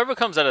 Whoever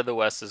comes out of the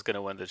West is going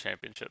to win the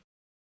championship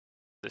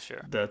this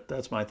year.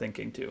 That's my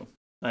thinking too.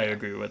 I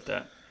agree with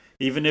that.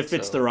 Even if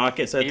it's So, the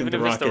Rockets, I think even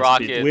the if it's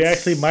Rockets, the beat Rockets, We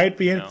actually might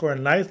be in you know. for a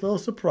nice little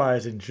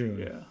surprise in June.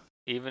 Yeah.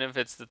 Even if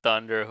it's the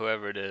Thunder,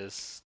 whoever it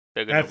is,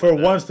 they're going to And for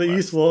win once, the West.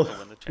 East will They'll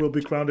win the be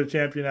championship. crowned a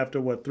champion after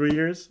what, 3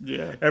 years?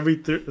 Yeah. Every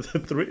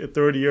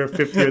third year,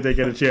 fifth year, they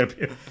get a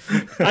champion.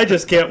 I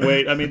just can't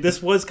wait. I mean,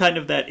 this was kind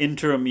of that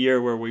interim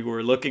year where we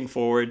were looking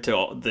forward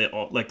to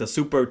the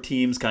super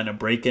teams kind of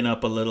breaking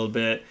up a little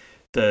bit.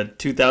 The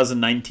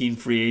 2019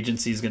 free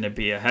agency is going to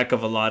be a heck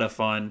of a lot of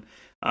fun.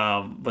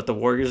 But the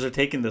Warriors are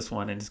taking this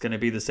one, and it's going to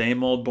be the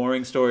same old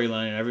boring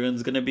storyline.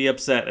 Everyone's going to be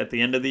upset at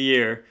the end of the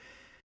year.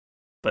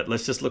 But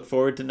let's just look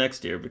forward to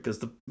next year because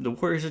the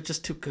Warriors are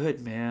just too good,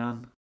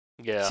 man.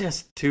 Yeah.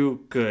 Just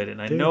too good. And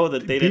I know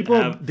that they didn't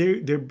have...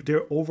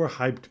 They're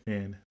overhyped,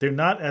 man. They're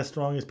not as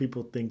strong as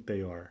people think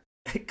they are.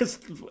 Because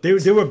They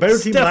were a better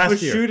team Steph last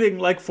was year. shooting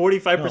like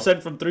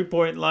 45% from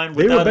three-point line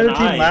They were a without better an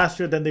team eye. last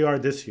year than they are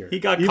this year. He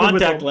got Even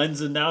with contact the-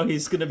 lens, and now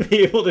he's going to be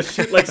able to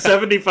shoot like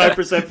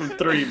 75% from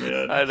three,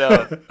 man. I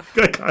know.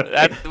 Good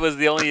contact. That was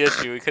the only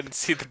issue. We couldn't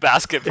see the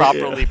basket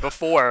properly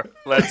before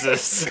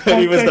lenses. And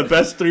he was the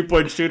best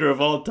three-point shooter of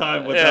all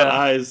time without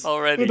eyes.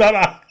 Already. Without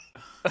eye.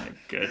 My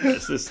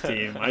goodness, this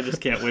team. I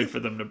just can't wait for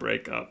them to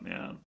break up,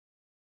 man.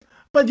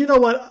 But you know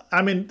what?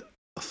 I mean,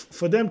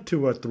 for them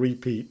to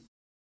three-peat,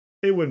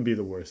 it wouldn't be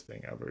the worst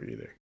thing ever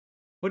either.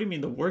 What do you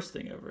mean the worst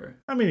thing ever?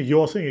 I mean,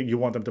 you're saying you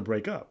want them to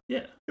break up.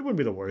 Yeah. It wouldn't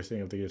be the worst thing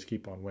if they just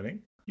keep on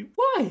winning.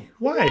 Why?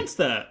 Why? Who wants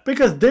that?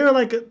 Because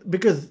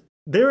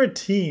they're a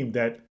team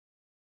that,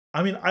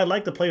 I mean, I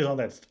like the players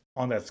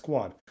on that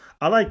squad.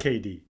 I like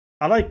KD.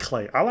 I like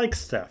Clay. I like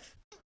Steph.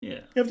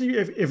 Yeah.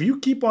 If you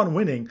keep on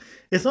winning,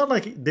 it's not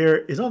like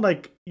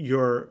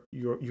you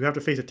have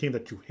to face a team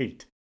that you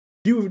hate.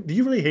 Do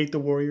you really hate the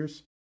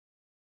Warriors?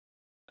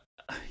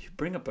 You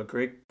bring up a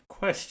great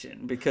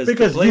question because you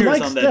the players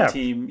like on Steph. that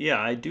team, yeah,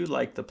 I do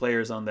like the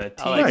players on that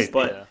team, Right.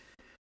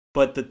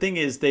 but the thing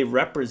is they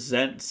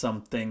represent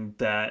something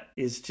that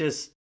is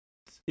just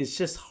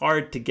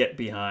hard to get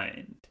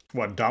behind.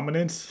 What,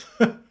 dominance?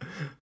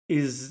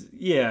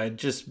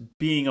 Just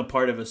being a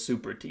part of a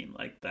super team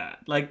like that.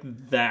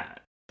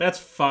 That's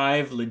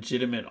 5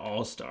 legitimate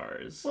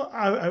all-stars. Well,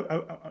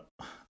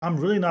 I'm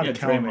really not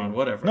counting. Draymond,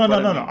 whatever. No.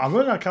 I'm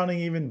really not counting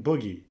even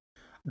Boogie.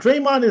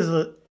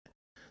 Draymond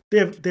they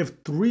have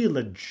 3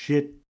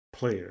 legit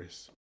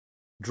players.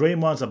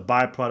 Draymond's a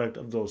byproduct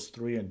of those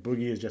 3, and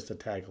Boogie is just a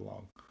tag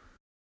along.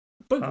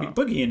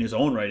 Boogie in his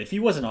own right, if he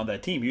wasn't on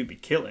that team, he'd be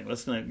killing.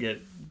 Let's not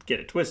get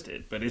it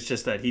twisted. But it's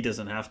just that he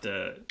doesn't have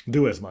to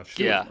do as much.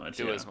 As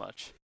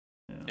much.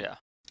 Yeah.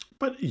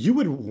 But you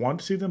would want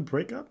to see them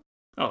break up?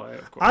 Oh, yeah,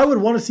 of course. I would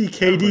want to see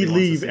KD Everybody wants to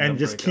leave see and them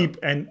just break keep.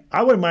 up. And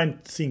I wouldn't mind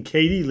seeing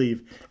KD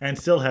leave and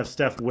still have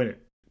Steph win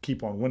it.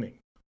 Keep on winning.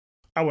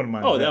 I wouldn't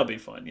mind. Oh, that. that'll be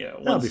fun. Yeah,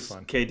 That'll be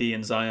fun. KD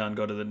and Zion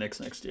go to the Knicks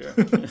next year.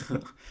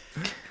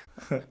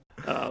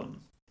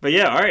 But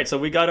yeah, all right. So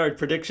we got our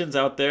predictions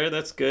out there.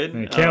 That's good.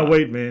 Man, can't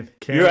wait, man.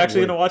 You're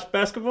actually gonna watch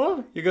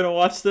basketball? You're gonna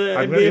watch the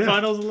NBA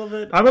Finals a little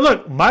bit? I mean,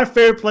 look, my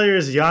favorite player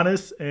is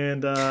Giannis,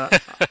 and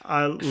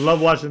I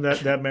love watching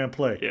that man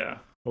play. Yeah,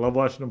 I love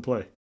watching him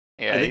play.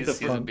 Yeah, I think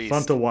he's a beast.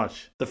 Fun to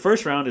watch. The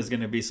first round is going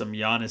to be some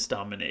Giannis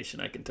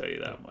domination. I can tell you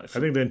that much. I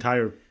think the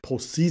entire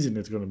postseason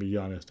is going to be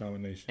Giannis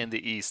domination. In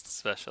the East,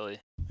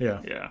 especially.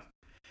 Yeah. Yeah.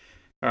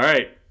 All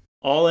right.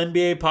 All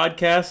NBA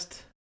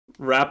podcast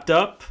wrapped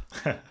up.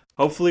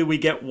 Hopefully we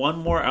get one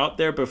more out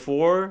there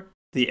before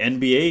the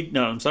NFL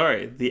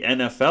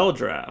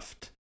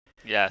draft.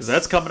 Yes. 'Cause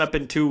that's coming up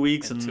in 2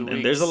 weeks, In 2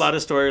 and there's a weeks. lot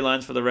of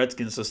storylines for the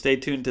Redskins, so stay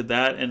tuned to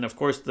that. And, of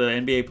course, the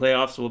NBA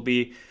playoffs will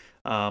be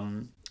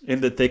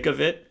in the thick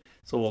of it.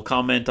 So we'll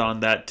comment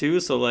on that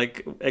too. So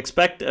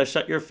expect a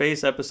Shut Your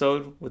Face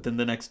episode within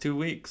the next 2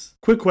 weeks.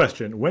 Quick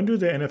question. When do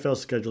the NFL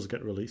schedules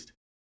get released?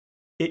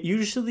 It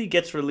usually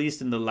gets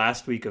released in the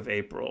last week of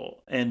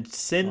April. And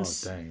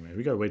since... Oh, dang, man.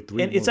 We got to wait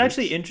 3 And more it's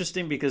actually weeks.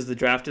 interesting because the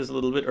draft is a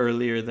little bit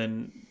earlier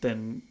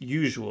than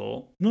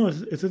usual. No,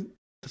 it's the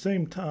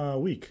same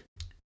week.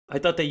 I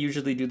thought they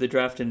usually do the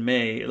draft in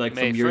May, May,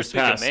 from years first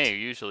week past. of May,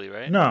 usually,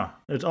 right? No,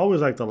 it's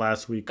always like the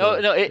last week. No,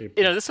 of no.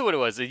 April. This is what it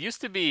was. It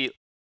used to be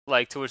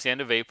towards the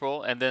end of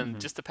April, and then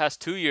just the past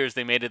 2 years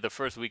they made it the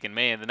first week in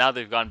May, and then now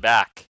they've gone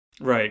back.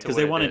 Right, because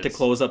they what it wanted to is.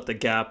 close up the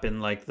gap in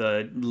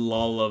the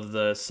lull of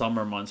the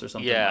summer months or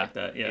something Yeah, like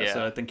that. Yeah, yeah.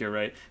 so I think you're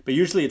right. But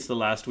usually it's the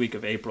last week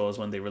of April is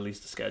when they release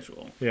the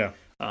schedule. Yeah.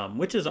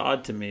 Which is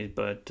odd to me,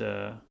 but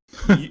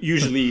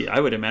usually I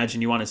would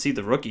imagine you want to see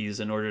the rookies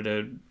in order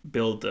to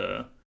build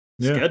the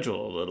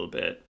schedule a little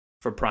bit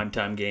for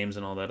primetime games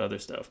and all that other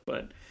stuff.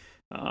 But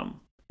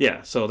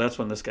so that's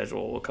when the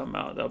schedule will come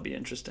out. That'll be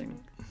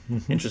interesting.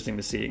 Interesting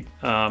to see.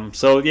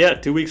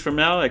 2 weeks from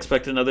now,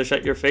 expect another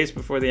Shut Your Face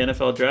before the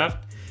NFL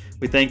draft.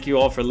 We thank you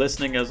all for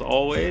listening as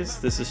always.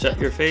 This is Shut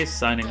Your Face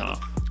signing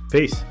off.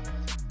 Peace.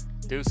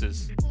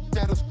 Deuces.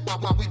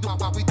 Everywhere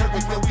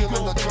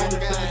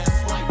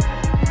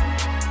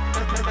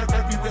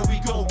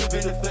we go,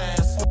 moving it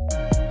fast.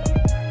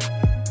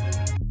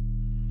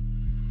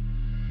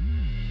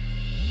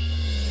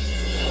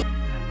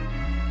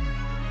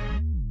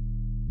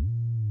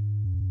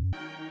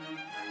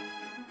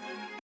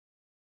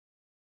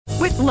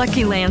 With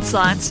Lucky Land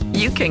Slots,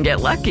 you can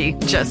get lucky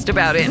just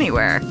about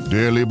anywhere.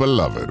 Dearly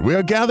beloved, we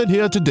are gathered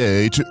here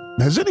today to...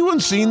 Has anyone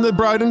seen the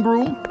bride and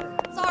groom?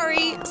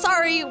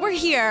 Sorry, we're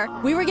here.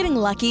 We were getting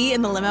lucky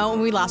in the limo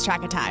and we lost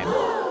track of time.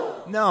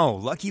 No,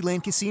 Lucky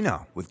Land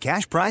Casino, with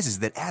cash prizes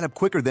that add up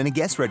quicker than a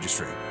guest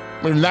registry.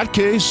 In that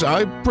case,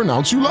 I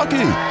pronounce you lucky.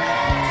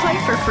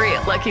 Play for free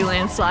at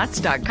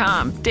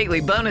LuckyLandSlots.com.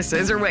 Daily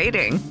bonuses are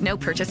waiting. No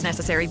purchase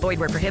necessary. Void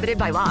where prohibited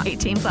by law.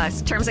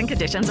 18+. Terms and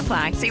conditions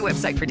apply. See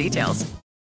website for details.